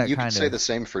just got I mean, that you kind could of. say the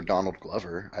same for Donald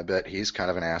Glover. I bet he's kind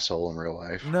of an asshole in real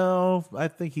life. No, I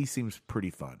think he seems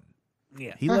pretty fun.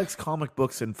 Yeah, He likes comic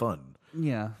books and fun.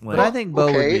 yeah, Like- but I think Bo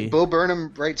would Okay, be. Bo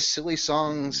Burnham writes silly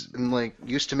songs and like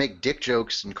used to make dick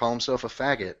jokes and call himself a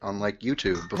faggot on like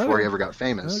YouTube before he ever got Oh,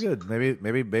 famous. good.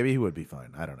 Maybe he would be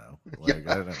fine. I don't know. Like,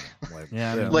 I don't know. Like,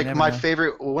 Yeah, I mean, Like never my know.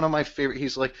 favorite, one of my favorite.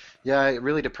 He's like, yeah, it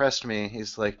really depressed me.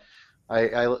 He's like,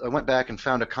 I went back and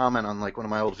found a comment on like one of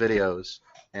my old videos,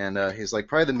 and he's like,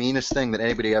 probably the meanest thing that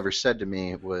anybody ever said to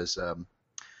me was,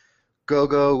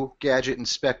 "Go gadget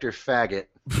inspector faggot."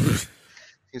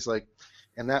 He's like,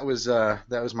 and that was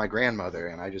my grandmother,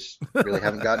 and I just really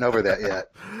haven't gotten over that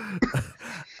yet.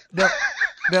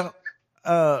 Now,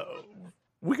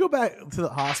 we go back to the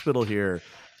hospital here.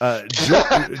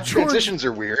 George, Transitions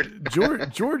are weird.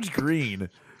 George Green.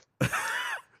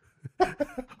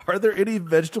 Are there any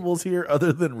vegetables here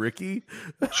other than Ricky?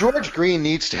 George Green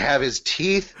needs to have his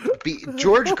teeth.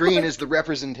 George Green is the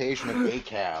representation of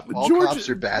ACAB. All George- cops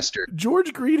are bastards.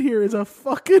 George Green here is a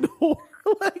fucking whore.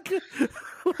 like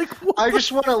what? I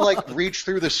just want to like reach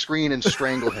through the screen and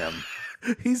strangle him.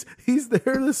 He's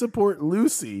there to support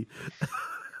Lucy.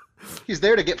 He's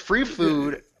there to get free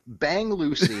food, bang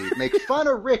Lucy, make fun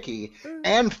of Ricky,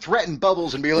 and threaten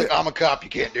Bubbles and be like, "I'm a cop. You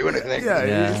can't do anything." Yeah,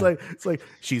 Yeah. it's like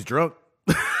she's drunk.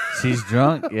 She's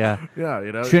drunk. Yeah, Yeah,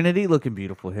 you know, Trinity looking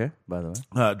beautiful here, by the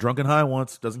way. drunk and high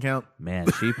once doesn't count.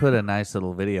 Man, she put a nice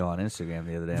little video on Instagram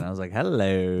the other day, and I was like,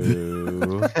 hello.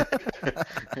 Ew.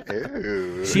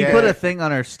 She put a thing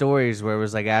on her stories where it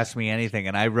was like, ask me anything.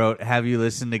 And I wrote, have you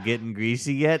listened to Getting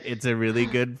Greasy yet? It's a really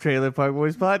good Trailer Park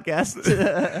Boys podcast.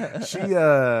 She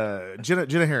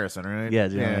Jenna Harrison, right? Yeah,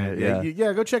 Jenna,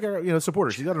 yeah. Go check her out. You know, support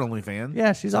her. She's got an OnlyFans.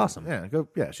 Yeah, she's awesome. Yeah, go.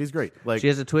 Yeah, she's great. Like She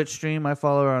has a Twitch stream. I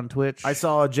follow her on Twitch. I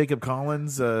saw Jacob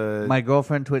Collins. My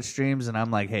girlfriend Twitch streams, and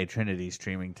I'm like, hey, Trinity's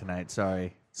streaming tonight.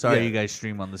 Sorry, Yeah. you guys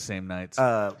stream on the same nights.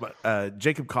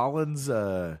 Jacob Collins.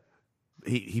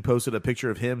 He posted a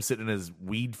picture of him sitting in his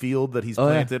weed field that he's Oh,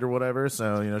 yeah. planted or whatever.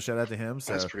 So shout out to him.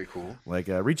 So That's pretty cool. like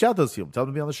reach out to those people. Tell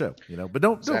them to be on the show. But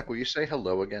don't. Zach, will you say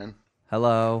hello again?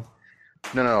 Hello.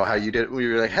 No, how you did? We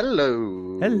were like,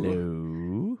 hello.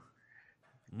 Hello.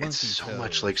 It's so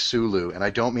much like Sulu, and I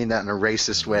don't mean that in a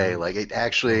racist way. Like it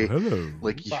actually, Hello.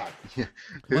 like,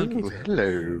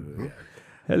 hello.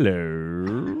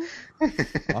 Hello.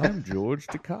 I'm George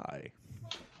Takei.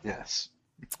 Yes.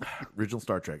 Original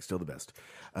Star Trek, still the best.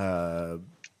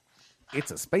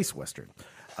 It's a space western.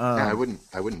 Yeah, I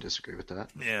wouldn't disagree with that.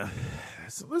 Yeah,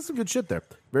 there's some good shit there.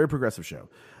 Very progressive show.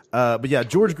 But yeah,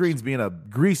 George Green's being a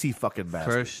greasy fucking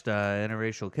bastard. First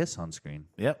interracial kiss on screen.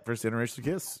 Yep, first interracial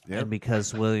kiss. Yep. And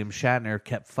because William Shatner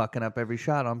kept fucking up every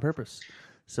shot on purpose.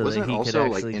 so Wasn't that it he could also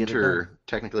like actually get it done.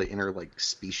 technically inter like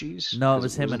species? No, it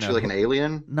was him Wasn't and she like an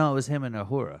alien? No, it was him and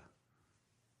Uhura.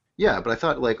 Yeah, but I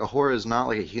thought like Ahura is not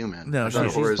like a human. No, I thought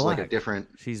she's Ahura is like a black. different.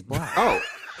 She's black. Oh.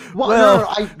 Well,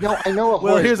 Well- I know Ahura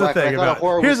well, here's is the black, but thing I thought about-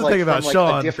 Ahura here's was the like thing about from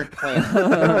Sean. like a different planet.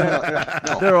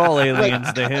 No. They're all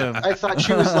aliens to him. I thought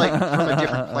she was like from a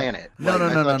different planet. No, Like, no,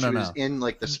 I no, thought no, she no, was no. in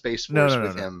like the space No, force no, no,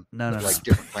 with no. him, No, no, like no.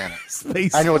 different planet.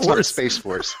 Space I know it's not a Force. space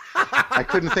force. I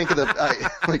couldn't think of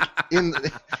like in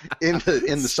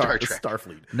the Star Trek.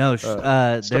 Starfleet. No,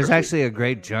 there's Starfleet. actually a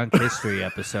great junk history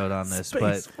episode on this,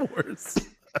 Space but Force.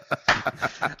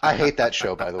 I hate that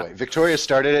show, by the way. Victoria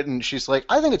started it, and she's like,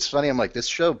 "I think it's funny." I'm like, "This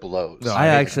show blows." No, I hate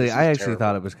actually This is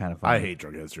thought it was kind of funny. I hate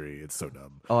drunk history. It's so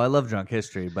dumb. Oh, I love drunk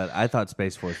history, but I thought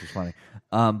Space Force was funny.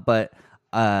 But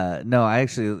no, I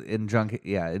actually in drunk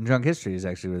history is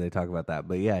actually where they talk about that.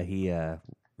 But yeah,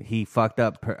 he fucked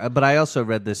up. But I also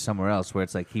read this somewhere else where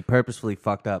it's like he purposefully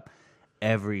fucked up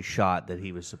every shot that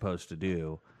he was supposed to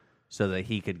do so that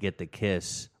he could get the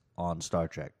kiss on Star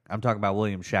Trek. I'm talking about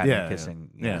William Shatner Yeah, kissing.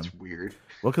 yeah. That's weird.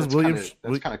 Well, because That's William,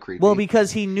 that's kind of creepy. Well,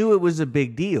 because he knew it was a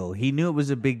big deal. He knew it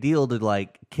was a big deal to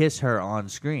like kiss her on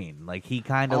screen. Like he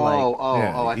kind of yeah,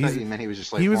 like I thought you meant he was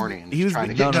just like he was- horny and he just was- trying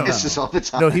to no, get no, kisses all the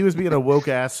time. no, he was being a woke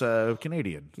ass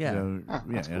Canadian. Yeah. You know,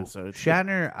 that's cool. So it's,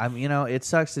 Shatner. It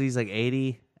sucks that he's like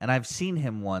 80, and I've seen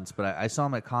him once, but I saw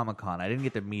him at Comic-Con. I didn't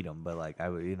get to meet him, but like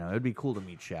it'd be cool to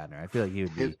meet Shatner. I feel like he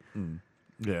would be.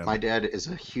 yeah. My dad is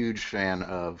a huge fan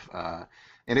of,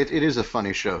 and it is a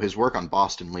funny show. His work on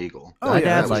Boston Legal. Oh, My yeah,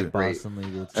 dad's that was like great. Boston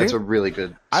Legal. too. That's a really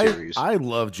good series. I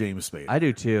love James Spader. I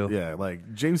do too. Yeah,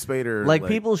 like James Spader. Like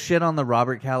people shit on the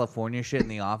Robert California shit in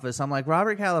The Office. I'm like,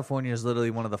 Robert California is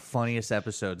literally one of the funniest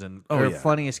episodes or yeah.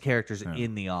 funniest characters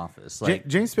in The Office. Like,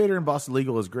 James Spader in Boston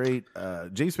Legal is great.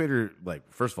 James Spader, like,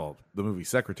 first of all, the movie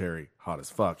Secretary, hot as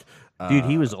fuck. dude,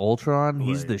 he was Ultron.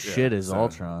 He's Like, the shit as so,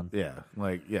 Ultron. Yeah,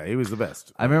 like, yeah, he was the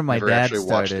best. I remember my Never dad actually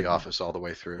watched started. The Office all the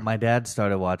way through. My dad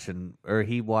started watching, or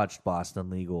he watched Boston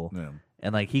Legal, Yeah.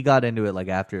 and like he got into it like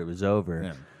after it was over.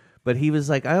 Yeah. But he was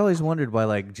like, I always wondered why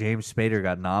like James Spader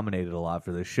got nominated a lot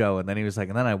for the show, and then he was like,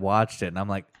 and then I watched it, and I'm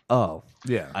like, oh,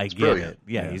 Yeah. I get brilliant. it.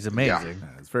 Yeah, Yeah. he's amazing. Yeah,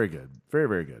 it's very good. Very,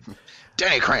 very good.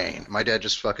 Danny Crane. My dad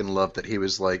just fucking loved that he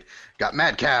was like, got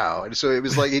Mad Cow. And so it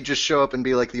was like, he'd just show up and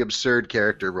be like the absurd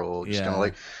character role. Just Yeah. kind of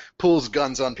like pulls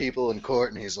guns on people in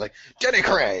court and he's like, Danny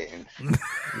Crane.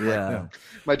 Yeah.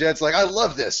 My dad's like, I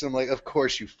love this. I'm like, of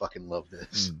course you fucking love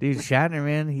this. Dude, Shatner,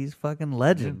 man, he's fucking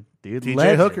legend. Dude, T.J.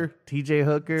 legend. Hooker. TJ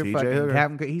Hooker, T.J. fucking Hooker.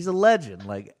 Captain. He's a legend.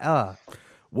 Like,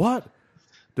 What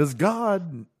does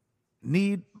God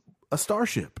need a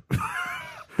starship?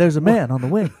 there's a man on the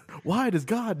wing. Why does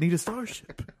God need a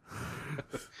starship?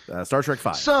 Star Trek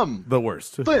 5. Some the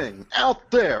worst. thing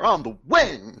out there on the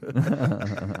wing.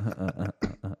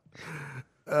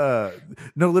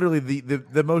 No, literally,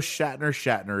 the most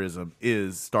Shatnerism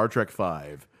is Star Trek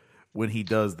 5 when he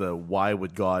does the "Why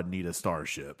would God need a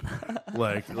starship?"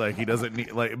 like he doesn't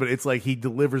need but it's like he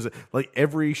delivers it. Like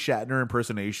every Shatner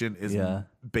impersonation is Yeah.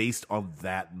 based on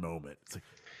that moment. It's like,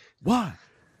 why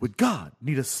would God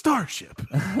need a starship?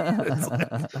 It's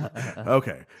like,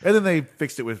 okay, and then they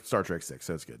fixed it with Star Trek 6.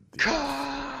 So that's good.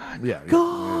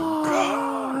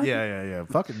 Yeah, yeah.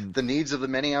 Fucking The needs of the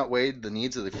many outweighed the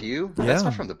needs of the few. Yeah. That's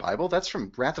not from the Bible. That's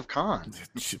from Wrath of Khan.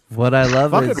 What I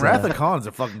love fucking is Wrath of Khan's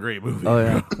a fucking great movie. Oh,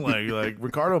 yeah. like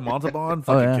Ricardo Montalban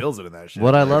fucking yeah. kills it in that shit.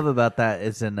 what I love about that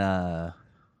is in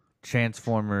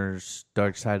Transformers: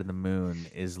 Dark Side of the Moon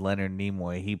is Leonard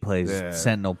Nimoy. He plays Yeah.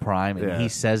 Sentinel Prime, and Yeah. he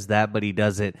says that, but he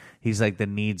does it. He's like, the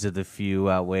needs of the few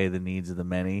outweigh the needs of the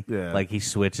many. Yeah. Like he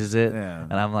switches it, Yeah.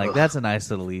 and I'm like, that's a nice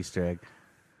little Easter egg.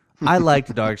 I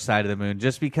liked Dark Side of the Moon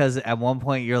just because at one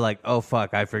point you're like, oh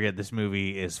fuck, I forget this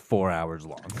movie is 4 hours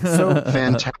long. So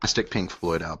Fantastic Pink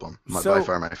Floyd album. So- By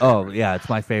far my favorite. Oh yeah, it's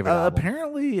my favorite album.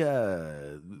 apparently,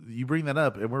 you bring that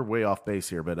up, and we're way off base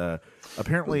here, but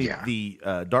apparently Yeah. the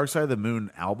Dark Side of the Moon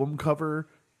album cover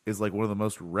is like one of the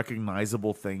most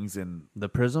recognizable things in. The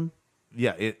Prism.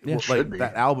 Yeah, should like be.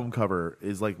 that album cover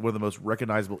is like one of the most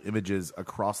recognizable images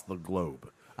across the globe.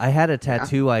 I had a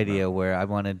tattoo idea where I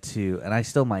wanted to, and I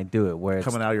still might do it. Where it's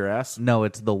Coming out of your ass. No,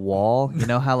 it's the Wall. You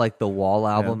know how like the Wall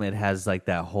album, it has like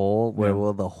that hole where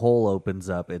well the hole opens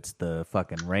up. It's the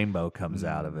fucking rainbow comes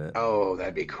out of it. Oh,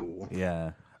 that'd be cool.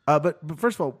 Yeah, But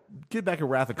first of all, get back to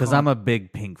Wrath of Khan. because I'm a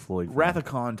big Pink Floyd fan. Wrath of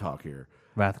Khan talk here.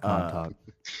 Rathacon talk.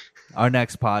 Our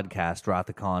next podcast,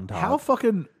 Rathacon talk. How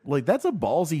fucking like that's a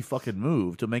ballsy fucking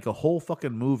move to make a whole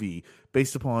fucking movie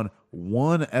based upon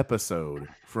one episode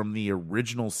from the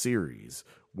original series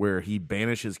where he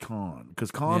banishes Khan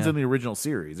because Khan's Yeah. in the original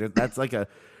series. That's like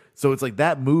so it's like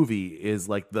that movie is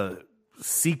like the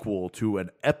sequel to an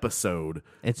episode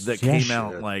It's that just- came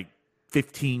out like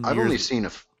 15 I've years. only seen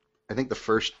I think the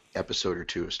first episode or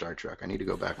two of Star Trek. I need to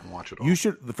go back and watch it all. You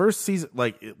should. The first season,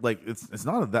 it's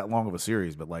not that long of a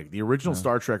series, but like the original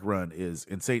Star Trek run is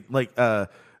insane. Like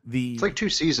It's like 2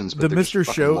 seasons, the but they're just Mr.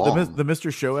 fucking Show long. the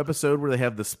Mr. Show episode where they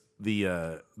have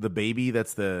the baby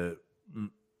that's the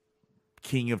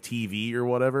king of TV or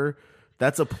whatever.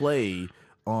 That's a play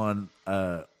on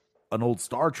an old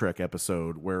Star Trek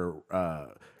episode where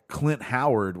Clint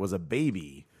Howard was a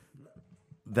baby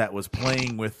that was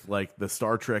playing with like the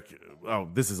Star Trek. Oh,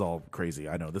 this is all crazy.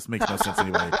 I know this makes no sense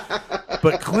anyway.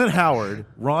 But Clint Howard,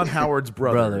 Ron Howard's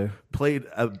brother. Played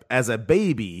as a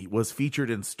baby, was featured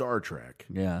in Star Trek.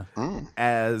 Yeah.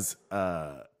 As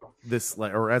this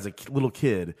like, or as a little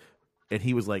kid, and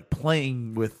he was like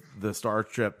playing with the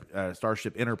Starship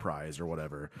Enterprise or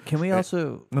whatever. Can we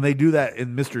also When they do that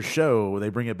in Mr. Show, they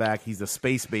bring it back. He's a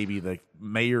space baby, the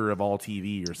mayor of all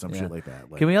TV or some shit like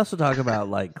that. Like, Can we also talk about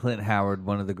like Clint Howard,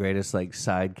 one of the greatest like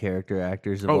side character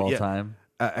actors of all time?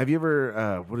 Have you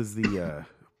ever? What is the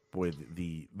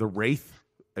the Wraith?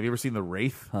 Have you ever seen the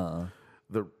Wraith?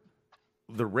 The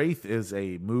Wraith is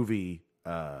a movie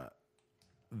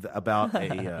about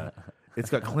a. It's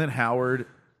got Clint Howard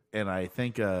and I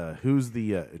think who's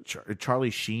the Charlie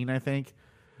Sheen, I think.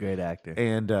 Great actor.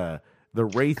 And the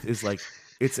Wraith is like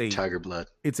it's a Tiger Blood.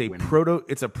 It's a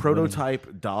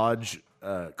prototype Dodge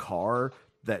car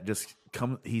that just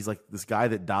comes. He's like this guy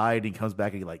that died and he comes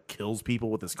back and he like kills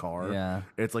people with his car. Yeah.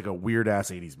 It's like a weird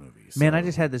ass 80s movie. Man, So- I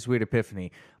just had this weird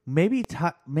epiphany. Maybe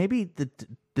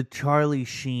the Charlie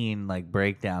Sheen like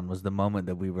breakdown was the moment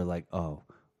that we were like, oh,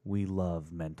 we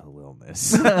love mental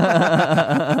illness.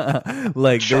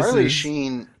 Like Charlie this is,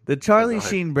 Sheen. the Charlie Go ahead.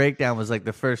 Sheen breakdown was like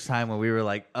the first time when we were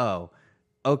like, oh,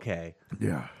 okay,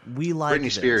 yeah. we like Britney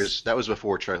this. Spears. That was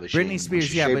before Charlie Sheen. Britney when Spears,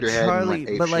 she yeah, shaved but her head and, Charlie,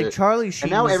 ate but like shit. Charlie Sheen,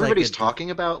 And now was everybody's like talking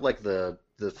about like the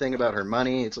thing about her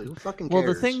money. It's like who fucking cares?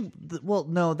 Well, the thing,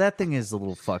 no, that thing is a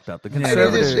little fucked up. The It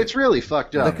conservative, is. It's really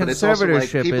fucked up. The but it's also like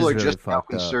conservatorship people is are really just now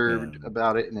fucked up, concerned yeah.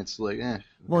 about it, and it's like,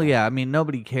 well, yeah, I mean,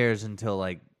 nobody cares until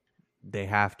like they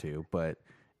have to, but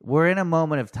we're in a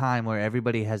moment of time where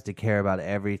everybody has to care about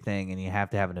everything, and you have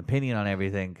to have an opinion on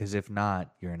everything, because if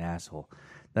not, you're an asshole.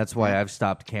 That's why I've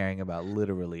stopped caring about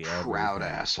literally everything. proud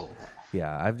asshole.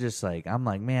 Yeah, I'm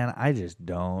like, man, I just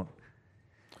don't.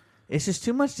 It's just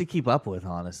too much to keep up with,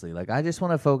 honestly. Like, I just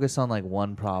want to focus on like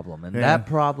one problem, and that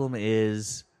problem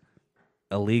is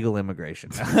illegal immigration.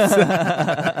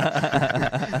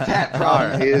 That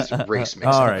problem is race mixing.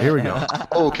 All right, here we go.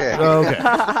 Okay. Okay.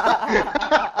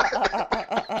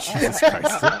 Jesus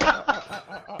Christ.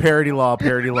 Parody law,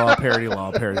 parody law, parody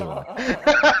law, parody law.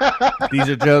 These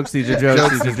are jokes. These are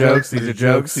jokes. These are jokes. These are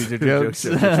jokes. These are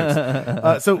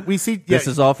jokes. So we see. This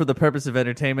is all for the purpose of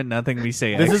entertainment. Nothing we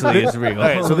say This actually is real. All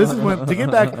right, so this is when to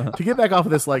get back off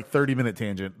of this like 30-minute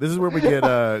tangent. This is where we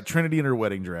get Trinity in her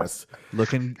wedding dress.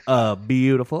 Looking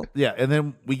beautiful. Yeah, and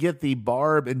then we get the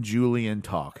Barb and Julian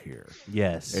talk here.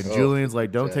 Yes. And Julian's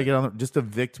like, "Don't take it on. Just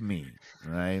evict me."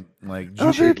 Right? Like I'd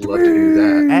love to do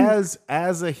that.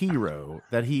 as a hero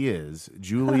that he is,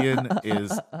 Julian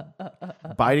is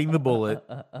biting the bullet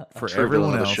for True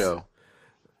everyone villain of else. the show.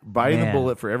 Biting the Man.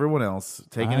 bullet for everyone else,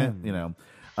 taking it, you know.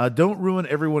 Don't ruin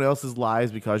everyone else's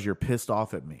lives because you're pissed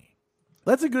off at me.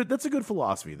 That's a good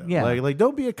philosophy though. Yeah. Like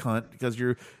don't be a cunt because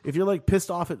if you're like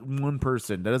pissed off at one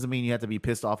person, that doesn't mean you have to be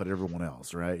pissed off at everyone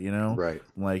else, right? You know? Right.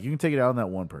 Like you can take it out on that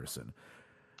one person.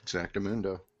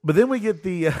 Exactamundo. But then we get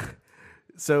the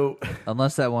so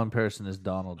Unless that one person is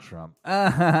Donald Trump.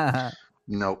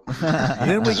 Nope.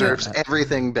 then we Deserves get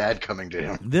everything bad coming to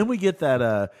him.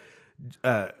 that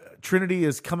Trinity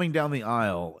is coming down the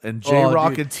aisle and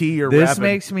J-Rock and T are This rapping.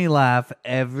 makes me laugh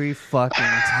every fucking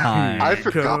time. I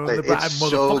forgot that the bride, it's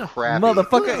so motherfucker. crappy.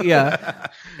 Motherfucker, yeah.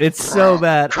 It's so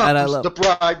bad. And I Comes love the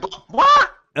bride.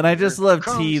 What? And I just love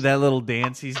T, comes- that little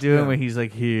dance he's doing where he's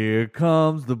like, "Here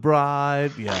comes the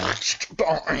bride." Yeah.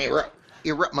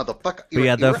 You're up, motherfucker. But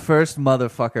yeah, the You're up. first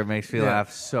motherfucker makes me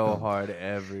laugh so hard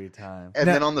every time. And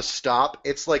then on the stop,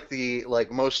 it's like the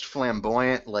most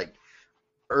flamboyant, like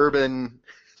urban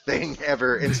thing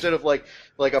ever. Instead of like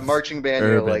a marching band,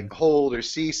 you know, Urban. like hold or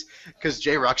cease, because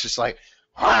J Rock's just like.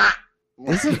 "Wah!"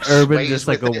 Isn't Like, urban sways just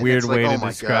like with a it, and weird it's like, way oh to my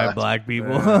describe God. black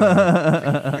people?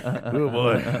 Oh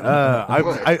boy!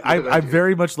 I'm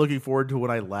very much looking forward to when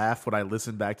I laugh when I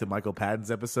listen back to Michael Patton's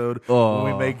episode when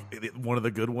we make one of the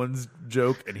good ones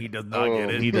joke and he does not get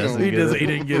it. He doesn't He get does. it. He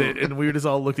didn't get it, and we just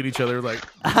all looked at each other like,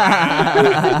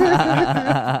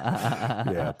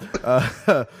 yeah.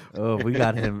 Oh, we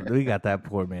got him. We got that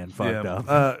poor man fucked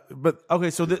up. But okay,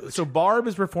 so Barb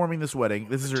is performing this wedding.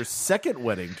 This is her second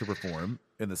wedding to perform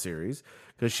in the series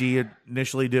because she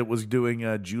initially was doing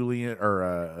Julian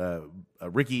or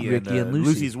Ricky and Lucy.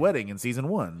 Lucy's wedding in season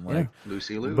 1. Like,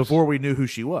 Lucy Luce. before we knew who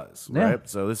she was, Yeah. right?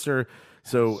 So this is her.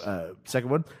 So second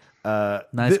one.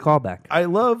 Nice callback. I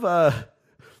love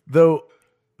though.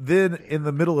 Then in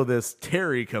the middle of this,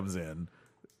 Terry comes in.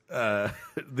 The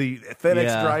FedEx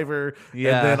Yeah. driver,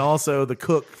 Yeah. and then also the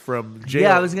cook from jail.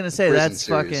 Yeah, I was gonna say Prison that's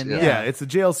series, fucking. yeah. Yeah, it's the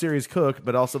jail series cook,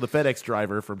 but also the FedEx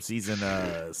driver from season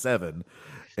 7.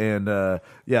 And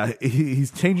he's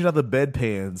changing out the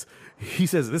bedpans. He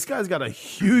says this guy's got a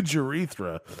huge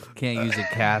urethra. Can't use a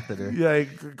catheter. Yeah,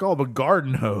 call him a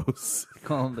garden hose.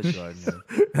 Call him the gardener.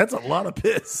 That's a lot of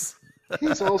piss.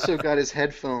 He's also got his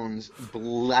headphones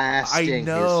blasting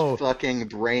know. his fucking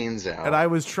brains out. And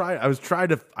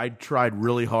I tried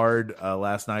really hard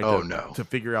last night to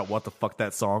figure out what the fuck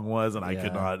that song was, and I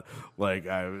could not. Like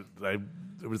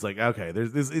it was like, okay,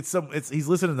 he's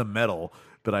listening to metal,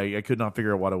 but I could not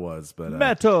figure out what it was. But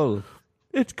Metal.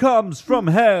 It comes from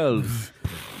hell.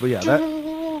 but yeah,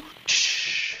 that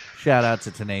Shout out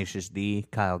to Tenacious D,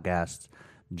 Kyle Gast,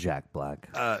 Jack Black.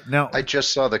 now I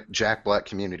just saw the Jack Black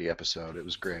Community episode. It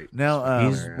was great. now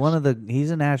He's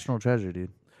a national treasure, dude.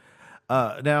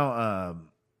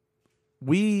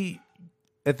 we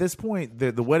at this point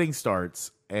the wedding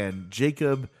starts, and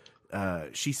Jacob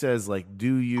she says like,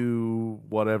 do you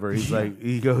whatever, he's like,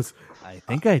 he goes, I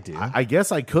think I do. I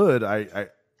guess I could.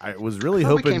 I was really I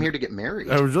thought we hoping came here to get married.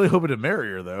 I was really hoping to marry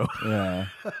her though. Yeah.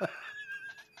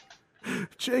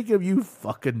 Jacob, you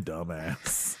fucking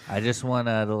dumbass. I just want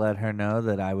to let her know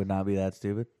that I would not be that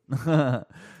stupid.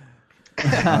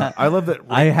 I love that.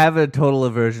 I have a total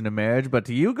aversion to marriage, but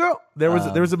to you, girl, There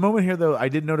was a moment here though. I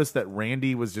did notice that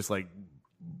Randy was just like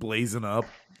blazing up.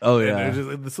 Oh, And yeah. it was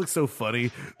just, this looks so funny.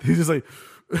 He's just like,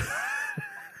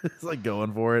 it's like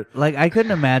going for it. like I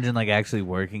couldn't imagine like actually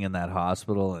working in that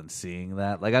hospital and seeing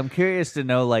that. Like I'm curious to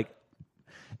know like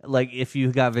if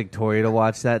you got Victoria to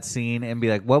watch that scene and be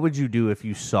like, what would you do if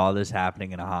you saw this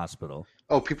happening in a hospital?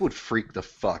 Oh, people would freak the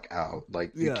fuck out.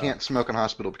 Like, you can't smoke in a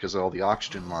hospital because of all the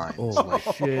oxygen lines. Like,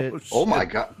 Shit. oh my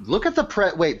god. Look at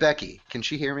the Wait, Becky, can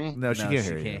she hear me? No, she can't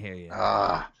hear you. can't hear you.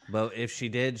 Ah. But if she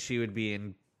did, she would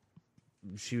be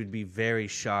very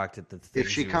shocked at the things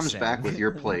If she you were comes saying. back with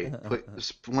your plate, why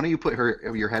don't you put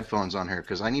your headphones on her?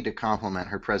 Because I need to compliment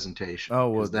her presentation. Oh,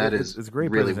 well, 'cause that is it's a great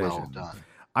really presentation. well done.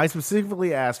 I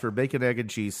specifically asked for bacon, egg, and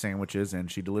cheese sandwiches,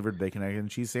 and she delivered bacon, egg, and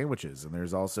cheese sandwiches. And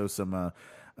there's also some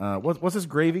what's this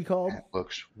gravy called? It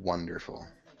looks wonderful.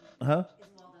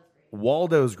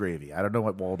 Waldo's gravy. I don't know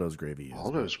what Waldo's gravy is.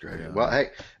 Waldo's great. Yeah. Well,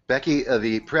 hey, Becky,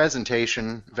 the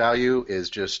presentation value is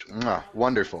just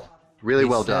wonderful. Really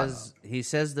well done. He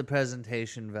says the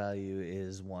presentation value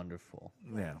is wonderful.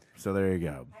 Yeah. So there you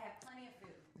go.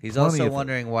 He's Plenty also of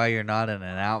wondering why you're not in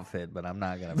an outfit, but I'm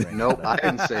not going to bring Nope, it I up.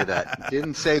 didn't say that.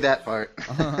 Didn't say that part.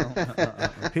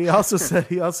 He also said,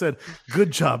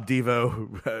 "Good job,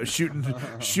 Devo,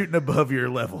 shooting above your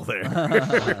level there."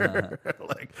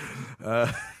 Like,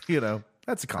 that's a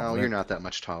Oh, compliment. you're not that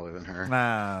much taller than her.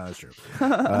 Nah, that's true.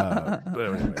 But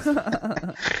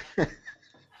anyways.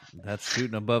 That's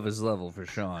shooting above his level for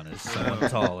Sean. Is someone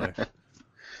taller.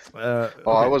 Oh,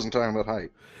 I wasn't talking about height.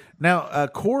 Now,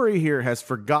 Corey here has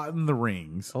forgotten the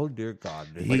rings. Oh dear God!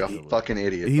 Like a fucking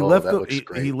idiot. He Oh, left that them. looks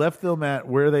great. He left them at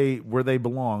where they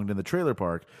belonged in the trailer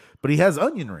park, but he has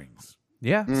onion rings.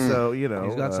 Yeah, So he's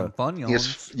got some fun He yawns.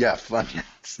 has, yeah, fun.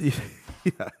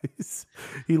 Yeah,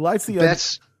 he likes the.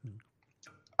 That's.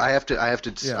 I have to.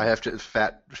 Yeah. I have to.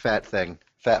 Fat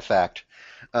fact.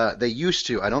 They used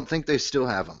to. I don't think they still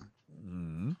have them.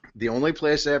 Mm-hmm. The only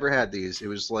place I ever had these, it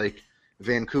was like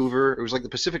Vancouver. It was like the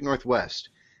Pacific Northwest,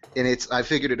 and I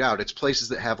figured it out. It's places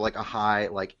that have like a high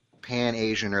like Pan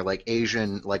Asian or like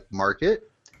Asian like market.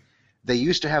 They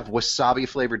used to have wasabi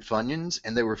flavored Funyuns,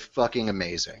 and they were fucking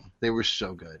amazing. They were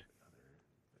so good.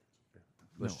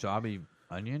 Wasabi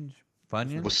onions,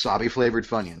 Funyuns. Wasabi flavored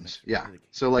Funyuns. Yeah.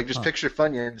 So like just picture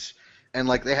Funyuns, and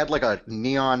like they had like a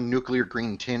neon nuclear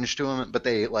green tinge to them, but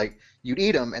they like you'd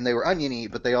eat them and they were oniony,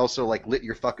 but they also like lit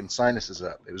your fucking sinuses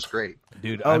up. It was great.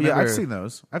 Dude, Oh I yeah, remember I've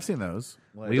seen those.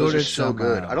 We Those ordered are so some,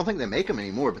 good. I don't think they make them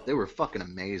anymore, but they were fucking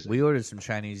amazing. We ordered some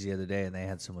Chinese the other day, and they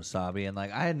had some wasabi. And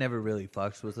like, I had never really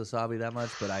fucked with wasabi that much,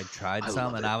 but I tried some,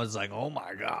 love and it. I was like, "Oh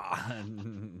my god!"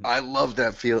 I love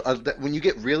that feel. When you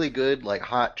get really good like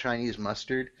hot Chinese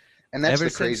mustard, and that's Ever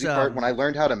the crazy since, part. When I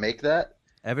learned how to make that,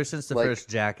 Ever since the Like- first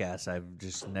Jackass, I've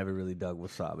just never really dug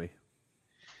wasabi.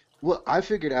 Well, I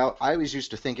figured out. I always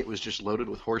used to think it was just loaded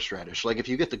with horseradish. Like if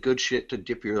you get the good shit to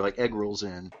dip your like egg rolls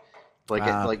in, like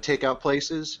at like takeout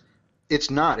places, it's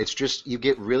not. It's just you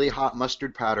get really hot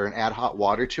mustard powder and add hot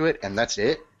water to it, and that's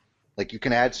it. Like you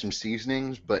can add some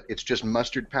seasonings, but it's just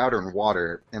mustard powder and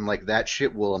water, and like that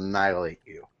shit will annihilate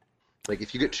you. Like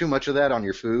if you get too much of that on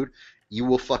your food, you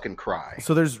will fucking cry.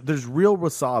 So there's real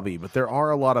wasabi, but there are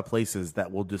a lot of places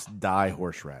that will just dye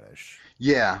horseradish.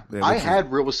 Yeah, Yeah, I which is-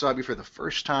 had real wasabi for the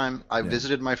first time. I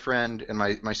visited my friend and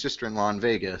my sister-in-law in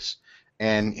Vegas,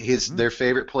 and their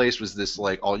favorite place was this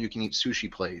like all-you-can-eat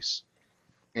sushi place,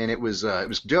 and it was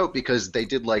dope because they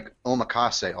did like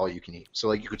omakase all-you-can-eat. So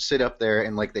like you could sit up there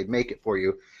and like they'd make it for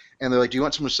you, and they're like, "Do you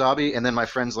want some wasabi?" And then my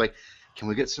friend's like, "Can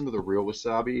we get some of the real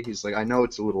wasabi?" He's like, "I know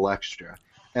it's a little extra,"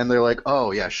 and they're like,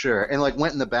 "Oh yeah, sure," and like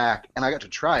went in the back, and I got to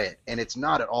try it, and it's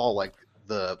not at all like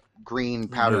the green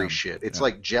powdery Yeah. shit. It's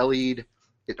like jellied.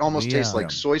 It almost tastes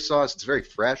like soy sauce. It's very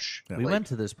fresh. We went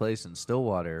to this place in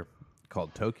Stillwater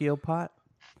called Tokyo Pot,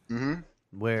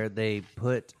 where they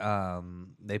put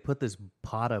this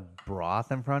pot of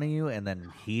broth in front of you and then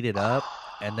heat it up,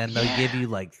 and then they'll give you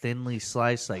like thinly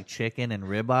sliced like chicken and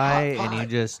ribeye, and you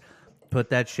just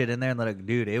put that shit in there and let it.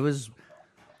 Dude, it was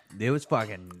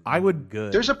fucking. I would-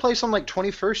 good. There's a place on like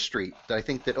 21st Street that I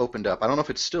think that opened up. I don't know if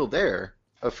it's still there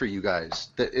for you guys.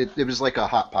 That it was like a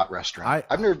hot pot restaurant.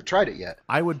 I've never tried it yet.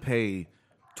 I would pay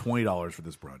 $20 for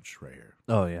this brunch right here.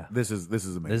 Oh yeah, This is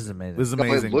amazing. This is amazing. This is No,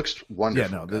 amazing. it looks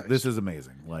wonderful. Yeah, no, guys. this is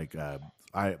amazing. Like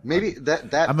Maybe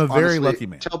that I'm a very honestly, lucky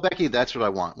man. Tell Becky that's what I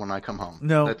want when I come home.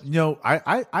 no, That's- no.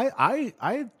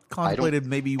 I contemplated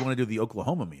maybe you want to do the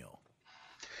Oklahoma meal.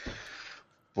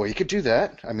 Well, you could do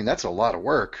that. I mean, that's a lot of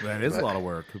work. That is a lot of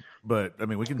work, but I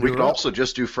mean, we can do We it. could also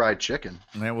just do fried chicken.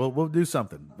 Yeah, we'll do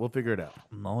something. We'll figure it out.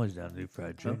 I'm always down to do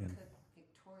fried chicken.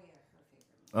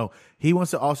 Oh, he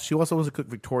wants to also. She also wants to cook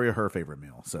Victoria her favorite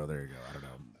meal. So there you go. I don't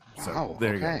know. So Oh,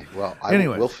 there you okay. go. Well,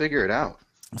 Anyways. we'll figure it out.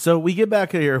 So we get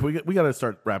back here. We got to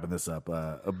start wrapping this up.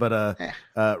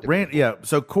 Rand, yeah.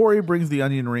 So Corey brings the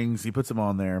onion rings. He puts them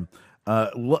on there.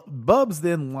 Bubs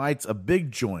then lights a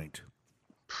big joint,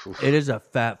 It is a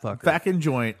fat fucker. fackin'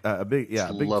 joint, a big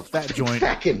Love fat joint,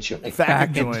 Fackin' joint.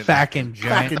 fackin' joint, Fackin'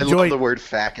 giant. Fackin' I love joint. the word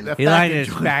fackin'. He lighted Fackin' his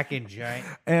joint. fackin' giant.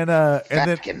 and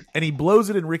Fackin'. then he blows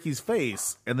it in Ricky's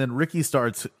face, and then Ricky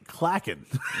starts clacking,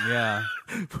 Yeah.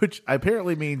 which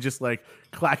apparently means just like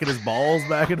clacking his balls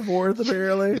back and forth.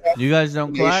 Apparently, You guys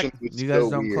don't clack? Nation was You guys so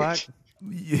don't weird. clack?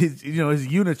 his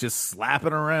unit's just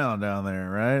slapping around down there,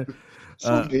 right?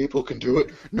 Some people can do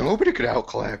it. Nobody could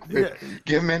outclack Rick.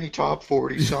 Give him any top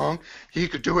 40 song. He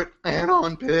could do it and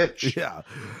on pitch. Yeah.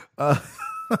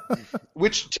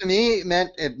 Which to me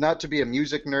meant, and not to be a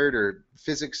music nerd or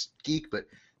physics geek, but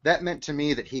that meant to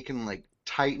me that he can like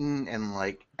tighten and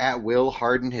like at will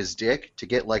harden his dick to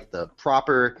get like the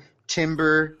proper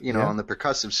timbre, Yeah. on the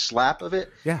percussive slap of it.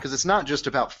 Yeah. Because it's not just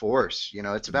about force,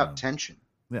 it's about tension.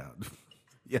 Yeah.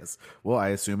 Yes. Well, I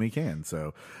assume he can.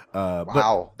 So,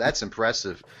 Wow, that's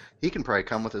impressive. He can probably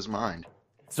come with his mind.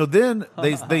 so then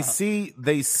they see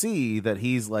that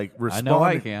he's like responding. I know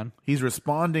I can. He's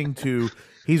responding to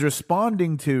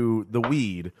the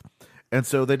weed, and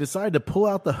so they decide to pull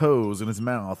out the hose in his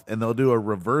mouth, and they'll do a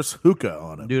reverse hookah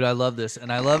on him. Dude, I love this.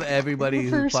 And I love everybody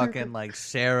who fucking like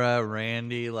Sarah,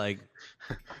 Randy, like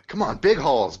Come on, big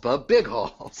hauls, bub, big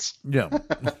hauls. Yeah.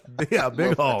 Yeah.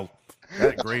 Big hole.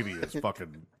 That gravy is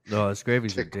fucking. oh, this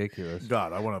gravy's ridiculous.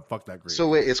 God, I want to fuck that gravy. So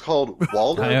wait, it's called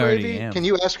Waldo I already gravy? am. Can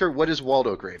you ask her what is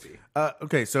Waldo gravy?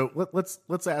 Okay, so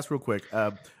let's ask real quick,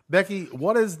 Becky,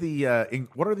 what are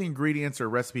the ingredients or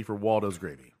recipe for Waldo's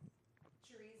gravy?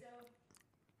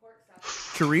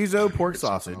 Chorizo, pork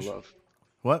sausage. I love.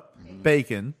 What?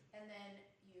 Bacon. And then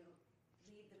you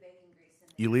leave the bacon grease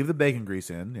in. You leave the bacon grease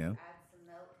in, yeah. Add some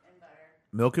milk and butter,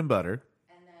 Milk and butter,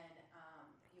 and then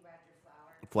you add your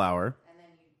flour, flour, and then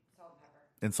you salt and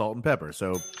pepper. and salt and pepper.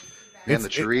 So And the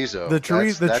chorizo. the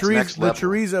That's next level.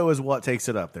 chorizo is what takes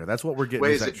it up there. That's what we're getting.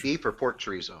 Wait, is is that it beef or pork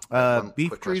chorizo? One beef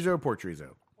quick chorizo question. or pork chorizo?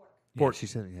 Pork. She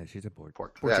said, she's a pork.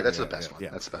 Pork. Yeah, that's yeah, the best yeah, one. yeah.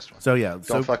 That's the best one. So yeah,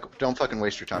 Don't fucking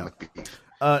waste your time with beef.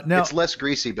 now It's less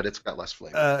greasy, but it's got less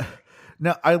flavor.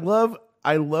 Now I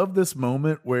love this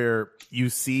moment where you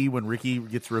see when Ricky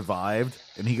gets revived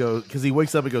and he goes, because he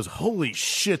wakes up and goes, holy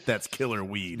shit, that's killer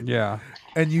weed. Yeah.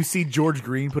 And you see George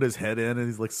Green put his head in and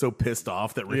he's like so pissed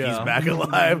off that Ricky's back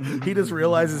alive. He just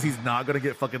realizes he's not going to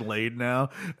get fucking laid now.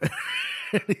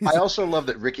 I also love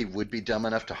that Ricky would be dumb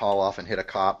enough to haul off and hit a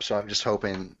cop, so I'm just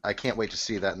hoping, I can't wait to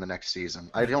see that in the next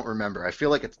season. I don't remember. I feel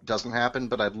like it doesn't happen,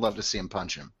 but I'd love to see him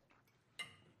punch him.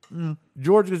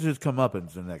 George is just come up in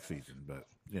the next season, but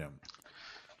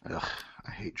Ugh,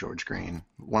 I hate George Green.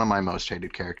 One of my most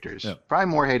hated characters. Yeah. Probably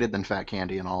more hated than Fat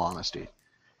Candy, in all honesty.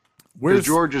 Where's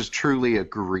George is truly a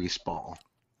grease ball.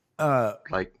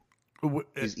 Like, w-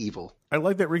 he's evil. I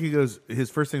like that Ricky goes. His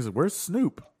first thing is, "Where's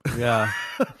Snoop?" Yeah.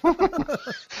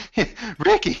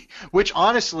 Ricky, which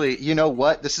honestly, you know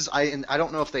what? This is and I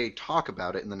don't know if they talk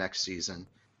about it in the next season.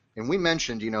 And we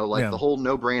mentioned, like Yeah. the whole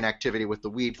no brain activity with the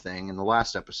weed thing in the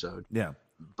last episode. Yeah,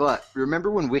 But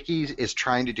remember when Wiki is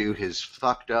trying to do his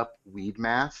fucked up weed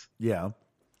math? yeah,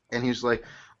 And he's like,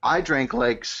 I drank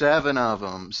like 7 of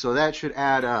them, so that should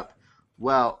add up.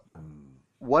 Well,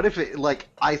 what if it, like,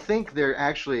 I think they're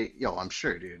actually, I'm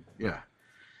sure, dude. Yeah.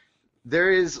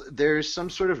 There's some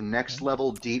sort of next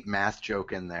level deep math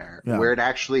joke in there Yeah. where it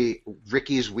actually,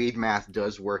 Ricky's weed math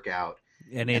does work out.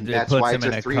 And And it that's puts why him it's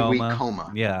in a a 3-week coma.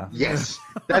 coma. Yeah. Yes.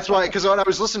 That's why, because when I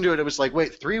was listening to it, it was like,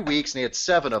 wait, 3 weeks and he had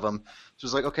 7 of them. So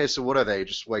it's like, okay, so what are they?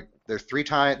 Just like, they're 3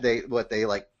 times, they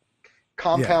like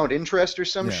compound interest or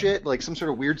some Yeah. shit? Like some sort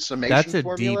of weird summation That's a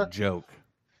formula? deep joke.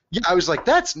 Yeah, I was like,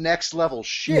 that's next level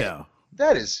shit. yeah.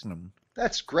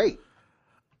 That's great.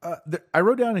 I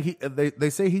wrote down. They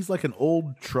say he's like an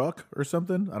old truck or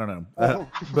something. I don't know,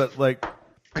 but like,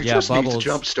 It Yeah, just Bubbles- needs a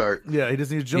jump start. yeah, he just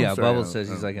needs a jump Yeah, start. Bubbles I says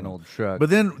don't he's know. like an old truck. But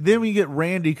then we get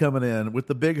Randy coming in with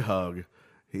the big hug.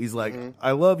 He's like,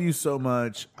 "I love you so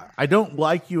much. I don't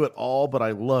like you at all, but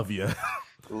I love you."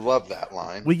 Love that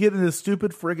line. We get into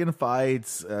stupid friggin'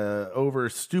 fights over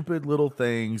stupid little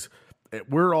things.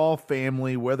 We're all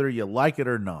family, whether you like it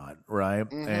or not,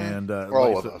 right? And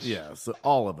All of us. Yeah, so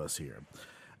all of us here.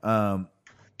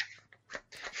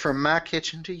 From my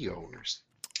kitchen to yours.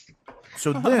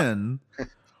 So then,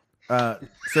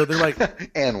 so they're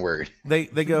like, N-word. they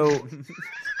go,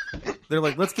 they're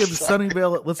like, let's give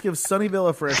Sunnyvale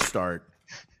a fresh start.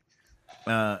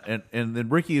 And then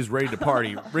Ricky is ready to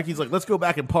party. Ricky's like, let's go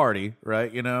back and party,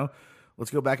 right?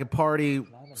 Let's go back and party,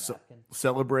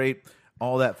 celebrate,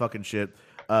 all that fucking shit.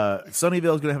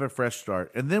 Sunnyvale's gonna have a fresh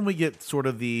start, and then we get sort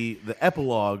of the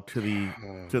epilogue to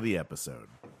the episode.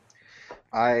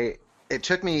 It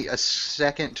took me a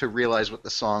second to realize what the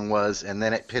song was, and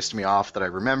then it pissed me off that I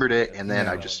remembered it, and then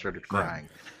I just started crying.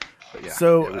 But yeah,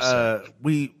 So it was sad.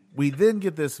 we then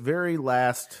get this very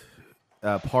last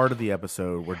part of the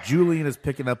episode where Julian is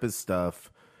picking up his stuff.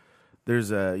 There's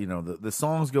the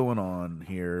song's going on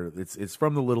here. It's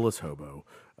from The Littlest Hobo,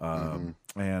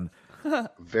 and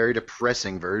Very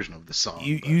depressing version of the song.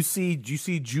 you see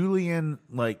Julian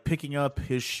like picking up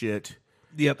his shit.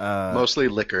 Yep. Mostly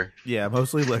liquor. Yeah,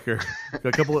 mostly liquor. Got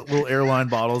a couple of little airline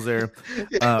bottles there.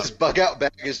 This bug out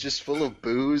bag is just full of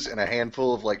booze and a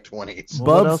handful of like 20s. Well,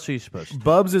 what Bubs- else are you supposed to do?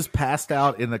 Bubs is passed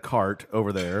out in the cart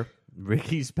over there.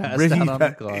 Ricky's passed Ricky's out on the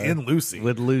pa- car. and Lucy.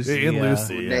 With Lucy, And yeah.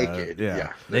 Lucy. Naked. Yeah.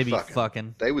 Yeah. They they're be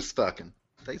fucking. They was fucking.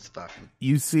 They's fucking.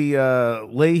 You see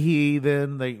Leahy,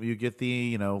 then you get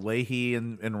the Leahy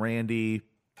and Randy.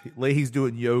 Leahy's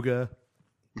doing yoga.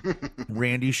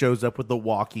 Randy shows up with the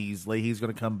walkies. Leahy's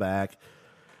going to come back.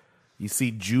 You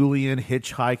see Julian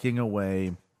hitchhiking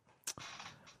away.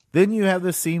 Then you have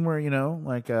this scene where Ricky,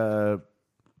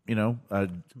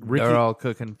 They're all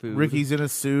cooking food. Ricky's in a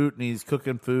suit and he's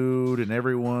cooking food, and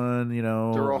everyone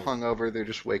They're all hungover. They're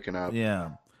just waking up,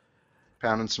 yeah.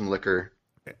 pounding some liquor.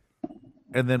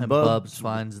 And then and Bubs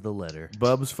finds the letter.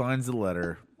 Bubs finds the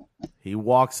letter. He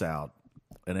walks out,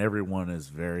 and everyone is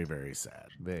very, very sad.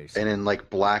 Very sad. And in like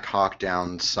Black Hawk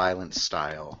Down silent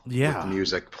style. Yeah. With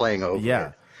music playing over.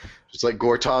 Yeah. It's like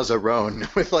Gortaza Roan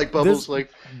with like Bubbles This-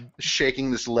 like shaking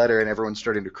this letter and everyone's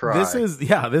starting to cry. This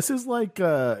is like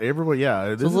everyone. Yeah,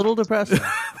 It's a little depressing.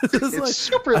 This is It's like,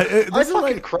 super. I this is fucking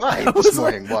like- cried I this was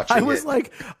morning watching I was it.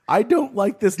 like, I don't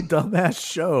like this dumbass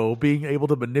show being able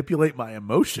to manipulate my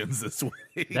emotions this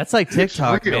way. That's like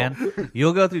TikTok, real. man.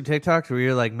 You'll go through TikToks where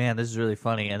you're like, man, this is really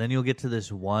funny. And then you'll get to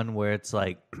this one where it's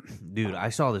like, dude, I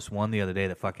saw this one the other day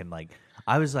that fucking like,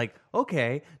 I was like,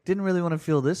 okay, didn't really want to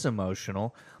feel this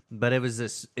emotional. But it's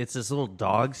this little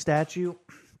dog statue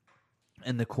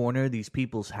in the corner of these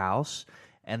people's house.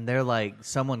 And they're like,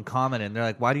 someone commented, they're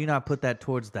like, why do you not put that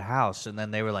towards the house? And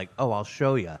then they were like, oh, I'll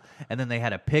show you. And then they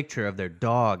had a picture of their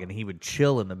dog, and he would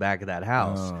chill in the back of that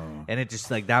house. And it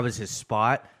just like, that was his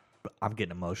spot. I'm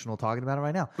getting emotional talking about it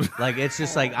right now. Like, it's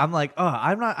just like, I'm like, oh,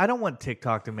 I don't want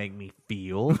TikTok to make me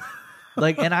feel.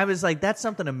 Like, and I was like, that's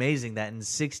something amazing that in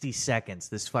 60 seconds,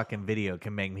 this fucking video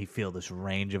can make me feel this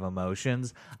range of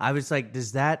emotions. I was like,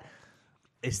 is that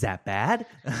bad?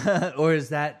 Or is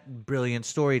that brilliant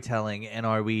storytelling? And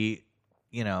are we,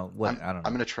 what? I don't know.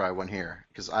 I'm gonna try one here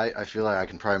because I feel like I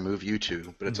can probably move you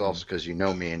two, but it's also because you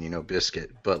know me and you know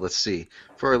Biscuit. But let's see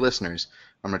for our listeners,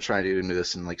 I'm gonna try to do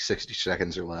this in like 60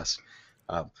 seconds or less.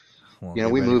 Well, You know,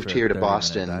 get we ready moved for a here to 30-minute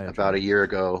Boston diatribe. about a year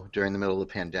ago during the middle of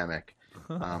the pandemic.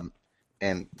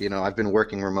 And, you know, I've been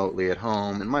working remotely at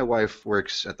home, and my wife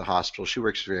works at the hospital. She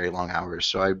works very long hours,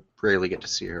 so I rarely get to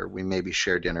see her. We maybe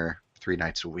share dinner 3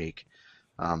 nights a week.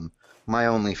 My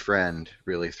only friend,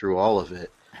 really, through all of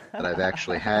it, that I've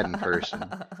actually had in person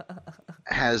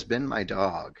has been my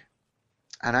dog.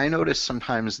 And I notice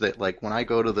sometimes that, like, when I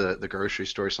go to the grocery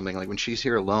store or something, like when she's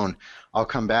here alone, I'll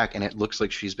come back and it looks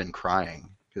like she's been crying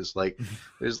because, like,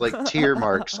 there's like tear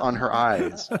marks on her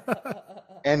eyes.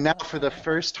 And now for the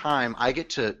first time, I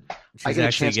get a She's chance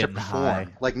actually to getting perform. high.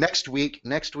 Like next week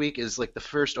is like the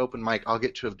first open mic I'll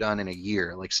get to have done in a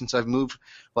year. Like since I've moved,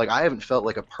 like I haven't felt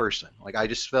like a person. Like I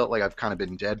just felt like I've kind of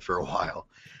been dead for a while.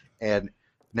 And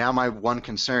now my one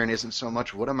concern isn't so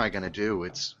much what am I going to do?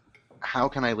 It's how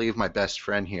can I leave my best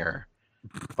friend here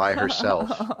by herself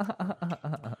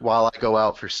while I go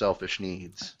out for selfish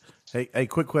needs? Hey,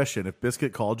 quick question. If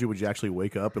Biscuit called you, would you actually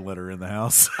wake up and let her in the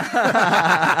house?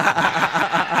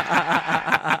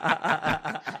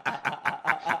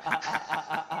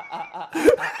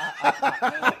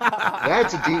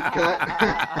 That's a deep cut.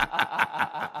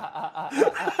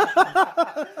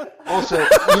 Also,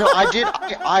 you know,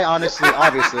 I honestly,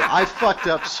 obviously, I fucked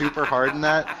up super hard in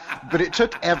that, but it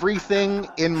took everything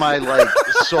in my, like,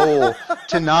 soul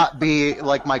to not be,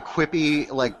 like, my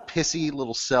quippy, like, pissy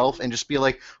little self and just be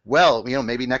like, well, you know,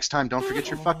 maybe next time don't forget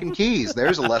your fucking keys.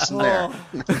 There's a lesson there.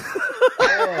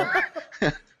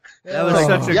 That was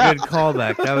such a Yeah. good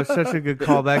callback. That was such a good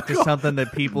callback to something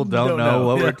that people don't know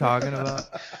what we're talking about.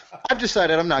 I've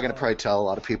decided I'm not going to probably tell a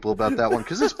lot of people about that one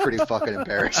because it's pretty fucking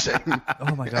embarrassing.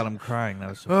 Oh my god, I'm crying. That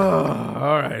was so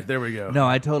All right, there we go. No,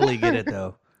 I totally get it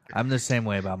though. I'm the same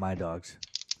way about my dogs.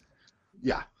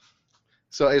 Yeah.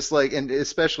 So it's like, and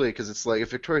especially because it's like, if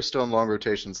Victoria's still in long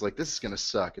rotations, like, this is going to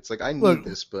suck. It's like, I need Look,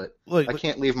 this, but look, I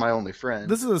can't leave my only friend.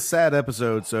 This is a sad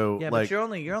episode, so Yeah, like, but you're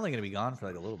only gonna be gone for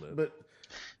like a little bit. but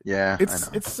Yeah, I know.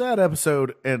 it's a sad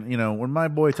episode, and you know, when my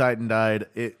boy Titan died,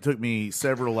 it took me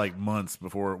several like months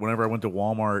before, whenever I went to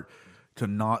Walmart, to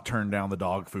not turn down the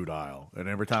dog food aisle, and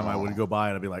every time I would go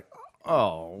by, it, I'd be like,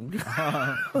 oh,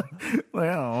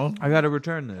 well, I got to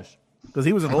return this. because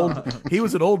he was an old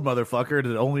motherfucker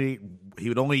that he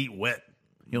would only eat wet.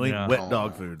 He only Yeah. ate wet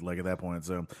dog food, like at that point.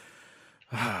 So,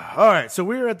 all right, so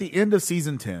we're at the end of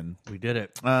season 10. We did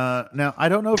it. Now I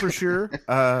don't know for sure.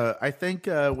 I think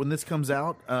when this comes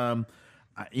out, I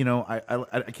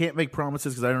can't make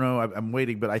promises because I don't know. I'm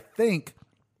waiting, but I think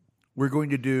we're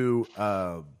going to do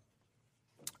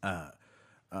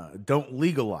don't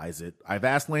legalize it. I've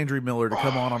asked Landry Miller to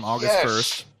come on August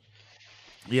 1st.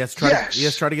 Yes,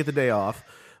 try to get the day off.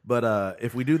 But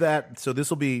if we do that, so this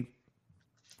will be.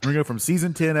 We're going to go from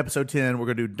season 10, episode 10. We're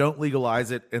going to do Don't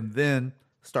Legalize It, and then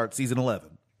start season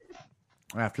 11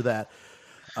 after that.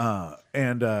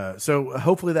 So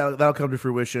hopefully that'll come to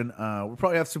fruition. We'll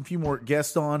probably have some few more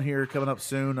guests on here coming up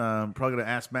soon. Probably going to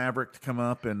ask Maverick to come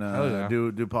up and yeah.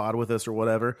 do pod with us or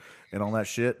whatever and all that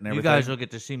shit and everything. You guys will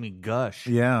get to see me gush.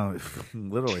 Yeah,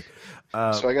 literally.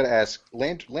 So I got to ask,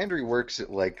 Landry works at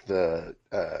like the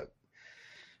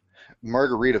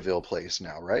Margaritaville place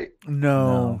now, right?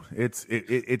 No. It's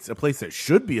a place that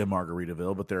should be a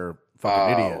Margaritaville, but they're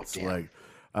fucking idiots. Damn.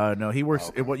 Like, no, he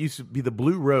works at what used to be the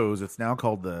Blue Rose. It's now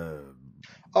called the.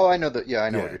 Oh, I know that. Yeah,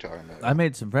 I know Yeah. what you're talking about. I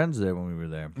made some friends there when we were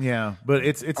there. Yeah, but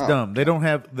it's dumb. They don't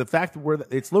have the fact where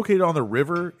it's located on the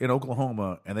river in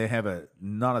Oklahoma, and they have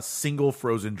not a single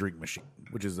frozen drink machine,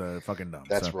 which is fucking dumb.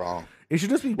 That's So, wrong. It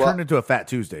should just be turned into a Fat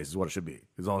Tuesdays. Is what it should be.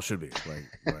 Is all it should be. Like,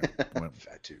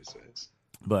 Fat Tuesdays.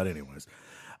 but anyways,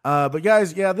 but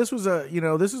guys, yeah, this was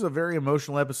a very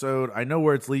emotional episode. I know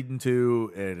where it's leading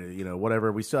to, and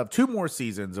whatever. We still have 2 more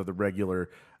seasons of the regular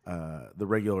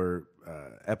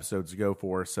episodes to go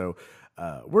for. So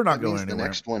we're not That going means anywhere. the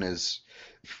next one is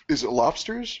it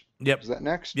lobsters? Yep. Is that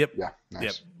next? Yep. Yeah. Nice.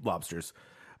 Yep. Lobsters.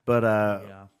 But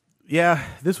yeah,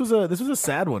 this was a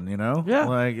sad one, Yeah.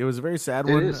 Like it was a very sad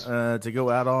It one is. to go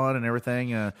out on and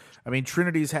everything. I mean,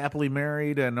 Trinity's happily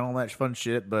married and all that fun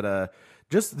shit, but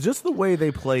just the way they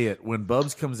play it when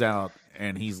Bubs comes out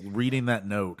and he's reading that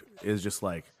note is just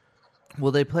like,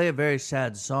 Well, they play a very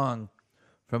sad song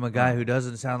from a guy who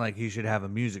doesn't sound like he should have a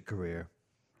music career,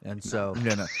 and so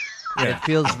it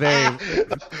feels very.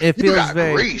 It feels got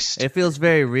very. greased. It feels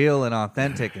very real and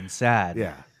authentic and sad.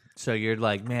 yeah. So you're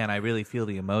like, man, I really feel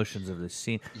the emotions of this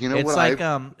scene. You know it's what like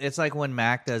it's like when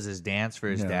Mac does his dance for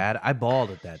his Yeah. dad. I bawled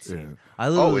at that scene. I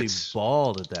literally it's-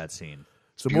 bawled at that scene.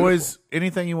 So boys,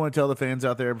 anything you want to tell the fans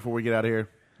out there before we get out of here?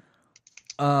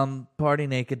 Party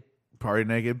naked. Party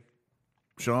naked.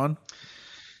 Sean?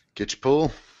 Get your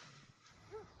pool.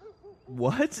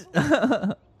 What?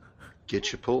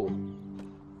 Get your pull.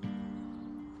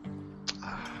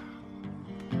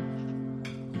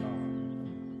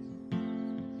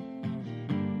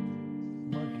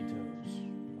 Monkey toes.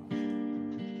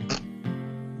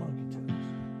 Monkey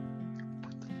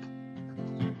toes.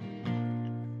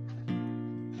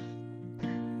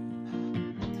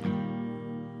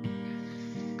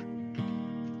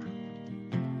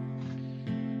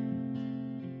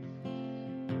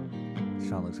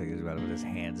 Sean looks like he's about to put his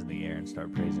hands in the air and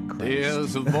start praising Christ.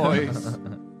 There's a voice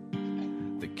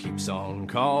that keeps on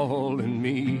calling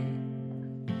me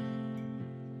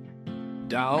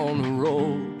down the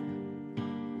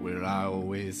road where I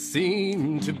always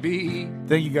seem to be.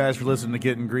 Thank you guys for listening to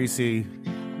Getting Greasy.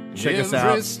 Check us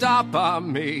Every out. stop I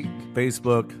make,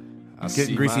 Facebook, I see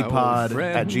Getting my old GreasyPod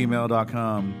friend. at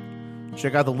gmail.com.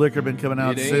 Check out the liquor bin coming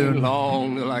out It ain't soon.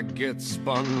 long till I get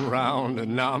spun round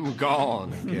and I'm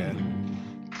gone again.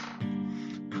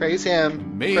 Praise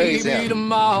him. Maybe Praise him.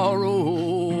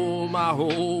 tomorrow my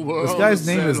whole world This guy's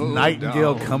will name is settle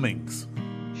Nightingale down. Cummings.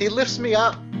 He lifts me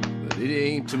up. But it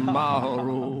ain't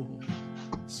tomorrow,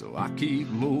 so I keep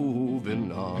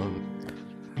moving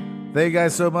on. Thank you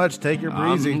guys so much. Take your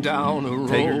breezy. I'm down a road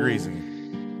Take your greasy.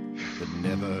 that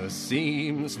never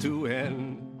seems to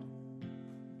end.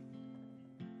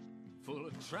 Full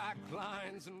of track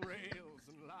lines and rails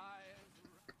and lies.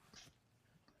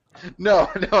 No,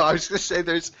 I was gonna say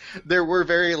there were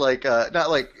very like not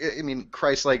like I mean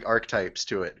Christ-like archetypes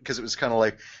to it, because it was kind of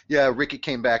like, yeah, Ricky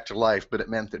came back to life, but it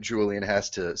meant that Julian has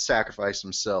to sacrifice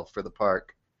himself for the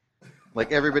park.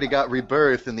 Like everybody got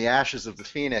rebirth in the ashes of the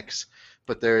phoenix,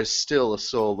 but there is still a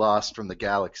soul lost from the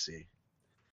galaxy.